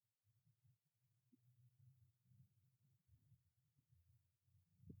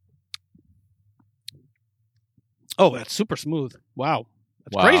 Oh, that's super smooth. Wow.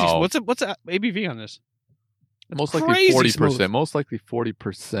 That's crazy. What's the ABV on this? Most likely 40%. Most likely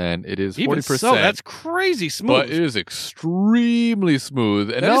 40%. It is 40%. So, that's crazy smooth. But it is extremely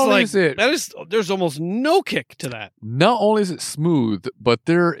smooth. And there's almost no kick to that. Not only is it smooth, but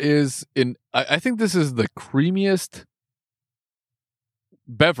there is I think this is the creamiest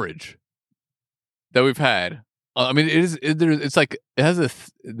beverage that we've had. I mean, it's like it has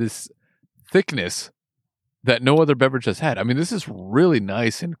this thickness that no other beverage has had. I mean, this is really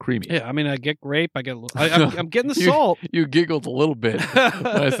nice and creamy. Yeah, I mean, I get grape. I get. I'm getting the salt. You giggled a little bit.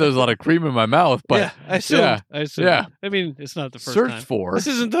 I said there's a lot of cream in my mouth, but yeah, I assumed. Yeah, I mean, it's not the first Search time. for this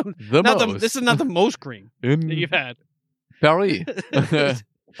isn't the most. This is not the most cream that you've had. Paris.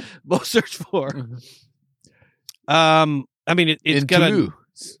 Most search for. I mean, it's got a.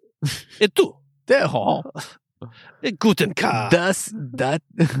 Et tu? Guten Tag. That.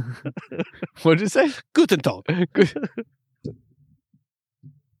 What did you say? Guten Tag.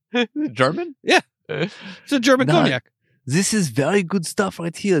 German? Yeah. It's a German cognac. This is very good stuff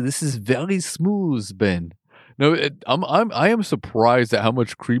right here. This is very smooth, Ben. No, I am surprised at how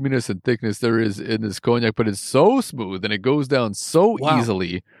much creaminess and thickness there is in this cognac, but it's so smooth and it goes down so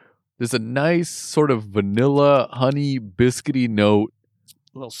easily. There's a nice sort of vanilla, honey, biscuity note.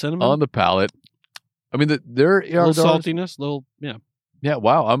 A little cinnamon on the palate. I mean, there are a little saltiness, yeah.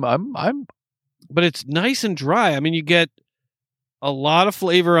 Wow, I'm. But it's nice and dry. I mean, you get a lot of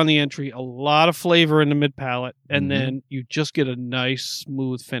flavor on the entry, a lot of flavor in the mid palate, and then you just get a nice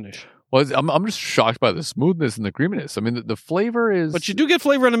smooth finish. Well, I'm just shocked by the smoothness and the creaminess. I mean, the flavor is. But you do get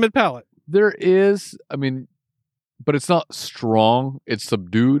flavor on the mid palate. There is. I mean, but it's not strong. It's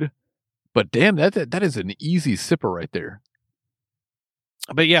subdued. But damn, that is an easy sipper right there.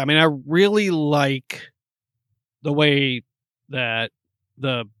 But yeah, I mean, I really like the way that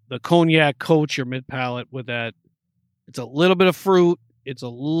the cognac coats your mid palate with that It's a little bit of fruit. It's a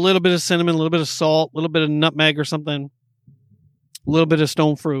little bit of cinnamon, a little bit of salt, a little bit of nutmeg or something, a little bit of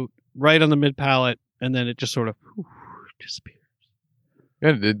stone fruit right on the mid palate, and then it just sort of disappears.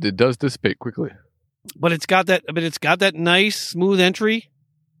 Yeah, it does dissipate quickly. But it's got that. But it's got that nice smooth entry,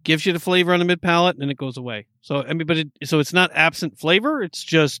 gives you the flavor on the mid palate, and it goes away. So I mean, so it's not absent flavor. It's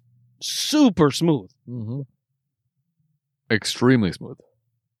just super smooth. Mm-hmm. Extremely smooth.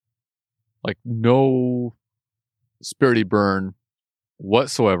 Like no spirity burn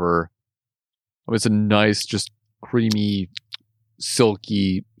whatsoever. I mean, it's a nice, just creamy,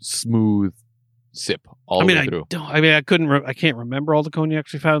 silky, smooth sip all the way through. I can't remember all the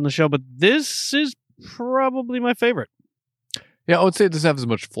cognacs we've had on the show, but this is probably my favorite. Yeah, I would say it doesn't have as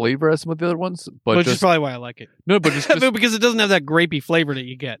much flavor as some of the other ones, but which is probably why I like it. No, but just because it doesn't have that grapey flavor that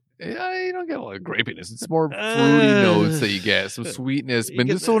you get. Yeah, you don't get a lot of grapiness. It's more fruity notes that you get, some sweetness. But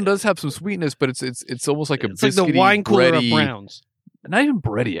this one does have some sweetness, but it's almost like it's like the wine cooler bready, of browns. Not even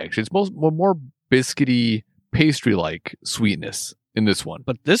bready, actually. It's more biscuity, pastry-like sweetness in this one.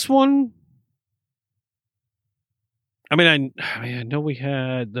 But this one, I mean, I know we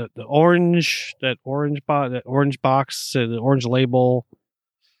had the orange, that orange box, the orange label.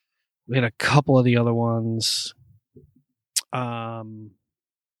 We had a couple of the other ones. But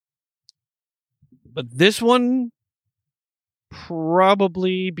this one,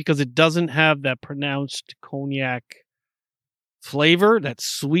 probably because it doesn't have that pronounced cognac flavor, that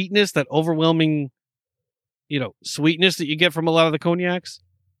sweetness, that overwhelming, sweetness that you get from a lot of the cognacs.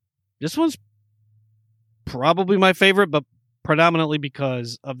 This one's probably my favorite, but predominantly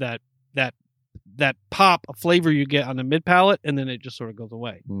because of that pop of flavor you get on the mid palate, and then it just sort of goes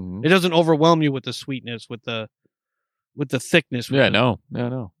away. Mm-hmm. It doesn't overwhelm you with the sweetness, with the thickness. No.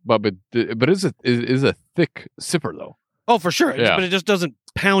 But it is a thick sipper though. Oh, for sure. Yeah. But it just doesn't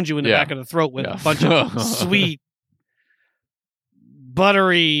pound you in the back of the throat with a bunch of sweet,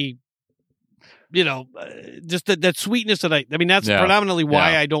 buttery, just that sweetness that I mean, that's predominantly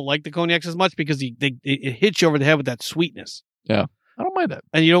why I don't like the cognacs as much, because it hits you over the head with that sweetness. Yeah. I don't mind that.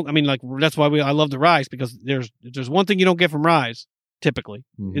 And that's why I love the rye, because there's one thing you don't get from rye, typically.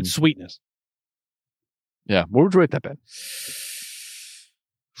 Mm-hmm. It's sweetness. Yeah. What would you rate that, Ben?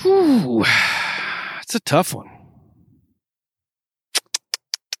 Whew. It's a tough one.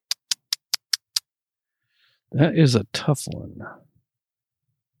 That is a tough one.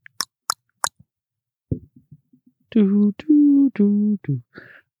 I'm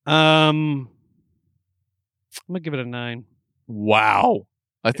gonna give it a 9. Wow.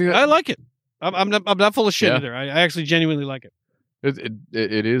 I like it. I'm not full of shit either. I actually genuinely like it.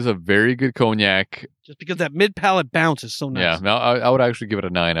 It is a very good cognac. Just because that mid palate bounce is so nice. Yeah, no, I would actually give it a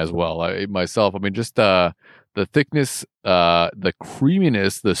 9 as well. Myself, I mean, just the thickness, the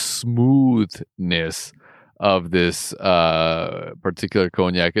creaminess, the smoothness of this particular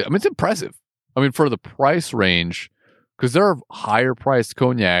cognac. I mean, it's impressive. I mean, for the price range, because there are higher priced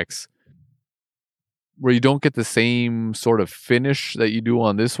cognacs where you don't get the same sort of finish that you do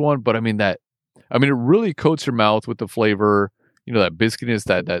on this one. But it really coats your mouth with the flavor. That biscuitiness,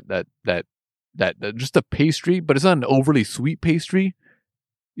 that just a pastry, but it's not an overly sweet pastry.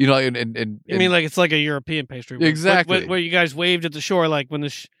 You mean like it's like a European pastry? Exactly. Where you guys waved at the shore, like when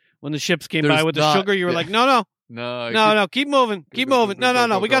the ships came by with the sugar, you were like, no, keep moving,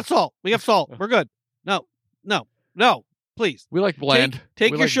 no, we got salt, we're good. No, please. We like bland.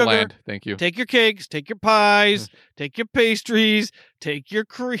 Take your sugar. Bland. Thank you. Take your cakes, take your pies, take your pastries, take your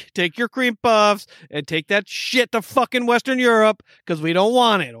cream puffs, and take that shit to fucking Western Europe, because we don't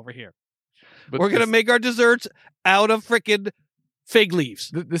want it over here. But we're gonna make our desserts out of frickin' fig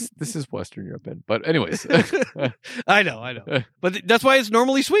leaves. This is Western Europe, but anyways, I know, but that's why it's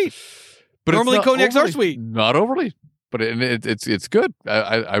normally sweet. But normally cognacs are sweet, not overly, but it's good.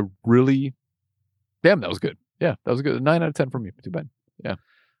 I really, damn, that was good. Yeah, that was good. 9 out of 10 for me. Too bad. Yeah.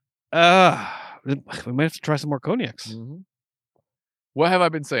 We might have to try some more cognacs. Mm-hmm. What have I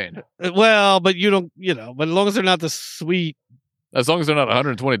been saying? Well, but you don't, but as long as they're not the sweet. As long as they're not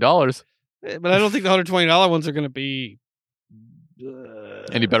 $120. But I don't think the $120 ones are going to be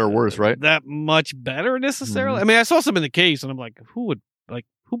any better or worse, right? That much better necessarily. Mm-hmm. I mean, I saw some in the case, and I'm like, who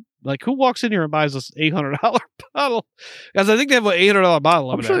walks in here and buys this $800 bottle? Because I think they have an $800 bottle.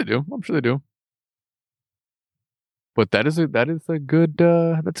 I'm sure they do. But that's a good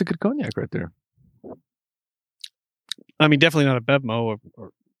cognac right there. I mean, definitely not a Bevmo, or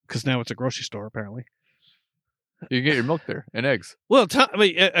because now it's a grocery store apparently. You can get your milk there and eggs. Well,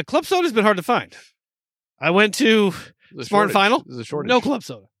 a club soda has been hard to find. I went to Smart and Final. There's a shortage. No club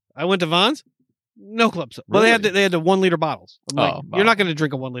soda. I went to Vons. No club soda. Well, Really? they had the 1 liter bottles. I'm like, Oh, you're wow. not going to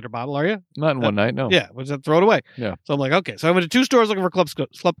drink a 1 liter bottle, are you? Not in one night, no. Yeah, we'll just throw it away. Yeah. So I'm like, okay. So I went to 2 stores looking for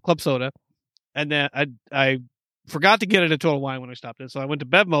club soda, and then I forgot to get it at Total Wine when I stopped in. So I went to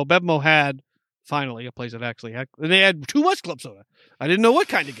Bevmo. Bevmo had finally a place that actually had, and they had too much club soda. I didn't know what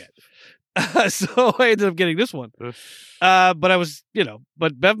kind to get. So I ended up getting this one. But I was,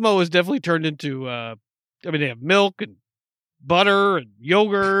 but Bevmo has definitely turned into, they have milk and butter and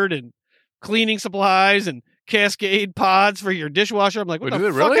yogurt and cleaning supplies and Cascade pods for your dishwasher. I'm like, what Wait, the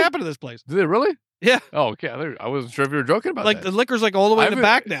did it fuck really? happened to this place? Did they really? Yeah. Oh, okay. I wasn't sure if you were joking about Like that. the liquor's like all the way in the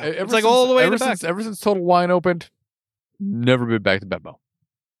back now. It's like all the way in the back. Ever since Total Wine opened, never been back to Bevmo.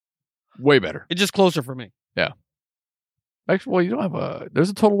 Way better. It's just closer for me. Actually, well, you don't have there's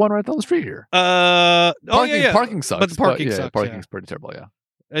a Total Wine right down the street here. Parking sucks. But the parking sucks. Parking's pretty terrible, yeah.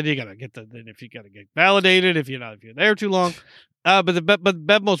 And you gotta get if you gotta get validated, if you're there too long. But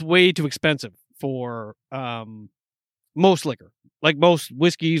Bevmo's way too expensive for most liquor. Like most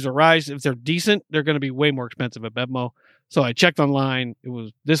whiskeys or rye, if they're decent, they're going to be way more expensive at Bevmo. So I checked online. It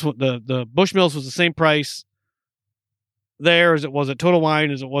was this one. The Bushmills was the same price there as it was at Total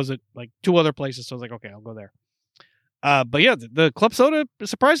Wine, as it was at like 2 other places. So I was like, okay, I'll go there. But yeah, the club soda is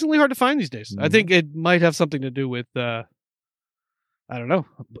surprisingly hard to find these days. I think it might have something to do with I don't know,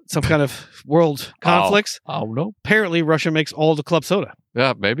 some kind of world conflicts. Oh no. Apparently, Russia makes all the club soda.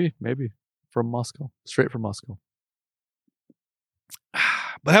 Yeah, maybe from Moscow, straight from Moscow.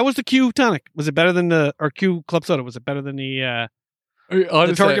 But how was the Q tonic? Was it better than Q club soda? Was it better than the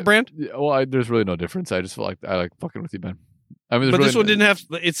Target brand? Yeah, well, there's really no difference. I just feel like I like fucking with you, Ben. I mean, But this one didn't have.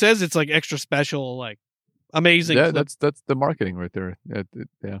 It says it's like extra special, like amazing. Yeah, that's the marketing right there.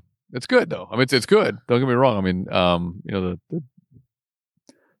 Yeah, it's good though. I mean, it's good. Don't get me wrong. I mean,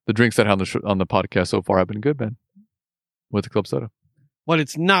 the drinks that I had on the podcast so far have been good, Ben. With the club soda, But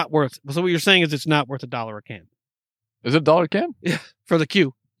it's not worth. So what you're saying is it's not worth $1 a can. is it $1 a can? Yeah, for the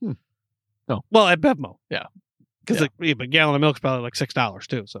Q. No. Well, at Bevmo. Yeah. Because a gallon of milk's probably like $6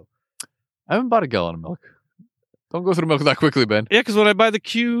 too. So I haven't bought a gallon of milk. Don't go through the milk that quickly, Ben. yeah, because when I buy the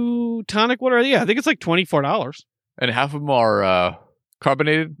Q tonic water, I think it's like $24. And half of them are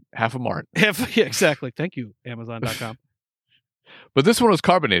carbonated, half of them aren't. Yeah, exactly. Thank you, Amazon.com. But this one was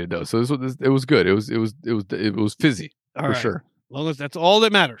carbonated though, so it was good. It was fizzy All for right. sure. As long as that's all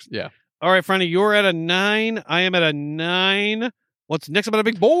that matters. Yeah. All right, Franny, you're at a 9. I am at a 9. What's next up on a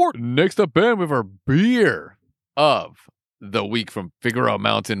big board? Next up, Ben, we have our beer of the week from Figueroa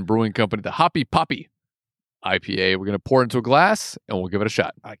Mountain Brewing Company, the Hoppy Poppy IPA. We're going to pour it into a glass and we'll give it a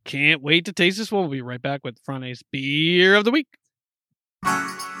shot. I can't wait to taste this one. We'll be right back with Franny's beer of the week.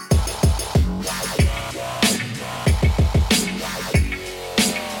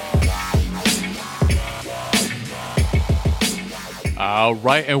 All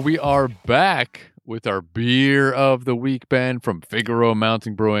right, and we are back with our beer of the week, Ben, from Figueroa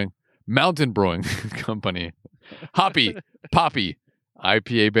Mountain Brewing Company. Hoppy Poppy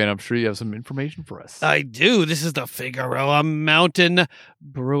IPA, Ben. I'm sure you have some information for us. I do. This is the Figueroa Mountain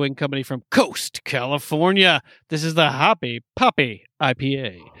Brewing Company from Coast, California. This is the Hoppy Poppy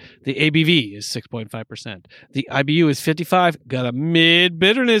IPA. The ABV is 6.5%. The IBU is 55. Got a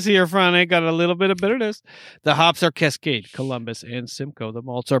mid-bitterness here, Franny. Got a little bit of bitterness. The hops are Cascade, Columbus, and Simcoe. The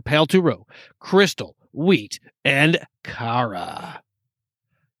malts are Pale Turo, Crystal, Wheat, and Cara.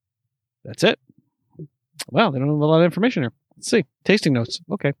 That's it. Wow, they don't have a lot of information here. Let's see. Tasting notes.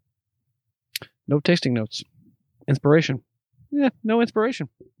 Okay. No tasting notes. Inspiration. Yeah, no inspiration.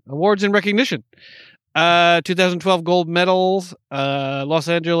 Awards and recognition. 2012 gold medals. Los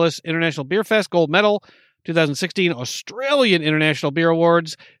Angeles International Beer Fest gold medal. 2016 Australian International Beer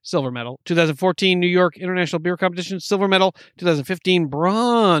Awards silver medal. 2014 New York International Beer Competition silver medal. 2015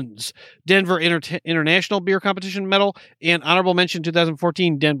 bronze Denver International Beer Competition medal, and honorable mention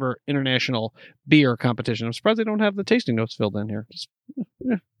 2014 Denver International Beer Competition. I'm surprised they don't have the tasting notes filled in here. Just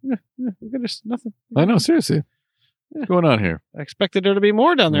nothing. I know, seriously. What's going on here? I expected there to be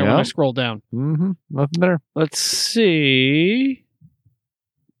more down there when Yeah. I scroll down. Mm-hmm. Nothing there. Let's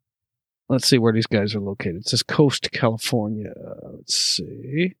see where these guys are located. It says Coast, California. Let's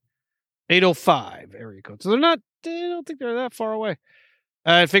see. 805 area code. So I don't think they're that far away.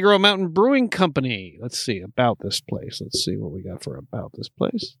 Figueroa Mountain Brewing Company. Let's see about this place. Let's see what we got for about this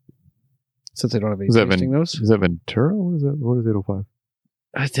place. Since they don't have any tasting notes. Is that Ventura? What is 805?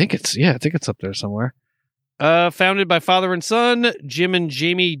 I think it's up there somewhere. Founded by father and son, Jim and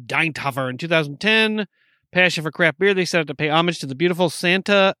Jamie Deinhofer in 2010. Passion for craft beer, they set out to pay homage to the beautiful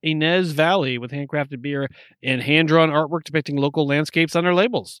Santa Ynez Valley with handcrafted beer and hand-drawn artwork depicting local landscapes on their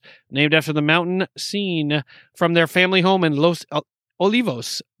labels. Named after the mountain scene from their family home in Los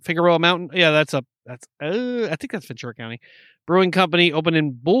Olivos Figueroa Mountain. Yeah, I think that's Ventura County. Brewing company opened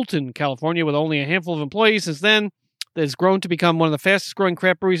in Bolton, California, with only a handful of employees. Since then, it has grown to become one of the fastest growing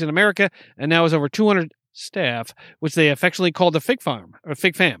craft breweries in America, and now has over 200 staff, which they affectionately call the Fig Farm or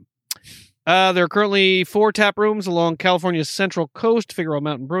Fig Fam. There are currently 4 tap rooms along California's central coast. Figueroa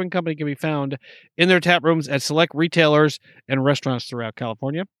Mountain Brewing Company can be found in their tap rooms at select retailers and restaurants throughout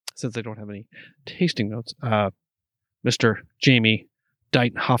California. Since they don't have any tasting notes, Mr. Jamie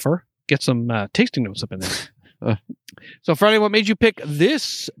Deitenhofer, get some tasting notes up in there. So, Friday, what made you pick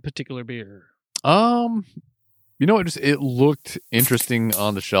this particular beer? You know, it looked interesting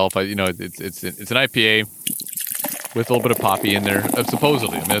on the shelf. It's an IPA with a little bit of poppy in there,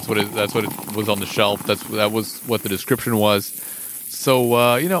 supposedly. I mean, that's what it was on the shelf. That was what the description was. So,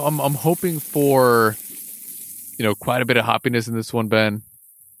 I'm hoping for, quite a bit of hoppiness in this one, Ben.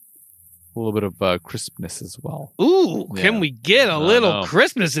 A little bit of crispness as well. Ooh, Yeah. Can we get a I little know.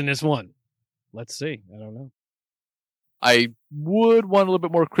 crispness in this one? Let's see. I don't know. I would want a little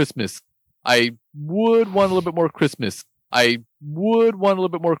bit more Christmas. I would want a little bit more Christmas. I would want a little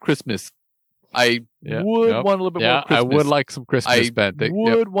bit more Christmas. I would want a little bit more Christmas. I would like some Christmas. I Ben.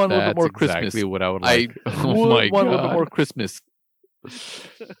 would want a little bit more That's Christmas. exactly what I would I like. would Oh my want a little bit God. more Christmas.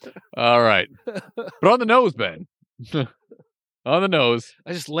 All right. But on the nose, Ben. On the nose.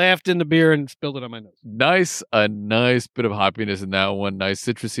 I just laughed in the beer and spilled it on my nose. A nice bit of hoppiness in that one. Nice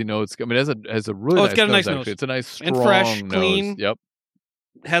citrusy notes. I mean, it has a really it's got a nice actually. nose. It's a nice, strong And fresh, nose. clean. Yep.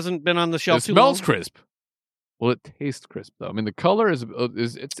 Hasn't been on the shelf It too smells long. crisp. Well, it tastes crisp though. I mean, the color is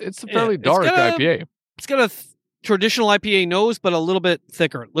it's a fairly it's dark got a- IPA. It's got a traditional IPA nose, but a little bit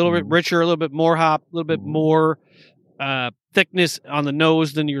thicker, a little bit richer, a little bit more hop, a little bit more thickness on the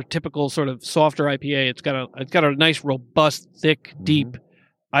nose than your typical sort of softer IPA. It's got a nice, robust, thick, deep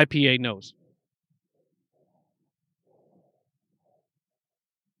IPA nose.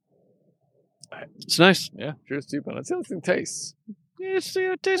 It's nice. Yeah, cheers to you, Ben. Let's see how this thing tastes. Yeah, see,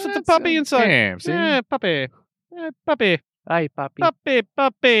 it tastes with the That's, puppy inside. Damn, see? Yeah, puppy. Yeah, puppy. Hi, Poppy. Puppy,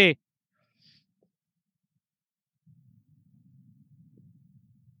 puppy.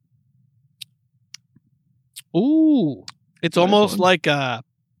 Ooh, it's Nice almost one. like a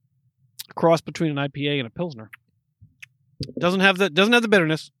cross between an IPA and a Pilsner. Doesn't have the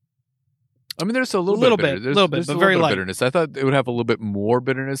bitterness. I mean, there's a little, Little bit, bit, of bitterness. little bit, There's but a very little bit light. of bitterness. I thought it would have a little bit more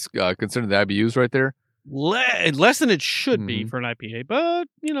bitterness, considering the IBUs right there. Less than it should be Mhm. for an IPA, but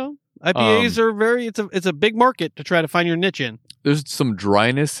IPAs are very. It's a big market to try to find your niche in. There's some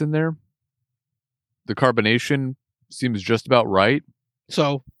dryness in there. The carbonation seems just about right.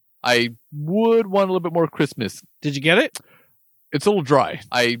 So, I would want a little bit more Christmas. did you get it? It's a little dry.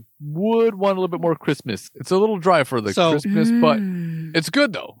 I would want a little bit more Christmas. It's a little dry for the So- crispness, but it's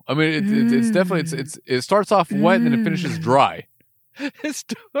good though. I mean, it's definitely it starts off wet and then it finishes dry. It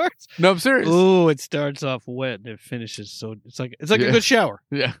starts. No, I'm serious. Ooh, it starts off wet and it finishes so it's like Yeah. a good shower.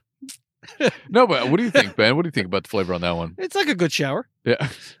 Yeah. No, but what do you think, Ben? What do you think about the flavor on that one? It's like a good shower. Yeah.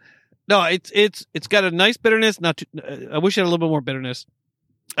 No, it's got a nice bitterness. Not too, I wish it had a little bit more bitterness.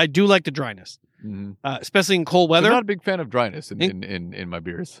 I do like the dryness, Mhm. especially in cold I'm weather. not a big fan of dryness in my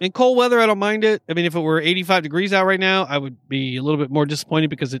beers. In cold weather, I don't mind it. I mean, if it were 85 degrees out right now, I would be a little bit more disappointed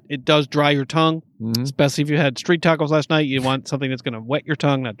because it does dry your tongue, Mhm. especially if you had street tacos last night. You want something that's going to wet your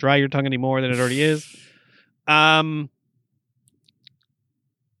tongue, not dry your tongue any more than it already is.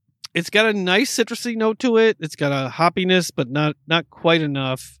 It's got a nice citrusy note to it. It's got a hoppiness, but not quite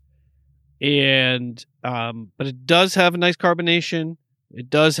enough. And but it does have a nice carbonation. It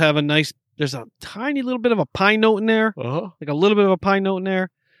does have a nice. There's a tiny little bit of a pine note in there, Uh-huh. like a little bit of a pine note in there.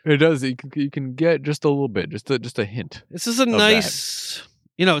 It does. You can get just a little bit, just a hint. This is a that. nice,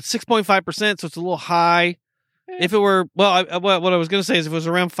 it's 6.5%, so it's a little high. If it were, what I was going to say is if it was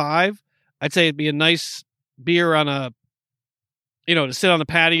around 5, I'd say it'd be a nice beer on a, to sit on the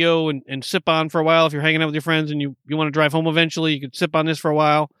patio and sip on for a while. If you're hanging out with your friends and you want to drive home eventually, you could sip on this for a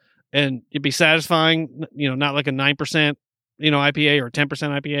while and it'd be satisfying, not like a 9%, IPA or a 10%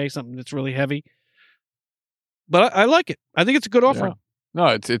 IPA, something that's really heavy. But I like it. I think it's a good offering. No,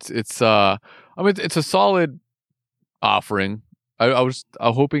 it's I mean it's a solid offering. I was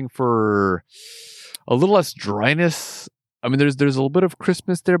hoping for a little less dryness. I mean, there's a little bit of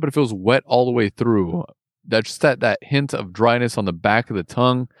crispness there, but it feels wet all the way through. That's that hint of dryness on the back of the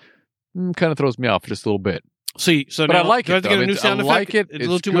tongue kind of throws me off just a little bit. So But now, I like do I it, have to get though. a new It's- sound I effect? like it. It's a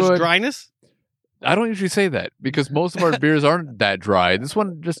little It's too much good. dryness. I don't usually say that because most of our beers aren't that dry. This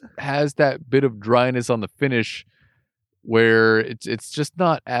one just has that bit of dryness on the finish where it's just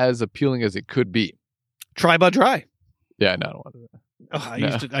not as appealing as it could be. Try but dry. Yeah, no, I don't want to. Oh,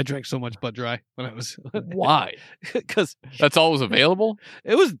 No. I drank so much Bud Dry when I was Why? because That's all was available.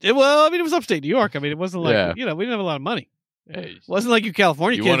 it was upstate New York. I mean, it wasn't like Yeah. we didn't have a lot of money. Hey, It wasn't like you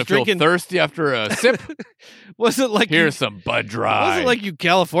California you kids want to feel drinking. thirsty after a sip? Wasn't like Here's some Bud It Dry. wasn't like you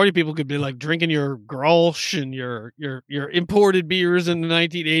California people could be like drinking your Grolsch and your imported beers in the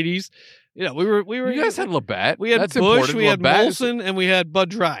 1980s. You know, we were. You guys had Labatt. we had That's Bush, imported. we had Labatt is- Molson, and we had Bud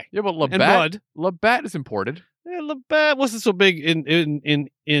Dry. Yeah, but And Labatt. Bud. Labatt is imported. Yeah, Labatt wasn't so big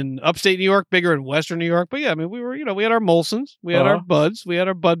in upstate New York, bigger in Western New York. But yeah, I mean, we had our Molsons, we had our Uh-huh. Buds, we had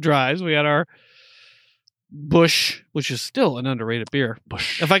our Bud Dries, we had our Bush, which is still an underrated beer.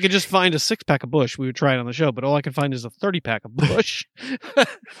 Bush. If I could just find a 6-pack of Bush, we would try it on the show. But all I can find is a 30-pack of Bush.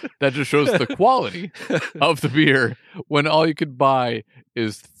 That just shows the quality of the beer when all you could buy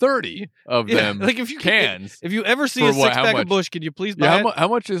is 30 of Yeah, them like if you cans. If you ever see For a what- how 6-pack much? of Bush, can you please buy Yeah, it? how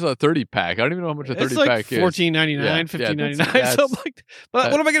much is a 30 pack? I don't even know how much a 30 It's like pack is. $14.99, Yeah, $15.99, that's- something like that.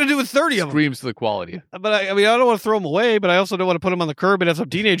 But what am I going to do with 30 of them? Screams to the quality. But I mean, I don't want to throw them away, but I also don't want to put them on the curb and have some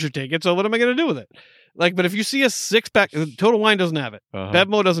teenager take it. So what am I going to do with it? Like, but if you see a 6-pack, Total Wine doesn't have it. Uh-huh.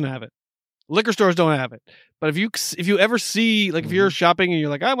 Bevmo doesn't have it. Liquor stores don't have it. But if you ever see, like, if you're shopping and you're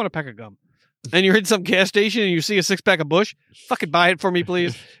like, I want a pack of gum, and you're in some gas station and you see a 6-pack of Bush, fucking buy it for me,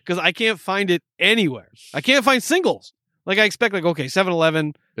 please, because I can't find it anywhere. I can't find singles. Like I expect, like, okay,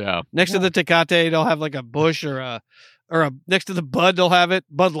 7-Eleven Yeah. next to the Tecate, they'll have like a Bush or a next to the Bud, they'll have it.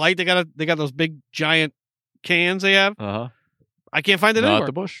 Bud Light, they got those big giant cans they have. Uh-huh. I can't find it Not anywhere.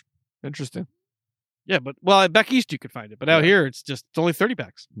 the Bush. Interesting. Yeah, but back east you could find it, but out Yeah. here it's 30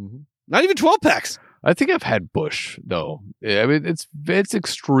 packs, Mhm. not even 12 packs. I think I've had Bush though. I mean, it's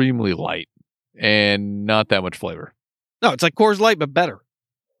extremely light and not that much flavor. No, it's like Coors Light but better.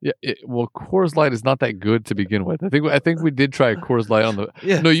 Yeah, well, Coors Light is not that good to begin with. I think we did try Coors Light on the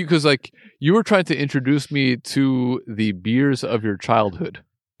Yeah, no, because like you were trying to introduce me to the beers of your childhood.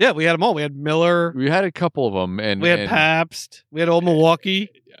 yeah, we had them all. We had Miller, We had a couple of them, and we had Pabst, we had Old Milwaukee.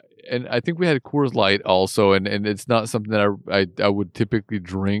 and I think we had Coors Light also, and it's not something that I would typically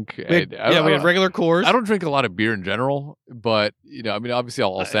drink. We had, I we had regular Coors. I don't drink a lot of beer in general, but I mean, obviously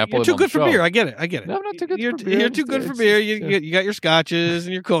I'll sample You're it. too on the good for show. beer. I get it. No, I'm not too good You're, for beer. You're too good for It's beer. just, You got your scotches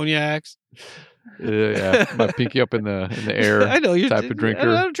and your cognacs. Yeah, my pinky up in the air. I know you're type of drinker.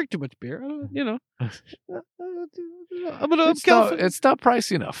 I don't drink too much beer. I'm California. It's not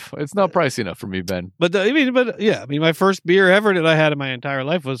pricey enough. It's not pricey enough for me, Ben. But my first beer ever that I had in my entire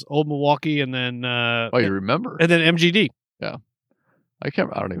life was Old Milwaukee, and then Oh, you remember? and then MGD. I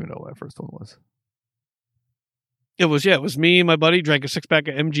don't even know what my first one was. It was me and my buddy drank a 6-pack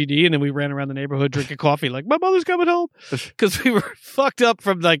of MGD, and then we ran around the neighborhood drinking coffee. Like my mother's coming home because we were fucked up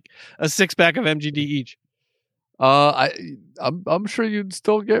from like a 6-pack of MGD each. I'm sure you'd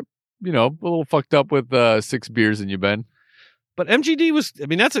still get a little fucked up with 6 beers in you, Ben. But MGD was, I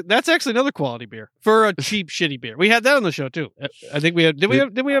mean, that's actually another quality beer for a cheap, shitty beer. We had that on the show too. I think we had. Did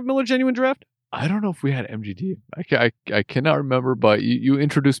we have Miller Genuine Draft? I don't know if we had MGD. I cannot remember, but you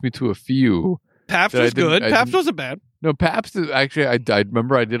introduced me to a few. Pabst That I was didn't- good. I Pabst didn't- wasn't bad. No, Pabst is actually. I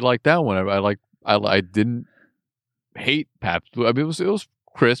remember I did like that one. I didn't hate Pabst. I mean, it was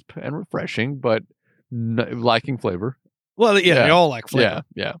crisp and refreshing, but lacking flavor. Well, yeah, Yeah. they all like flavor.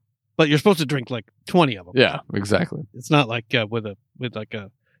 Yeah, But you're supposed to drink like 20 of them. yeah, exactly. It's not like with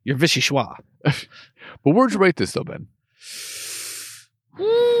your Vichy Schwa. But where'd you rate this though, Ben?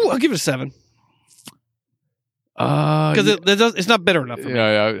 Ooh, I'll give it a 7 because it's not bitter enough for me.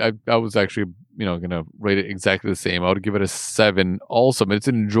 Yeah, I was actually gonna rate it exactly the same. I would give it a 7. Also, I mean, it's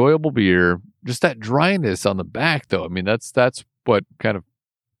an enjoyable beer. Just that dryness on the back, though. I mean, that's what kind of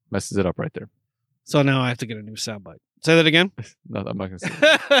messes it up right there. So now I have to get a new soundbite. Say that again. No, I'm not gonna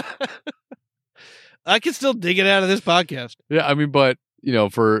say. I can still dig it out of this podcast. Yeah, I mean, but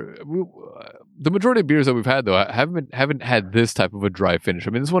for the majority of beers that we've had, though, I haven't had this type of a dry finish.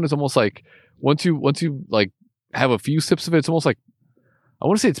 I mean, this one is almost like once you like have a few sips of it, it's almost like I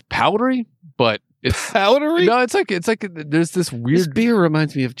want to say it's powdery, but it's Powdery? no, it's like there's this This weird. beer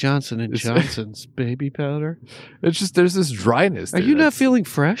reminds me of Johnson and It's- Johnson's baby powder. It's just there's this dryness. Are there you not that's- feeling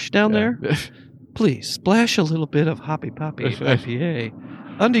fresh down yeah. there? Please splash a little bit of Hoppy Poppy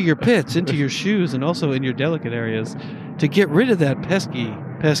IPA under your pits, into your shoes, and also in your delicate areas to get rid of that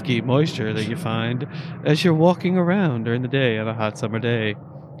pesky moisture that you find as you're walking around during the day on a hot summer day.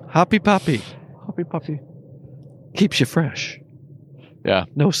 Hoppy Poppy Hoppy puppy. keeps you fresh. Yeah.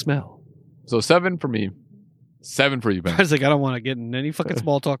 No smell. So 7 for me. 7 for you, Ben. I was like, I don't want to get in any fucking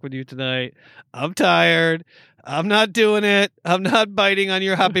small talk with you tonight. I'm tired. I'm not doing it. I'm not biting on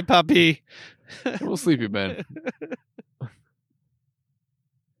your Hoppy Poppy. We'll sleep you, Ben.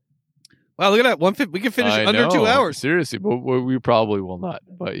 Wow, look at that. 150. We can finish I under 2 know, hours. Seriously, but we probably will not.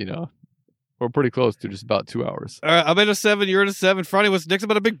 But, we're pretty close to just about 2 hours. All right, I'm at a 7. You're at a 7. Friday, what's next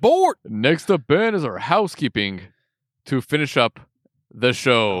about a big board? Next up, Ben, is our housekeeping to finish up the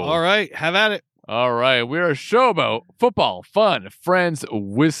show. All right, have at it. All right, we're a show about football, fun, friends,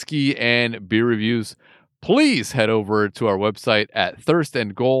 whiskey, and beer reviews. Please head over to our website at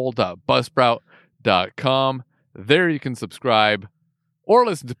thirstandgold.buzzsprout.com. There you can subscribe or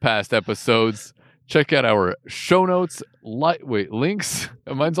listen to past episodes. Check out our show notes. Links.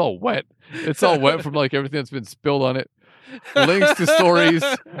 Mine's all wet. It's all wet from like everything that's been spilled on it. Links to stories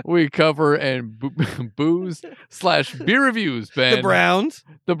we cover and booze/beer reviews, Ben.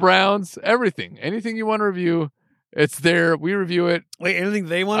 The Browns, everything. Anything you want to review, it's there. We review it. Wait, anything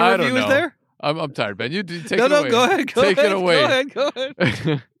they want I to don't review is know. there? I'm tired, Ben. You take No, it away. go ahead. Take it away. Go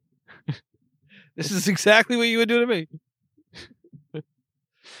ahead. This is exactly what you would do to me.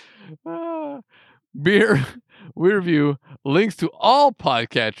 Beer. We review links to all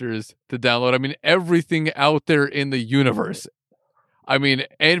podcatchers to download. I mean, everything out there in the universe. I mean,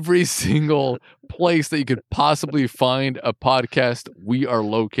 every single place that you could possibly find a podcast, we are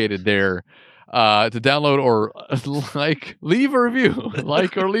located there. To download or leave a review.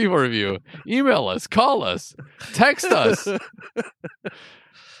 Like or leave a review. Email us, call us, text us.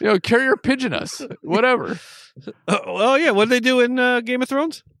 Carrier pigeon us. Whatever. Oh, yeah. What did they do in Game of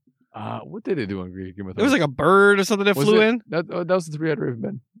Thrones? What did they do on Game of Thrones? It was like a bird or something that flew in. That was the three-eyed raven,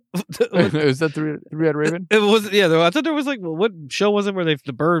 Ben. Is that three-eyed raven? It was, yeah. I thought there was like, what show was it where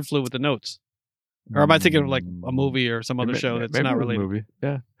the bird flew with the notes? Or am I thinking of like a movie or some other show that's not related? Movie.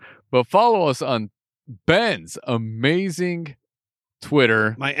 Yeah. But follow us on Ben's amazing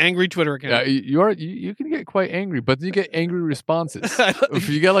Twitter. My angry Twitter account. Yeah, you can get quite angry, but you get angry responses. If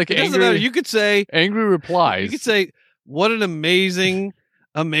you get like it doesn't matter. You could say angry replies. You could say, "What an amazing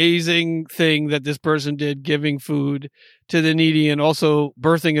thing that this person did, giving food to the needy and also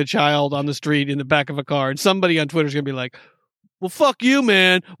birthing a child on the street in the back of a car." And somebody on Twitter is gonna be like, "Well, fuck you,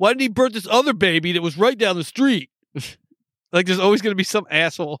 man. Why didn't he birth this other baby that was right down the street?" Like, there's always gonna be some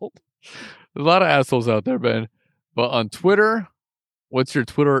asshole. There's a lot of assholes out there, Ben. But on Twitter, what's your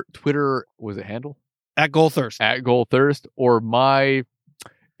Twitter was it handle? At Goalthirst. At Goalthirst, or my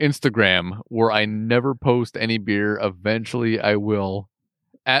Instagram, where I never post any beer. Eventually I will.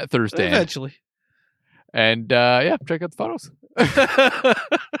 At Thursday. Eventually. And check out the photos.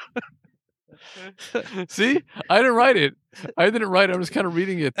 See? I didn't write it. I'm just kind of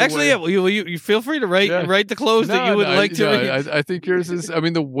reading it. Actually, yeah. Well, you feel free to write the close that you would like to read. I think yours is,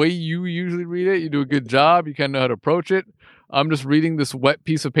 the way you usually read it, you do a good job. You kind of know how to approach it. I'm just reading this wet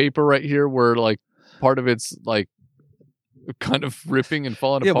piece of paper right here where, like, part of it's, like, kind of ripping and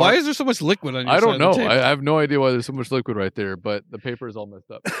falling apart. Yeah, why is there so much liquid on your I don't know. side of the I have no idea why there's so much liquid right there, but the paper is all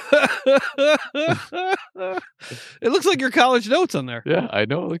messed up. It looks like your college notes on there. Yeah, I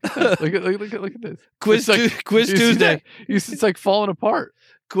know. Look at that. Look at this. Quiz Tuesday. It's like falling apart.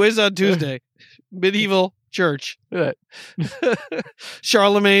 Quiz on Tuesday. Medieval church. Look at that.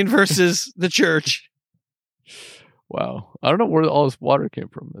 Charlemagne versus the church. Wow. I don't know where all this water came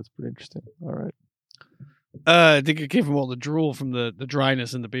from. That's pretty interesting. All right. I think it came from all the drool from the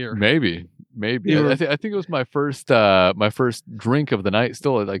dryness in the beer. Maybe. I think it was my first drink of the night.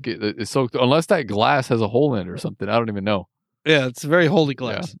 Still, like it's soaked. Unless that glass has a hole in it or something, I don't even know. Yeah, it's a very holy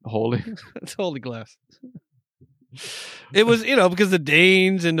glass. Yeah, holy. It's holy glass. It was, because the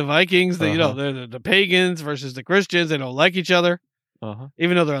Danes and the Vikings, they're the pagans versus the Christians. They don't like each other,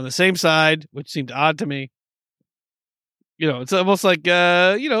 even though they're on the same side, which seemed odd to me. It's almost like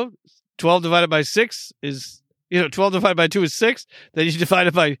 12 divided by 6 is, 12 divided by 2 is 6. Then you divide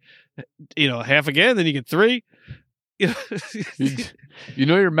it by, half again. Then you get 3. You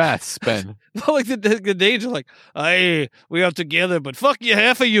know your maths, Ben. Well, like the Danes are like, "Hey, we are together, but fuck you,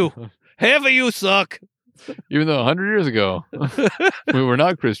 half of you. Half of you suck." Even though 100 years ago we were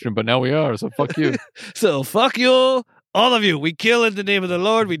not Christian, but now we are. So fuck you. So fuck you, all of you. We kill in the name of the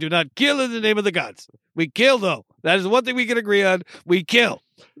Lord. We do not kill in the name of the gods. We kill, though. That is one thing we can agree on. We kill.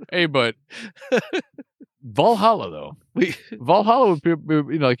 Hey, but Valhalla, though. Valhalla would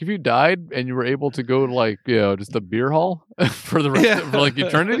be, like if you died and you were able to go to like, just a beer hall for the rest of like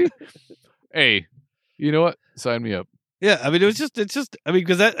eternity. Hey, you know what? Sign me up. Yeah, it's just,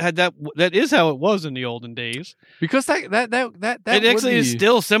 because that is how it was in the olden days. Because that it actually is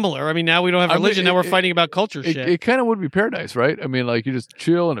still similar. Now we don't have religion. Now we're fighting about culture shit. It kind of would be paradise, right? Like you just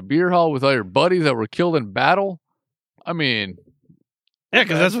chill in a beer hall with all your buddies that were killed in battle. Yeah,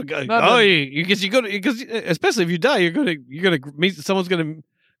 because that's what. Because especially if you die, you're gonna meet someone's gonna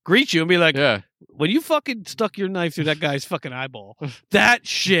greet you and be like, "Yeah, when you fucking stuck your knife through that guy's fucking eyeball, that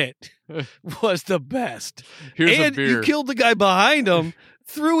shit was the best. Here's And a beer. you killed the guy behind him,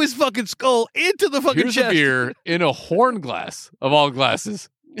 threw his fucking skull into the fucking Here's chest. a beer in a horn glass of all glasses.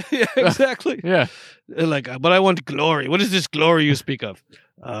 Yeah, exactly. Yeah. Like, but I want glory. What is this glory you speak of?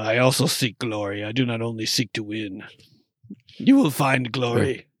 I also seek glory. I do not only seek to win. You will find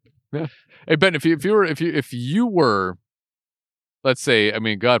glory. Hey Ben, if you were, let's say, I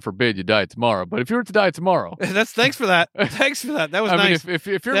mean, God forbid you die tomorrow, but if you were to die tomorrow, Thanks for that. Thanks for that. That was I nice. mean, if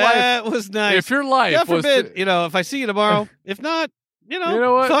your That was nice. if your life God was forbid, if I see you tomorrow, if not, You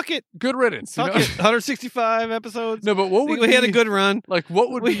know what? fuck it. good riddance, you Fuck know? it. 165 episodes. No, but what would we had a be- good run. like what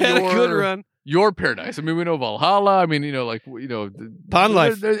would We be had a good your run. your paradise? I mean, we know Valhalla. I mean, Pond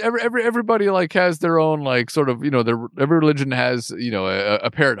life. Everybody like has their own like sort of every religion has a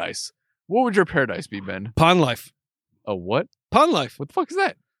paradise. What would your paradise be, Ben? Pond life. A what? Pond life. What the fuck is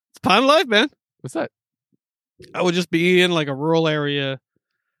that? It's pond life, man. What's that? I would just be in like a rural area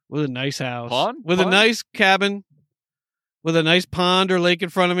with a nice house. Pond? With a Pond? nice cabin. With a nice pond or lake in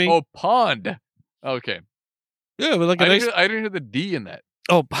front of me. Oh, pond. Okay. Yeah, with like a I nice. didn't hear the D in that.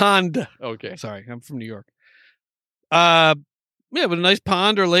 Oh, pond. Okay. Sorry, I'm from New York. Yeah, with a nice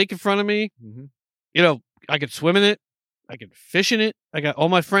pond or lake in front of me. Mm-hmm. I could swim in it. I could fish in it. I got all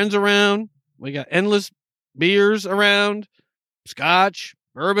my friends around. We got endless beers around, scotch,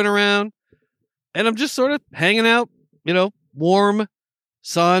 bourbon around. And I'm just sort of hanging out, warm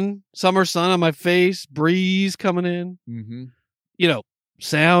sun, summer sun on my face, breeze coming in, Mm-hmm.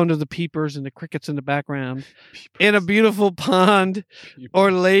 sound of the peepers and the crickets in the background, and a beautiful pond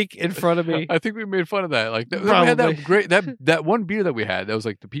or lake in front of me. I think we made fun of that. Like we had Probably. that great that one beer that we had that was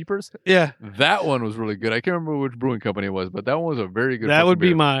like the Peepers. Yeah. That one was really good. I can't remember which brewing company it was, but that one was a very good. That fucking would be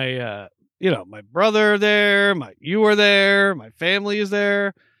beer. my my brother there, you are there, my family is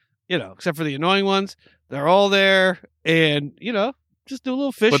there, except for the annoying ones. They're all there, and just do a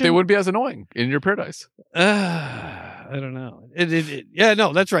little fishing. But they wouldn't be as annoying in your paradise. I don't know. Yeah,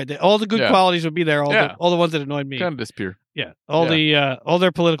 no, that's right. All the good Yeah. qualities would be there. Yeah. All the ones that annoyed me. Kind of disappear. Yeah, all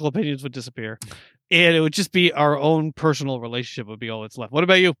their political opinions would disappear, and it would just be our own personal relationship would be all that's left. What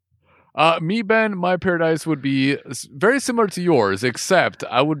about you? Me, Ben, my paradise would be very similar to yours, except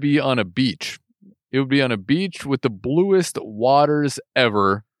I would be on a beach. It would be on a beach with the bluest waters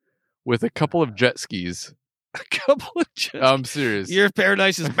ever, with a couple of jet skis. A couple of just I'm serious. your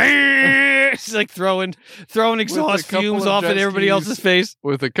paradise is it's like throwing exhaust couple fumes of off jet in everybody skis. else's face.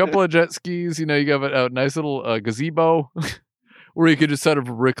 With a couple of jet skis, you have a nice little gazebo where you could just sort of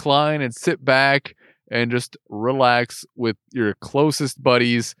recline and sit back and just relax with your closest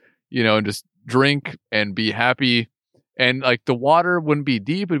buddies, and just drink and be happy. And like the water wouldn't be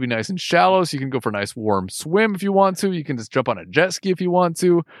deep, it'd be nice and shallow. So you can go for a nice warm swim if you want to. You can just jump on a jet ski if you want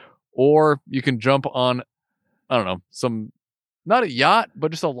to, or you can jump on, I don't know, not a yacht,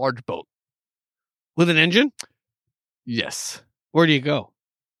 but just a large boat. With an engine? Yes. Where do you go?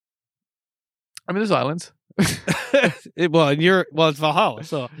 I mean, there's islands. It's Valhalla,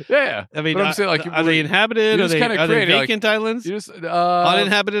 so Yeah. I mean, But I'm saying, like, are they inhabited? you Are just they, kinda are they create it, like, vacant islands? You just,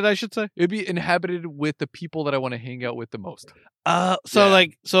 Uninhabited, I should say. it'd be inhabited with the people that I want to hang out with the most.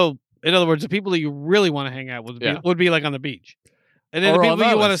 So in other words, the people that you really want to hang out with Yeah. would be like on the beach, and then Or the on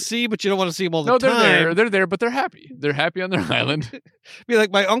people you want to islands. see, but you don't want to see them all the No, time. they're there, but they're happy. They're happy on their island. Be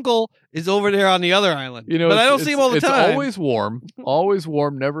like, my uncle is over there on the other island, but I it's- don't see him all the it's time. always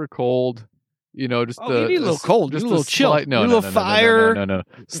warm, never cold. Just Oh, you need a little cold, just you need a little chill, slight, no, you need no, a little no, no, no, fire. no,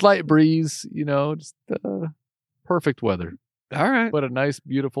 slight breeze. Just perfect weather. All right, But a nice,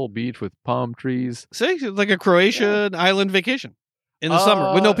 beautiful beach with palm trees. see, it's like a Croatian island vacation in the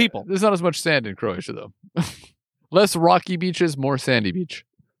summer with no people. There's not as much sand in Croatia though. Less rocky beaches, more sandy beach.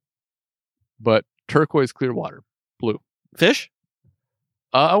 But turquoise clear water, blue. Fish?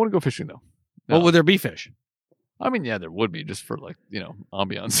 I wouldn't go fishing though. No. What would there be fish? I mean, yeah, there would be just for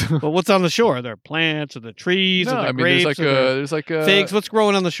ambiance. But what's on the shore? Are there plants? Are there trees? No, are there I mean, grapes? there's like a figs? What's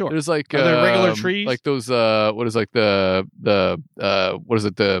growing on the shore? There's like Are there regular trees? like those what is like the what is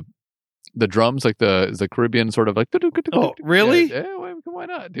it, the drums, like the Caribbean sort of like. Oh, really? Yeah, why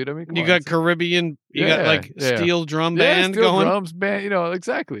not, dude? I mean, come You on. got Caribbean, you got Yeah, like yeah. steel drum Yeah, band steel going. drums band,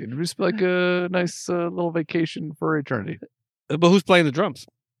 exactly. It'd just be like a nice little vacation for eternity. But who's playing the drums?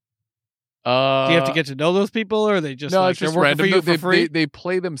 Do you have to Uh, get to know those people, or are they just no, like it's just they're working random. for you they, for free? They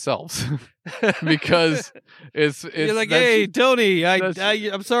play themselves because it's You're like, that's- hey, Tony, that's-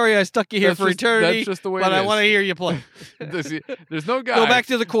 I'm sorry I stuck you here that's for just- eternity, That's just the way but it I is. want to hear you play. There's no guy. Go back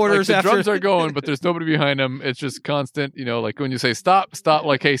to the quarters Like, the after. drums are going, but there's nobody behind them. It's just constant. Like when you say stop,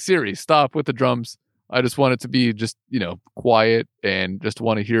 like, hey Siri, stop with the drums. I just want it to be just, quiet and just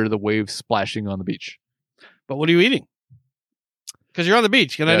want to hear the waves splashing on the beach. But what are you eating? Because you're on the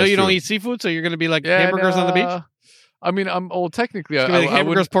beach. And I Yeah, know it's you don't true. eat seafood, so you're going to be like hamburgers on the beach? I mean, technically, It's gonna be like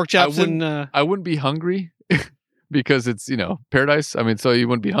hamburgers, pork chops, and I wouldn't be hungry because it's, paradise. I mean, so you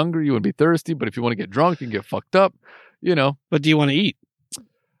wouldn't be hungry, you wouldn't be thirsty, but if you want to get drunk and get fucked up, What do you want to eat?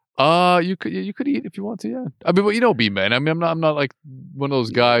 you could eat if you want to, yeah. I mean, but you know me, man. I mean, I'm not like one of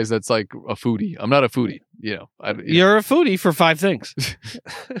those guys that's like a foodie. I'm not a foodie, You're a foodie for 5 things.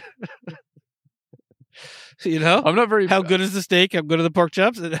 I'm not very. How good is the steak? How good are the pork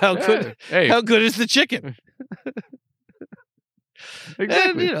chops? And how good is the chicken?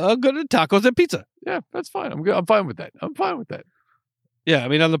 Exactly. And how good are tacos and pizza? Yeah, that's fine. I'm good. I'm fine with that. Yeah, I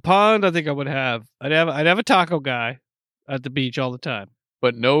mean, on the pond, I think I'd have a taco guy at the beach all the time.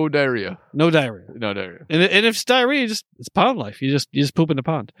 But no diarrhea. No diarrhea. No diarrhea. And if it's diarrhea, it's pond life. You just poop in the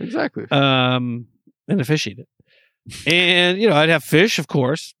pond. Exactly. And the fish eat it. And I'd have fish, of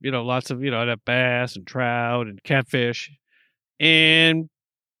course. Lots of I'd have bass and trout and catfish, and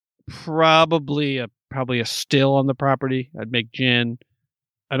probably a still on the property. I'd make gin.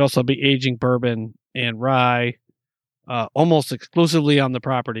 I'd also be aging bourbon and rye, almost exclusively on the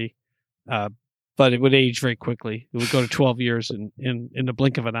property. But it would age very quickly. It would go to 12 years in the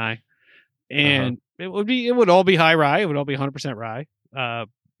blink of an eye, and it would all be high rye. It would all be 100% rye.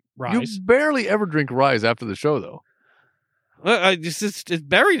 Rye. You barely ever drink rye after the show, though. It's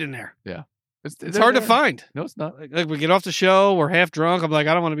buried in there. Yeah, it's hard to find. No, it's not. Like we get off the show, we're half drunk. I'm like,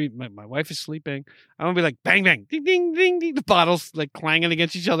 I don't want to be. My wife is sleeping. I want to be like, bang bang, ding ding ding ding. The bottles like clanging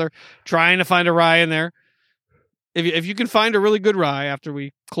against each other, trying to find a rye in there. If you can find a really good rye after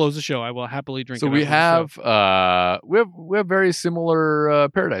we close the show, I will happily drink. So it we have very similar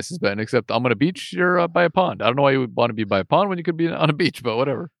paradises, Ben. Except I'm on a beach. You're by a pond. I don't know why you would want to be by a pond when you could be on a beach, but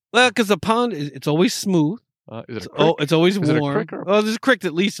whatever. Well, because the pond it's always smooth. Is it a creek? It's always Is it a warm. creek or- Oh, there's a creek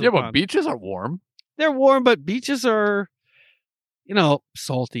that leads to the but pond. beaches are warm. They're warm, but beaches are,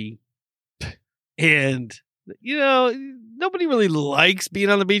 salty. And, nobody really likes being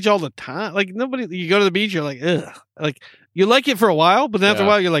on the beach all the time. Like, you go to the beach, you're like, ugh. Like, you like it for a while, but then after a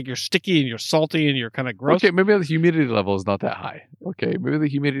while, you're sticky and you're salty and you're kind of gross. Okay, maybe the humidity level is not that high. Okay, maybe the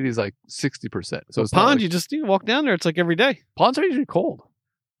humidity is like 60%. So it's not Pond, like- you just walk down there. It's like every day. ponds are usually cold.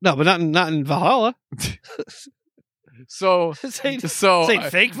 No, but not in Valhalla. So Say I- fake so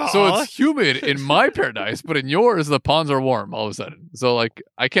Valhalla. it's humid in my paradise, but in yours the ponds are warm all of a sudden. So like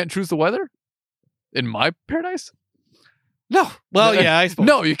I can't choose the weather in my paradise? No. Well, yeah, I suppose.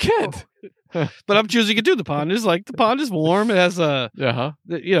 No, you can't. But I'm choosing to do the pond. The pond is warm. It has Yeah,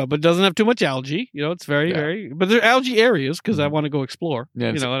 but it doesn't have too much algae. It's very, very, but there are algae areas because I want to go explore. Yeah,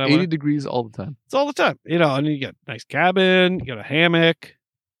 it's and I 80 wanna, degrees all the time. it's all the time. And you got a nice cabin, you got a hammock.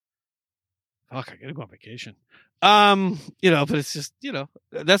 Fuck, I gotta go on vacation. But it's just,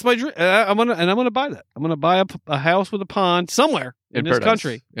 that's my dream. I'm gonna buy that. I'm gonna buy a house with a pond somewhere in this paradise.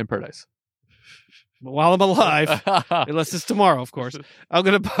 country In paradise. while I'm alive. Unless it's tomorrow, of course. I'm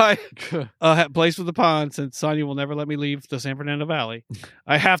going to buy a place with a pond since Sonia will never let me leave the San Fernando Valley.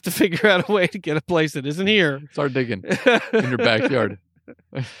 I have to figure out a way to get a place that isn't here. Start digging in your backyard.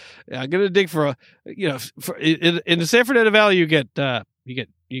 Yeah, I'm going to dig for in the San Fernando Valley, you get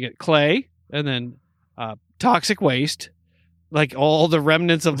clay and then toxic waste, like all the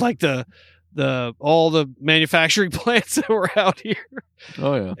remnants of like all the manufacturing plants that were out here.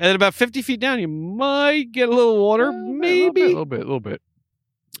 Oh yeah. And about 50 feet down, you might get a little water, maybe. A little bit.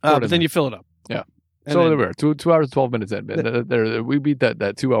 But then you fill it up. Yeah. And So then- there we are. 2 hours, 12 minutes in. There, we beat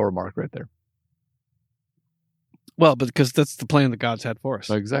that 2 hour mark right there. Well, but because that's the plan the gods had for us.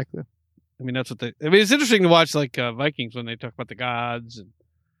 Exactly. I mean, it's interesting to watch like Vikings when they talk about the gods and,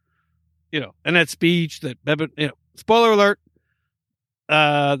 and that speech that, spoiler alert,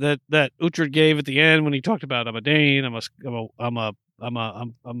 that Uhtred gave at the end when he talked about I'm a Dane, I'm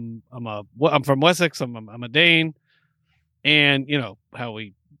from Wessex, I'm a Dane, and how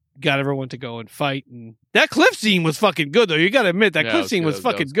we got everyone to go and fight, and that cliff scene was fucking good though. You got to admit that cliff scene was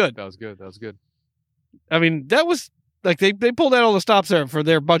fucking good. That was good. I mean, that was like they pulled out all the stops there for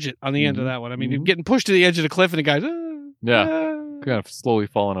their budget on the end of that one. I mean, you're getting pushed to the edge of the cliff, and the guys, Kind of slowly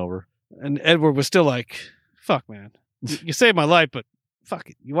falling over. and Edward was still like, "Fuck, man, you saved my life, but fuck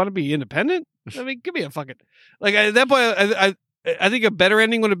it, you want to be independent? I mean, give me a fucking like." At that point, I think a better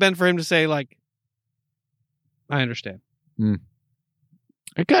ending would have been for him to say like, "I understand."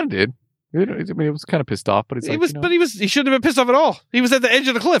 It kind of did. I mean, it was kind of pissed off, but it's He like, was, but he shouldn't have been pissed off at all. He was at the edge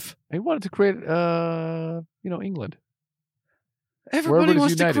of the cliff. he wanted to create, England. Everybody everybody's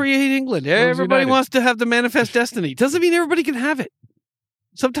wants to united. create England. Everyone's Everybody united. wants to have the manifest destiny. Doesn't mean everybody can have it.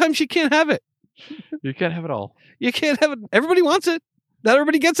 Sometimes you can't have it. You can't have it all. You can't have it. Everybody wants it. Not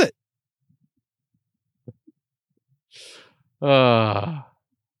everybody gets it. I'm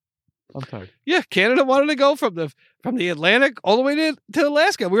tired. Yeah, Canada wanted to go from the Atlantic all the way to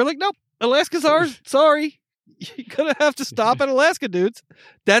Alaska. We were like, nope, Alaska's ours. Sorry. You're going to have to stop at Alaska, dudes.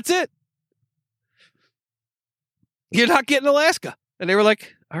 That's it. You're not getting Alaska. And they were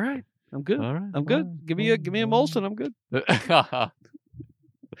like, all right, I'm good. All right. I'm good. Give me a Molson. I'm good. All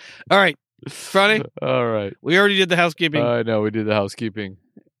All right. Friday, right. we already did the housekeeping. I know we did the housekeeping.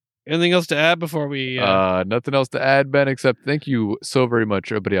 Anything else to add before we... Nothing else to add, Ben, except thank you so very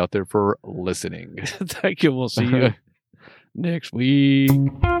much, everybody out there, for listening. Thank you. We'll see you next week.